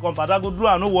time for this company. I go do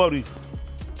and no worry.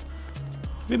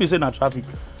 Maybe say na traffic.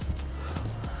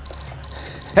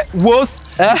 Was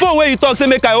phone where you talk say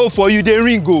make I hold for you, they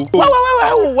ring go. Wait,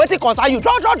 wait, concern you.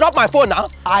 Drop my phone now.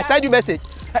 I send you message.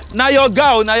 Now your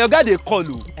guy they call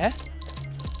you.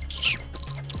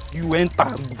 You enter.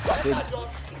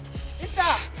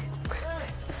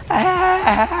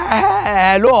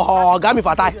 Hello, got me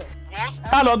for time.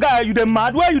 Hello, guy, you the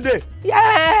mad? Where you there?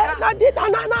 Yeah, na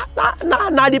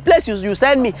the place you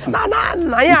send me. Na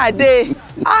here I dey.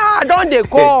 Don't they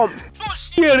come?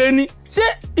 Here, Reni. See,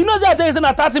 you know that there is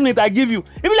na 30 minutes I give you.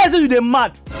 If you like say you the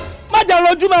mad,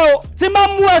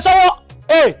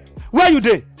 hey, where you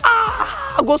there?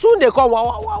 Go soon they come.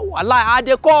 Wallahi,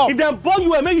 they come. If they burn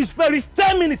you and make you spend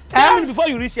 10 minutes, 10 minutes before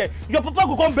you reach here, your papa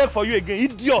will come back for you again,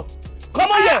 idiot.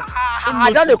 Come on here.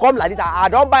 I don't they come like this. I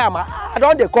don't buy them. I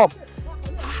don't they come.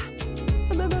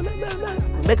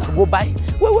 Make I go buy.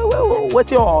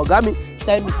 Wait your got me.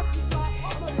 Tell me.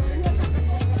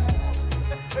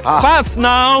 Pass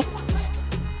now.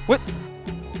 Wait.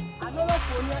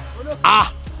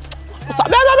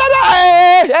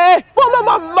 Hey,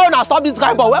 now stop this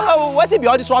guy, boy. What's it be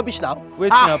all this rubbish now?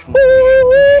 Wait happen.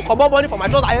 Come on, money for my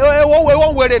trust. Hey,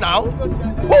 won't wear it now.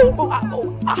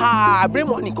 Bring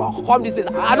money, come this place.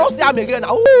 I don't see him again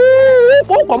now.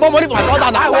 Come on, money for my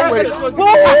brother now.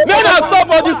 May I stop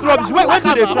all this rubbish? Wait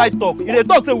till they try talk. If they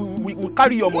talk, say we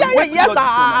carry your money. Yes, sir. Who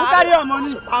carry your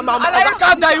money? I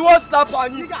can't die. You won't snap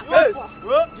on you. Yes.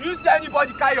 Do you see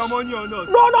anybody carry your money or not?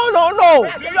 No. Do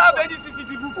you have any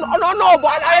CCTV? No,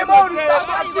 but I'm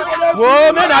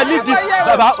Whoa, man, I need this.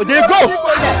 Baba, they go.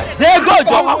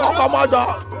 Come on,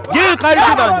 Give carry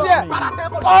it.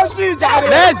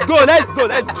 Let's go.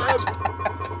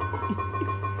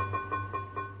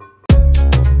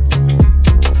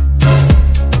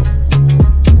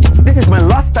 This is my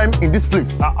last time in this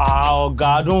place. Oh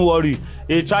God, don't worry.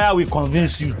 A trial will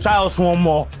convince you. Try us one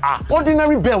more.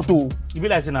 Ordinary belt too. You be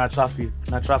like saying na traffic,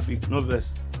 no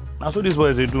verse. Now so these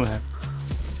boys they do,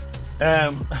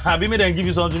 I be made them give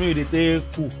you something maybe they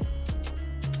take cool.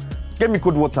 Get me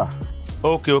cold water.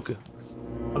 Okay. Okay,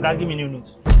 give me new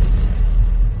notes.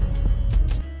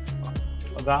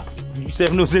 Okay, you say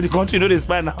no, say the country know they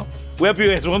spy now. Where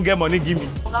POS won't get money, give me.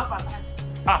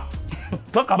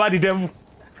 Talk about the devil.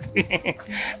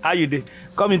 How you did?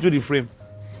 Come into the frame.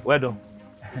 Well done.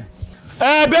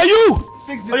 Be you!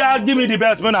 Oh yeah, give me the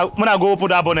belt. When I go open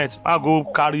that bonnet, I go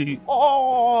carry.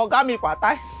 Oh, got me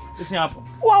patai. Wetin happen?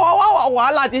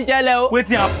 Wahala ti jele o.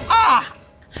 Wetin happen?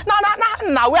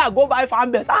 Now where I go buy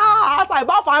fan belt. As I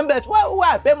buy fan belt, where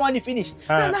I pay money finish.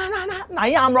 Now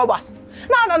here I'm robbers.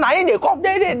 Now here they come,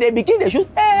 they begin they shoot.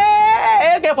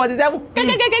 AK-47.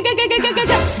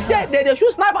 They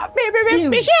shoot sniper.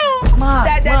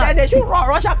 They shoot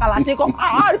Russia Kalashnikov.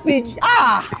 RPG.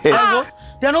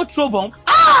 They're not throw bomb.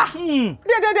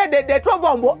 They throw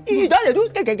bomb. He just do.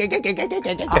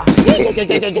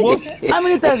 How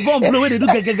many times bomb blow when they do?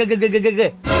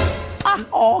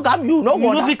 Oh, God, you know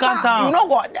what? You know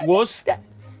what? Ghost.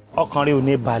 Okanri ò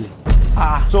ní balẹ̀.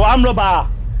 So I'm robber.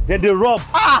 Then they rob.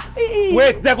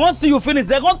 Wait, they're gonna see you finish.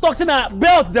 They're gonna talk to a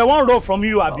belt. They won't rob from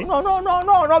you, Abi.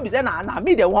 No. Be say nah,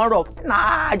 me they won't rob.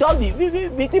 Nah, I just be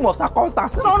victim of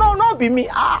circumstance. No, be me.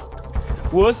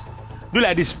 Ghost, do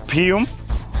like this, pium.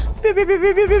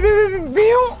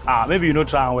 Maybe you know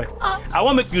try and well. I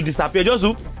won't make you disappear. Just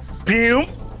do pium.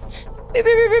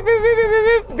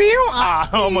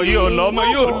 Ọmọ yóò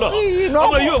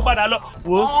padà lọ.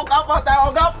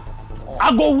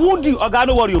 I go wound you, Oga,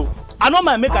 no worry. I know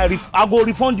my make I go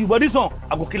refund you, but this one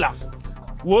I go kill her.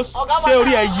 Wo ṣé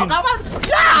orí ẹ yìí.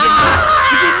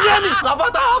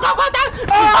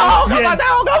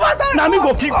 Na me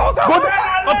go kill.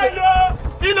 Okay.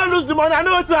 You no lose the money. I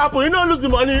know what's happen. You no lose the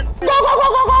money. Go.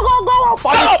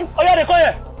 Oh yeah, they come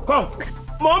here. Come.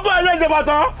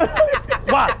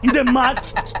 What? You dey mad?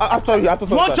 I'm sorry.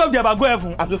 One chop there, but go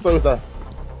heaven. I'm so sorry, sir.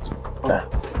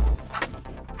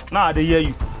 Nah, they hear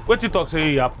you. What you talk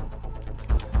say you happen?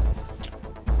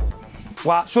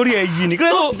 What? Sorry,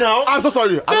 no, I'm so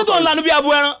sorry. I'm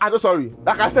so sorry.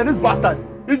 Like I said, this bastard,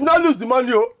 he did not lose the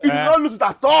money. He did not lose it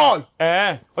at all.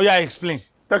 Oh yeah, explain.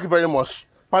 Thank you very much.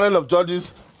 Panel of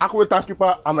judges, accurate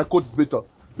timekeeper, and my co-debater.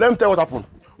 Let me tell you what happened.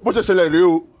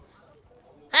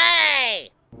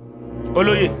 Hey!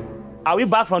 Oloye, are we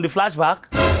back from the flashback?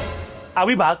 Are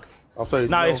we back? I'm sorry.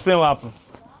 Now explain what happened.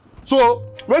 So,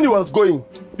 when he was going,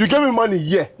 you gave him money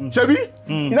here. Shebi?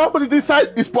 He now put it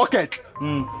inside his pocket.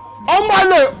 On my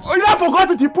leg, you now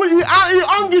forgot it. He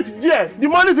hung it there. The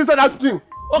money is inside that thing.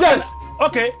 Okay. Yes.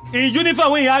 Okay. In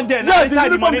uniform when you hang there, yes, inside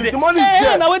the money there. The money is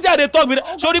there. Now wait till they talk with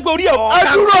sorry, but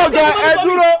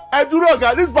Eduro,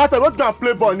 guy. This bastard not gonna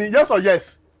play bunny. Yes or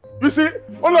yes? You see?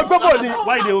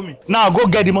 Why they owe me? Now go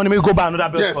get the money, maybe go buy another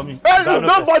belt for me. Hey,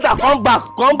 don't bother, come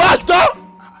back, stop!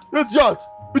 It's just,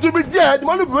 it will be there, the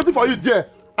money will be waiting for you there.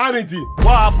 Anity.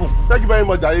 What happened? Thank you very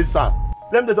much, Darren, sir.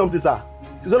 Let me tell you something, sir.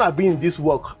 Since when I've been in this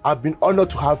work, I've been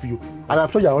honored to have you. And I'm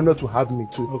sure you're honored to have me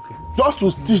too. Okay. Just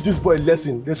to teach this boy a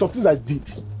lesson, there's some things I did.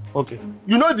 Okay.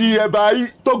 You know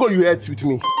the Togo you ate with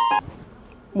me?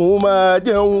 Be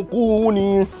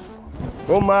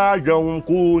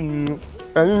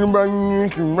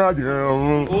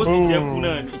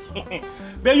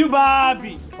you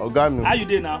Barbie? Ogami. How you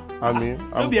doing now? I'm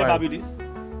Don't be a Barbie this.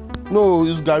 No,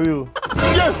 it's Gary.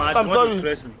 Yes, I'm sorry.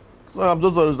 No, I'm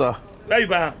so sorry, sir. Where you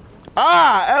buy?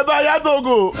 Eba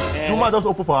Togo. You might just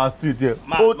open for our street here.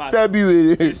 Oh, tell me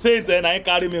where. You say it and I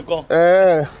carry me come.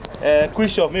 Quick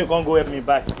shop, me come go help me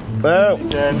buy.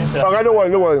 Okay, don't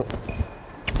worry.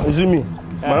 You see me?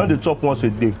 I only chop once a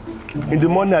day. In the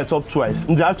morning I chop twice.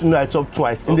 In the afternoon I chop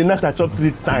twice. In the night I chop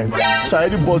 3 times. So I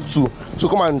already bought 2. So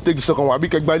come and take the second one. I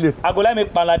go let me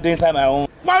palade inside my own.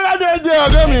 Palade,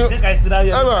 okay? Think I sit down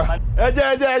here.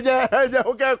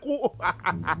 Okay, cool.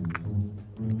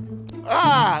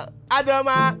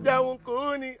 Adama,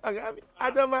 Jawunkuni,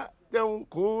 Adama,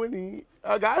 Okay.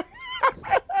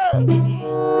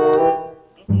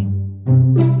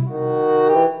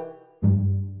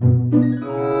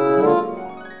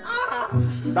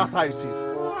 That's how it is.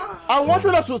 I want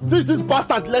you to teach this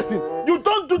bastard lesson. You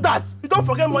don't do that. You don't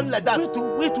forget money like that.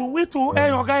 Wait. Hey,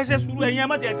 your guys,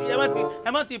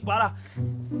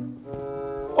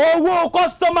 oh,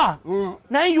 customer.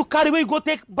 Now you carry where you go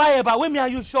take buy about when me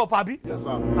and you shop, Abi. Yes,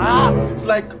 sir. It's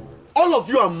like all of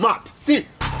you are mad. See,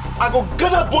 I go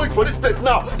gather boys for this place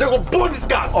now. They go burn this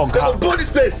gas. They go burn this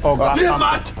place. You're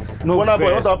mad. No,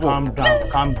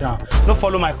 calm down. Don't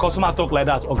follow my customer talk like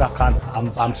that. Oga,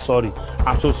 I'm sorry.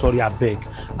 I'm so sorry. I beg.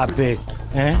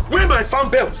 Eh? Where my fan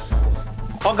belts?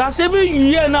 Oga, say me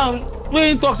here now.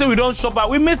 We talk say we don't shop.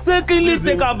 We mistakenly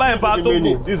take our buy about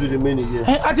Togo. This is the remaining here.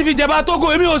 Ati fi jeba Togo,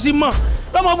 emi o si mo.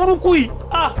 Lọ́mọ burúkú yìí.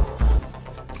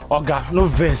 Oga, no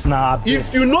verse now.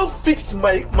 If you not fix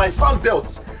my fan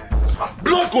belts,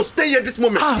 blood go stay here this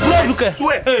moment. Blood, look at.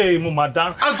 Swear. Hey,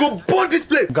 madam. I go burn this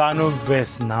place. Oga, no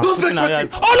verse now. No verse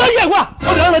with you. Oh no, yeah, what?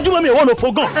 Oh, the other do me want to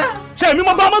forget. Say me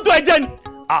mo ba mo to eje.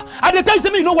 I dey tell you say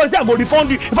me you know what say I go refund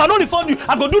you. If I don't refund you,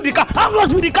 I go do the car. How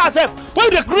much with the car sef? Why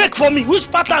you dey break for me? Which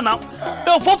pattern now?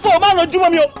 For man no do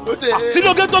me o. Till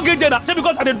you get to get there, say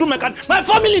because I dey do mechanic. My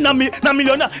family na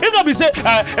millionaire. If not be say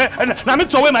na me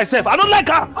throw away myself. I don't like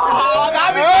her.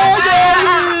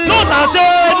 No,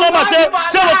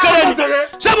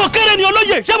 say mo kere ni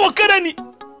olóyè, say mo kere ni.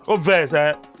 Oh verse,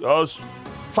 just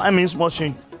find me small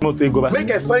change. No take go back. Make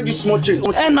I find this small change.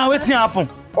 And now wetin happen?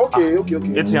 Okay.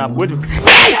 Wetin happen? Wait.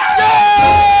 Hey!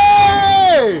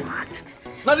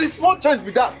 Now the small change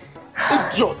be that.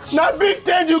 Idiot. Now big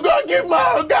change you go give my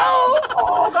Oga.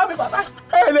 Oga be bad.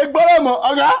 Hey, they borrow mo.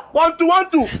 Oga, 1 2 1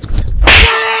 2.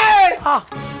 Hey!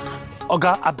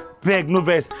 Oga, I beg no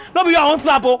verse. No be your own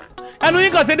slap oh. I know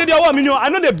you can say they want me. I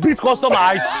know they beat customer.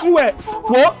 I swear.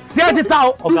 What? See it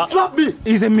out. You slap me.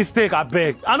 It's a mistake. I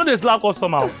beg. I know they slap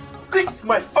customer. Fix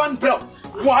my fan belt.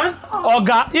 1.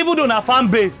 Oga, even though na fan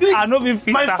base, I know we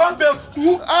fix my that. fan belt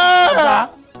 2. Oga,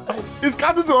 it's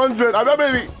counting to 100. I don't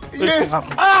baby. Yes.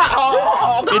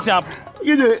 It's up.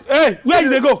 Hey, where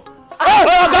did they go?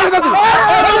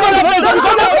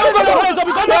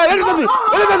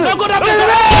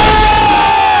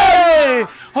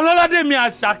 Ololade mi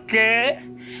Asake.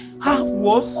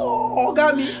 Was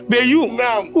Oga mi. Be you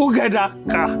who get that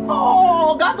car?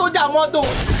 Oga to ja moto.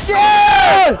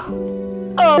 Yeah!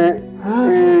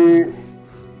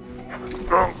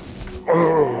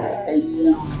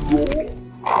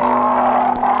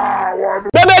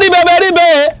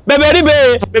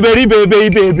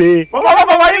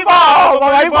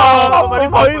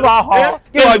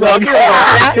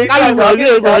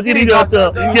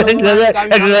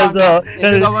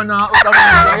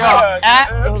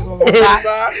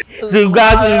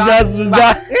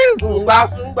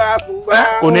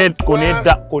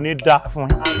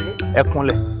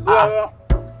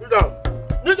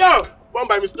 One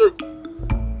by mistake.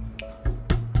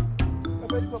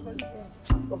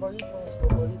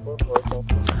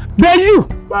 You,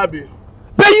 Bobby.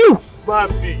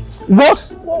 Bobby. What?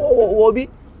 Wobi.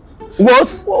 What?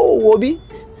 Wobi.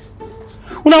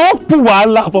 Una wan put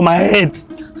wahala for my head.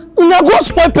 Una go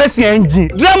spoil person engine.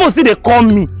 Dremo still dey call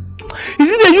me. You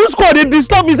see they use call, they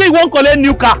disturb me say you wan collect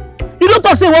new car. You don't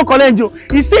talk say you wan collect engine.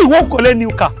 You say you wan collect new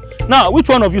car. Now, which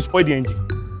one of you spoil the engine?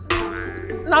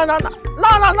 No,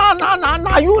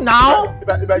 you now.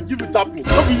 If I give you tapping,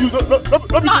 not be you, not be you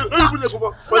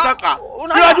for that car.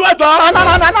 No,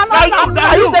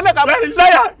 you say make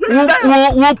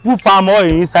Who put palm oil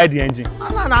inside the engine?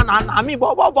 No, me,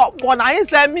 but now you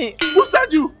send me. Who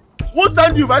send you? Who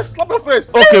send you if I slap your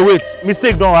face? Okay, wait.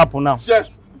 Mistake don't happen now.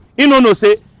 Yes. You no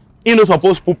say you no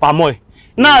supposed to put palm oil.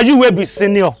 Now you will be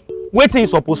senior. Waiting you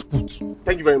supposed to put.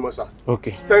 Thank you very much, sir.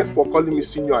 Okay. Thanks for calling me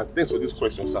senior and thanks for this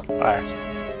question, sir. Alright.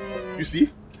 You see,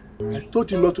 I told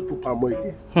you not to put palm oil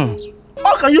there.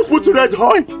 How can you put red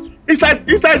oil inside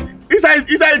Benz?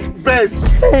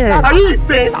 Are you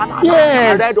insane?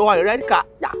 Yes. Red oil, red car.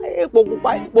 Wait, are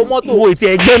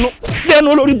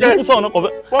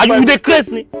you the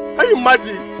crazy? Can you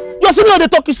imagine? Your senior they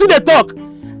talk, you still they talk.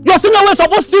 Your senior was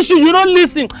supposed to teach you, you don't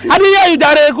listen. I didn't hear you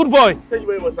that good boy. Thank you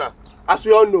very much, sir. As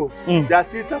we all know, there are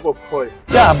 3 types of oil.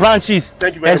 Yeah, branches.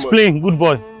 Thank you very much. Explain, good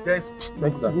boy. Thank you,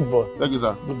 sir. Good boy. Thank you,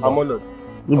 sir. Good I'm honored.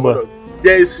 Good boy.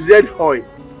 There is red oil.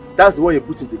 That's the one you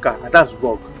put in the car, and that's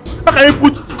wrong. How can you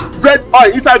put red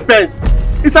oil inside Benz?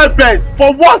 Inside Benz?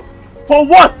 For what? For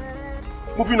what?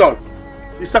 Moving on.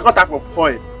 The second type of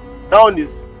oil. That one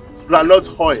is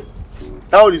groundnut oil.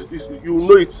 That one is you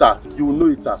know it, sir. You will know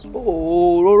it, sir.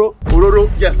 Ororo. Ororo,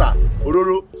 yes, sir.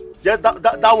 Ororo. Yeah,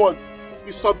 that one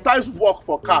is sometimes work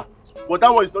for car, But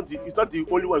that one is not the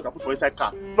only one you can put for inside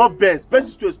car. Not Benz. Benz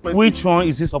is too expensive. Which one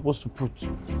is he supposed to put?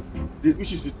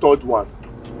 Which is the third one?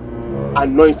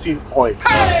 Anointing oil.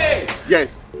 Hey!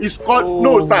 Yes. It's called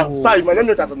no, sir, you might not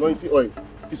know that anointing oil.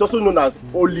 It's also known as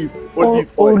olive oil.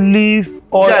 Olive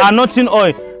oil. Yes. Anointing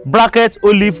oil. Bracket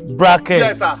olive bracket.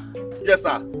 Yes, sir. Yes,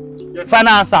 sir. Yes, sir.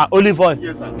 Final answer, olive oil.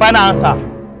 Yes, sir. Final answer,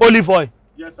 olive oil.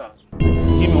 Yes, sir. Give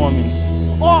me 1 minute.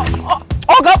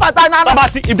 Go Patana.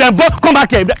 Babati, if they both come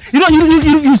back here,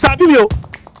 you sabi me.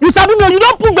 You sabi me. You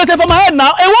don't put myself on my head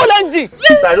now. A whole engine.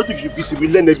 I don't think you should beat him. We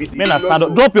learn everything. Men, stand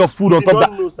up. Drop your food on top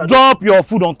that. Drop your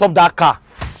food on top that car.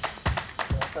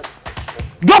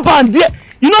 Drop and there.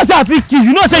 You know say I fit kill.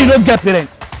 You know say you don't get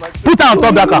parents. Put her on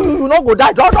top that car. You no go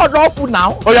die. Drop food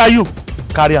now. Oh yeah, you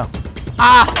carry her.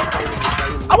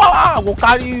 I will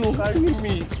carry you. Carry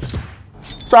me.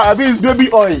 Sir, I mean it's baby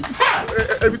oil.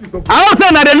 Everything don't. I don't say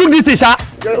now they look this thing, sha.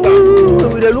 Yes, sir.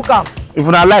 We dey look am. If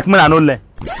you not like me, I no learn.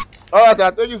 Alright,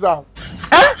 sir. Thank you, sir.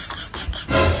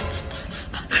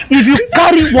 If you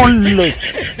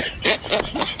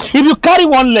carry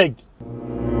one leg,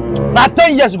 now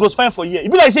 10 years you go spend for a year. You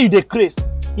be like say you dey craze.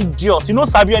 Idiot. You no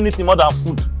sabi anything more than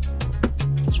food.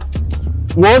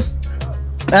 What?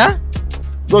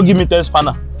 Go give me 10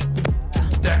 spanner.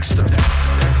 Dexter.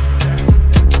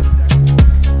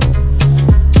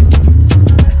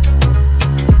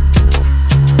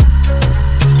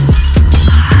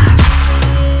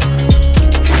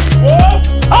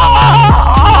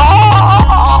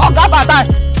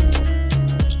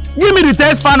 Give me the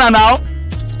 10 spanner now.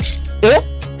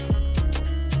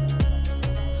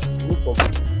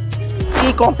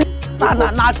 He complete.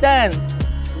 Na 10.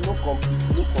 No complete.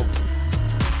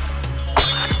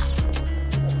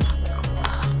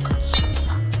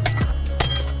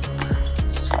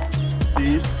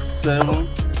 6, 7,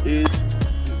 8.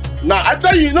 Now I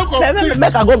tell you, no complete.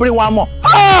 Make I go bring one more.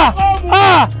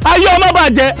 Are you on my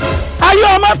budget? Are you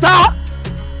on my car?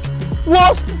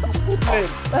 What?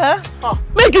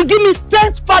 Make you give me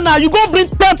 10 spanner. You go bring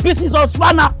 10 pieces of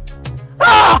spanner.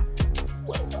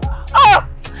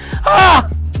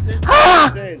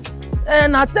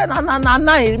 Na 10, na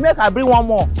 9. Make I bring one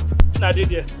more. Nah,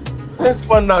 did you? 10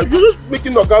 spanner. You just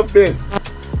making Oga best.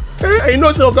 I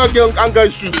know the Oga get anger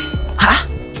issues.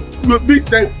 You big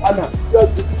 10 spanner. I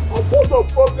don't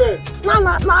forget.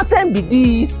 Na 10 be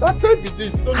this. Na 10 be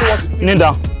this. Don't know what it is. Kneel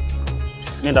down.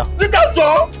 Kneel down. Kneel down,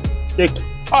 John. Take.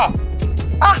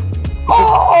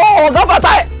 Go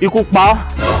Patana. Ikú pa.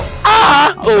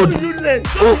 Oh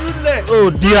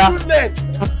dear.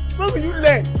 What will you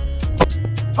learn?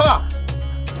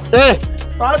 Hey.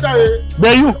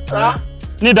 Where you?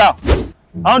 Kneel down.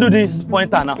 I want to do this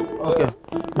pointer now. Okay.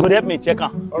 Go help me check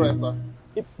her. Alright, sir.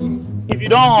 If you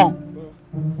don't want,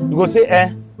 you go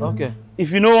say Okay.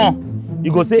 If you know want,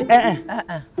 you go say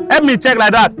Help me check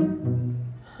like that.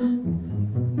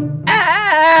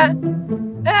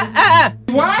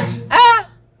 What?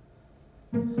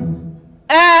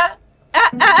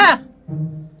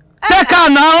 Check her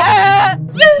now.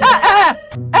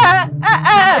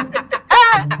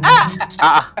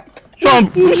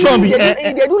 Which one be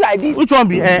They do like this. Which one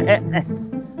be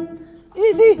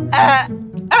See.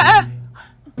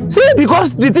 See,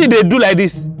 because the thing they do like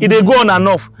this, it they go on and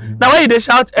off. Now when they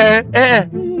shout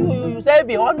You say if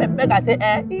you want make I say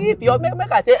if you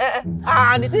make I say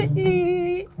and the thing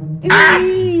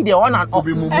they on and off.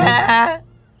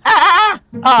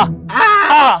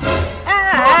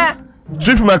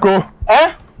 Chief MECHO.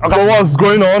 So what's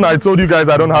going on? I told you guys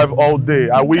I don't have all day.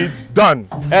 Are we done?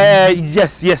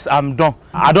 Yes, I'm done.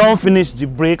 I don't finish the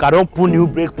brake. I don't put new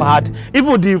brake pad.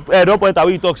 Even the don't point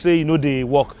away you talk say you know they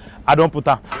work. I don't put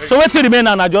that. So wait till remain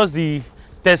and adjust the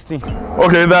testing.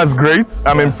 Okay, that's great.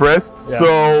 I'm impressed. Yeah.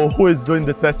 So who is doing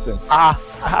the testing?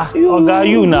 Okay,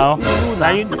 you now.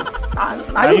 Now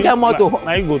you get motor.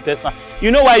 Now you go test now. You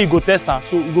know why you go test now?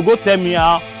 So you go tell me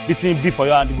how the thing be for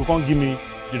you and you go come give me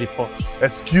the report.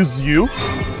 Excuse you?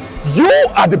 You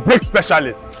are the brake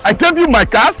specialist. I gave you my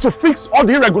car to fix all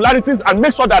the irregularities and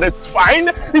make sure that it's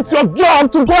fine. It's your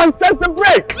job to go and test the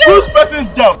brake. Whose person's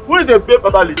job? Who is the brake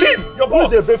specialist? Him. Your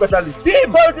boss. Who is the brake specialist?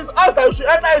 Him. So it is us that you should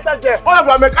enter inside there. All of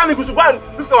our mechanics we should go and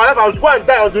this is our life and we should go and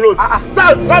die on the road.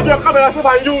 Sir, grab your camera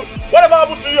and you. Whatever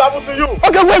happened to you, happened to you.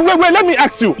 Okay, wait. Let me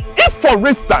ask you. If, for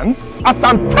instance, as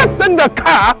I'm testing the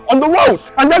car on the road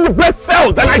and then the brake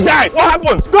fails and I die, what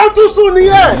happens? Don't too soon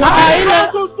here.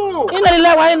 Don't too soon. In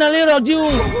the little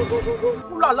you.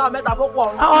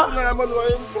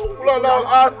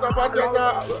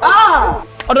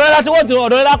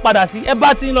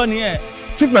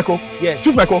 Chief MECHO. Yes.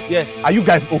 Chief MECHO. Yes. Are you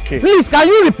guys okay? Please, can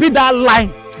you repeat that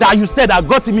line that you said that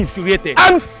got him infuriated?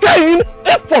 I'm saying,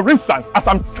 if for instance, as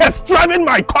I'm test driving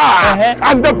my car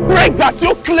and the brake that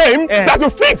you claim that you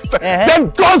fixed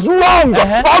then goes wrong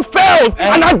or fails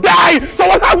and I die, so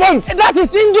what happens? That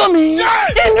is Indomie.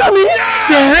 Indomie.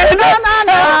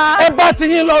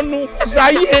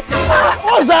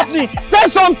 What's happening? Tell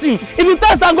something. If you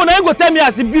test and go tell me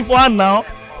as it beforehand now.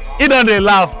 He don't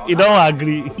laugh. He don't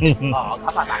agree.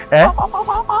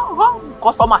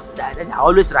 Customers, they are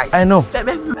always right. I know.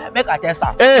 Make a test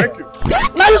am. Hey,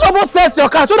 now you supposed to test your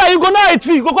car so that you go know it.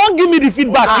 You go give me the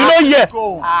feedback. You know, yeah.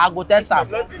 I go test am.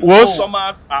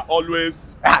 Customers are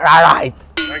always right.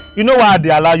 You know why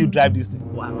they allow you drive this thing?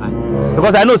 Why?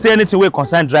 Because I know say anything wey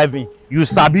concern driving, you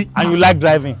sabi and you like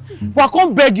driving. But I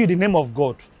can't beg you in the name of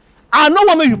God. I know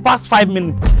when you pass 5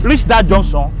 minutes, reach that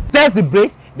junction, test the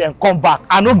brake, then come back.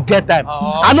 I don't get time.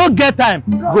 I don't get time.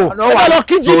 Go. So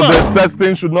the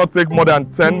testing should not take more than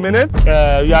 10 minutes?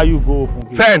 Yeah, you go.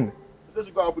 10.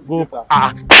 Go. Go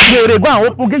and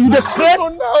open gate. You the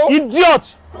crazy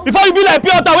idiot. Before you be like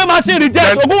Piotr, when machine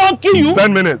reject, go and kill you.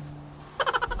 10 minutes.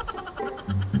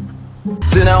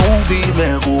 Say now who be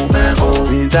MECHO,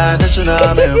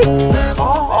 international MECHO.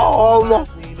 Oh no.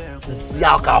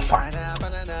 Yeah, okay, fine.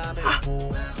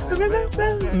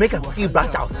 Make a keep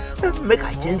branch house. Make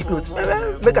a change clothes.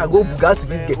 Make a go Bugatti to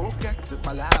this game.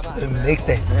 It makes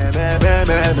sense.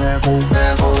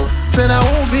 Say now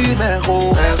who be MECHO,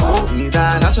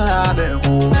 international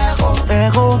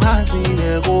MECHO, fancy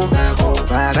MECHO,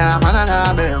 banana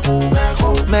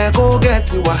MECHO, get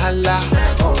to wahala,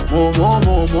 mo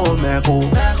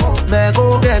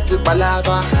MECHO, get to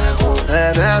palava,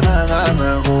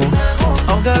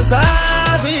 I'm gonna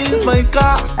service my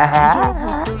car.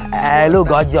 Hello,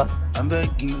 gorgeous. I'm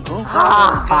begging, go.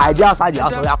 I just had the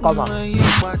house where I come on.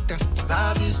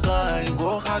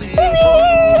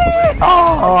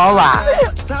 Oh, wow.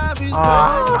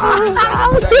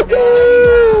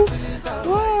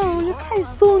 Wow, you guys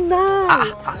so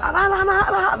nice.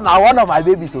 Now one of my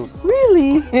babies. So.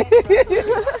 Really?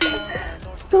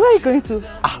 So where are you going to?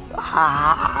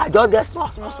 I just get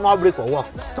small break for work.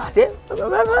 So I say,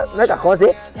 make a call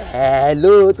say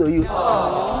hello to you.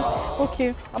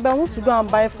 Okay, but I want to go and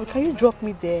buy food. Can you drop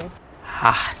me there?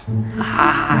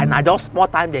 Now just small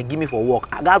time they give me for work.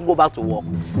 I gotta go back to work.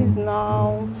 Please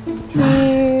now.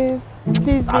 Please.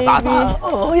 Please, baby.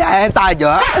 Oh, yeah, enter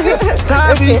Joe.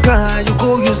 Service car, you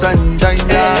go use and die.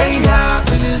 Yeah,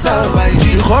 please don't buy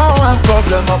you. You got one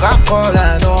problem, I got call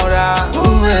another. Who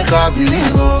make a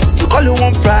believer? You call you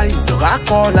one price, you got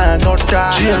call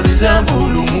another. She is a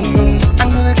fool.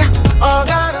 I'm gonna get. Oh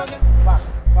God.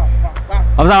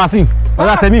 Observe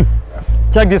Semi,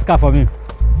 check this car for me.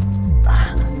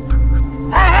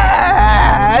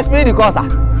 Speed the car, sir.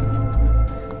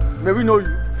 May we know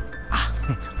you?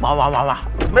 Mama.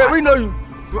 May we know you?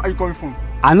 Where are you coming from?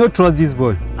 I don't trust this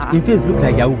boy. His face look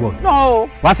like Yahoo boy. No.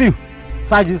 Wasil,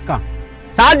 search this car.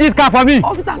 Search this car for me.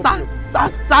 Officer,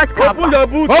 search car. Open your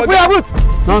boot. Open your boot.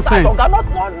 Nonsense.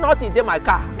 Not in my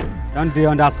car. Don't do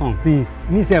on that song, please.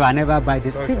 Me say I never buy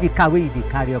this. See the car where you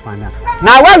carry up and down.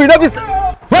 Now why we know this?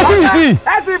 What do you see?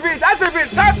 That's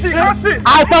it.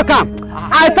 I talk him.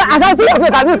 As I see your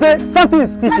face, I will say something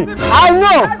is fishy. I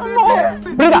know.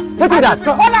 Bring that. Take that.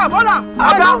 Hold on.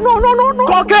 No.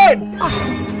 Cocaine.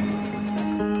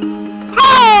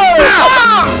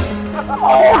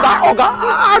 Oga.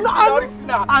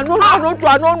 I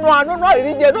don't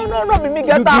know. Me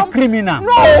get down. You criminal.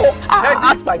 No.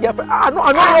 Ask my girlfriend. I know.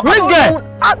 Which girl?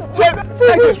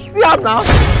 See him now.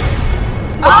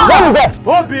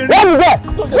 What is that?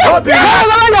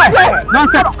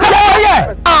 Nonsense. Come over here.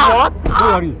 What?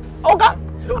 Don't worry. Oga.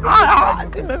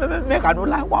 Make I no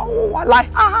lie. Lie.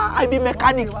 I be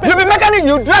mechanic. You be mechanic?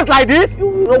 You dress like this?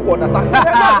 You don't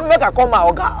understand. Make I come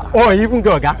out, Oga. Oh, even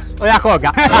go, Oga. Oh, yeah, call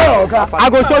Oga. I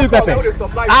go show you Pepe.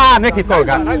 Make it call,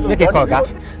 Oga. Make it call, Oga.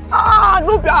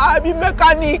 No, I be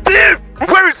mechanic. Thief!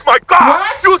 Where is my car?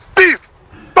 What? You thief!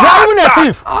 You are even a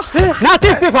thief. Now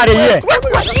thief for the year.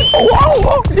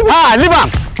 Leave him.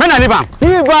 When I leave him,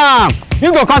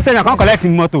 you go come stand and come collect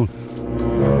him motor.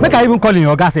 Make I even call in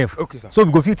your gas safe. Okay, sir. So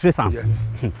we go fit trace am.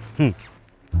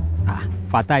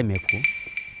 Fatai MECHO.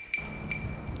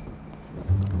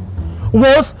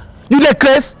 Was you the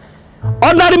craze?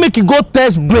 Ordinary make you go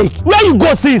test brake. Where you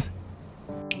go since?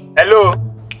 Hello.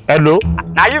 Hello.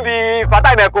 Now you be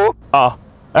Fatai MECHO?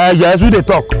 Yes, we dey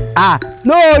talk.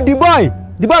 No, the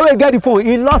boy will get the phone.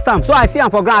 He lost him. So I see him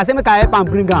for ground. I say make I help him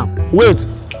bring him. Wait,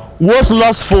 what's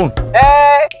lost phone?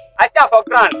 I see him for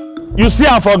ground. You see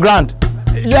him for ground?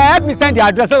 Yeah, help me send the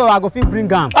address so I go fit bring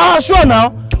him. Sure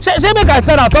now. Say make I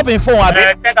send am top in phone, abi?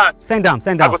 Send him.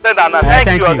 I go send am now.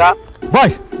 Thank you, Oga.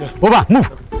 Boys, over, move.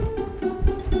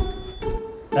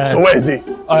 So where is he?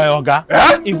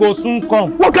 Oga, he go soon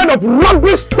come. What kind of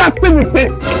rubbish testing is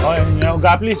this?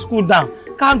 Oga, please cool down.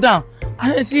 Calm down.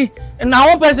 I see. Now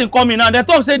one person coming now. They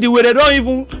talk say the way they don't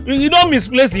even. You don't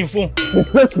misplace him phone.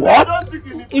 Misplace what?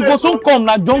 He go soon come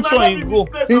na junction. He go.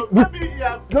 No,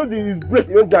 his break.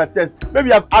 You don't get test. Maybe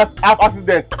you have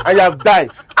accident and you have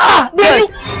died.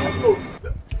 Yes.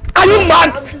 Are you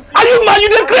mad? Are you mad? You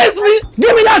dey craze me?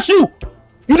 Give me that shoe.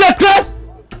 You dey craze?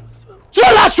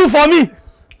 Throw that shoe for me.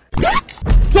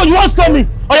 So you want to stop me?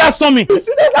 Oh yeah, stop me. You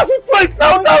see that? That's it. Right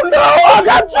now. I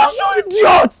got you,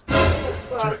 idiot.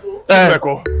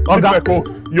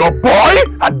 Mecho, your boy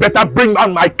had better bring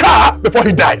down my car before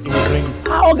he dies.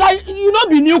 Oga, you not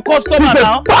be new customer now. He's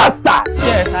a bastard.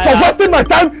 Yes, for wasting my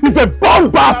time, he's a bomb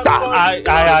bastard.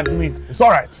 I admit. It's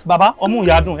alright. Baba, omu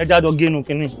yadun, eja do genu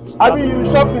kini. I mean, you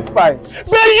shop meat pie.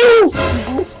 But you!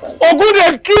 Ogun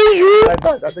dey kill you! My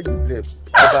bad, I take you blame.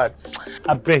 My bad.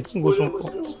 I beg, go some.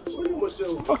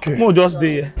 Okay. Mo just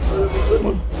dey here.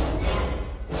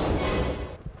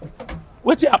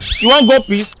 Wait, you want go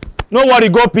peace? No worry,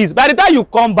 go peace. By the time you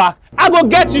come back, I go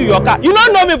get you your car. You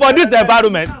don't know me for this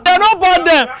environment. They don't bought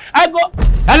them. I go.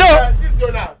 Hello?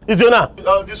 It's Jonah.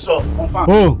 This shop.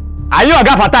 Oh, are you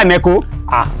Oga Fatai Mecho?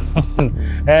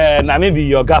 Na me be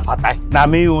your Oga Fatai. Na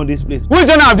me own this place. Who is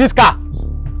the owner of this car?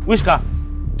 Which car?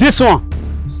 This one.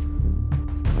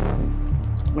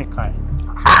 Me kind.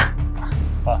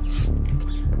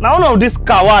 Now one of this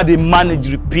car where they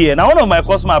manage repair. Now one of my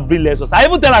customers bring Lexus. I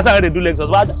even tell us how they do Lexus,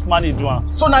 but I just manage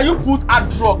one. So now you put a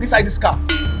drug inside this car?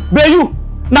 But you,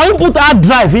 now you put hard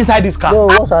drive inside this car. No,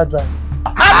 what's hard drive?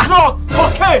 Hard drugs,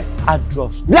 okay. Hard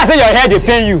drugs. Me I say your head dey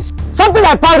pain you. Something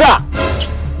like powder.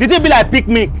 Did it be like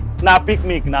picnic? Nah,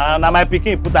 picnic. Nah, my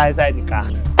pikin put her inside the car.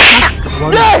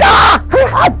 Yes!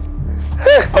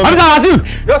 I'm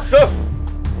Yes, sir.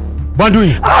 What do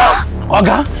you?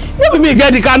 Oga, you me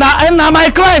get the car now, and now my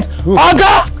client.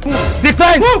 Oga, the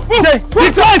client.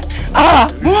 The client.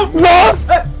 Move. Boss.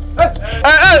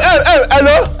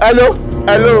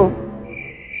 Hello.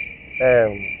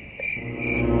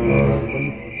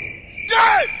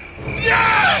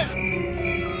 Yeah!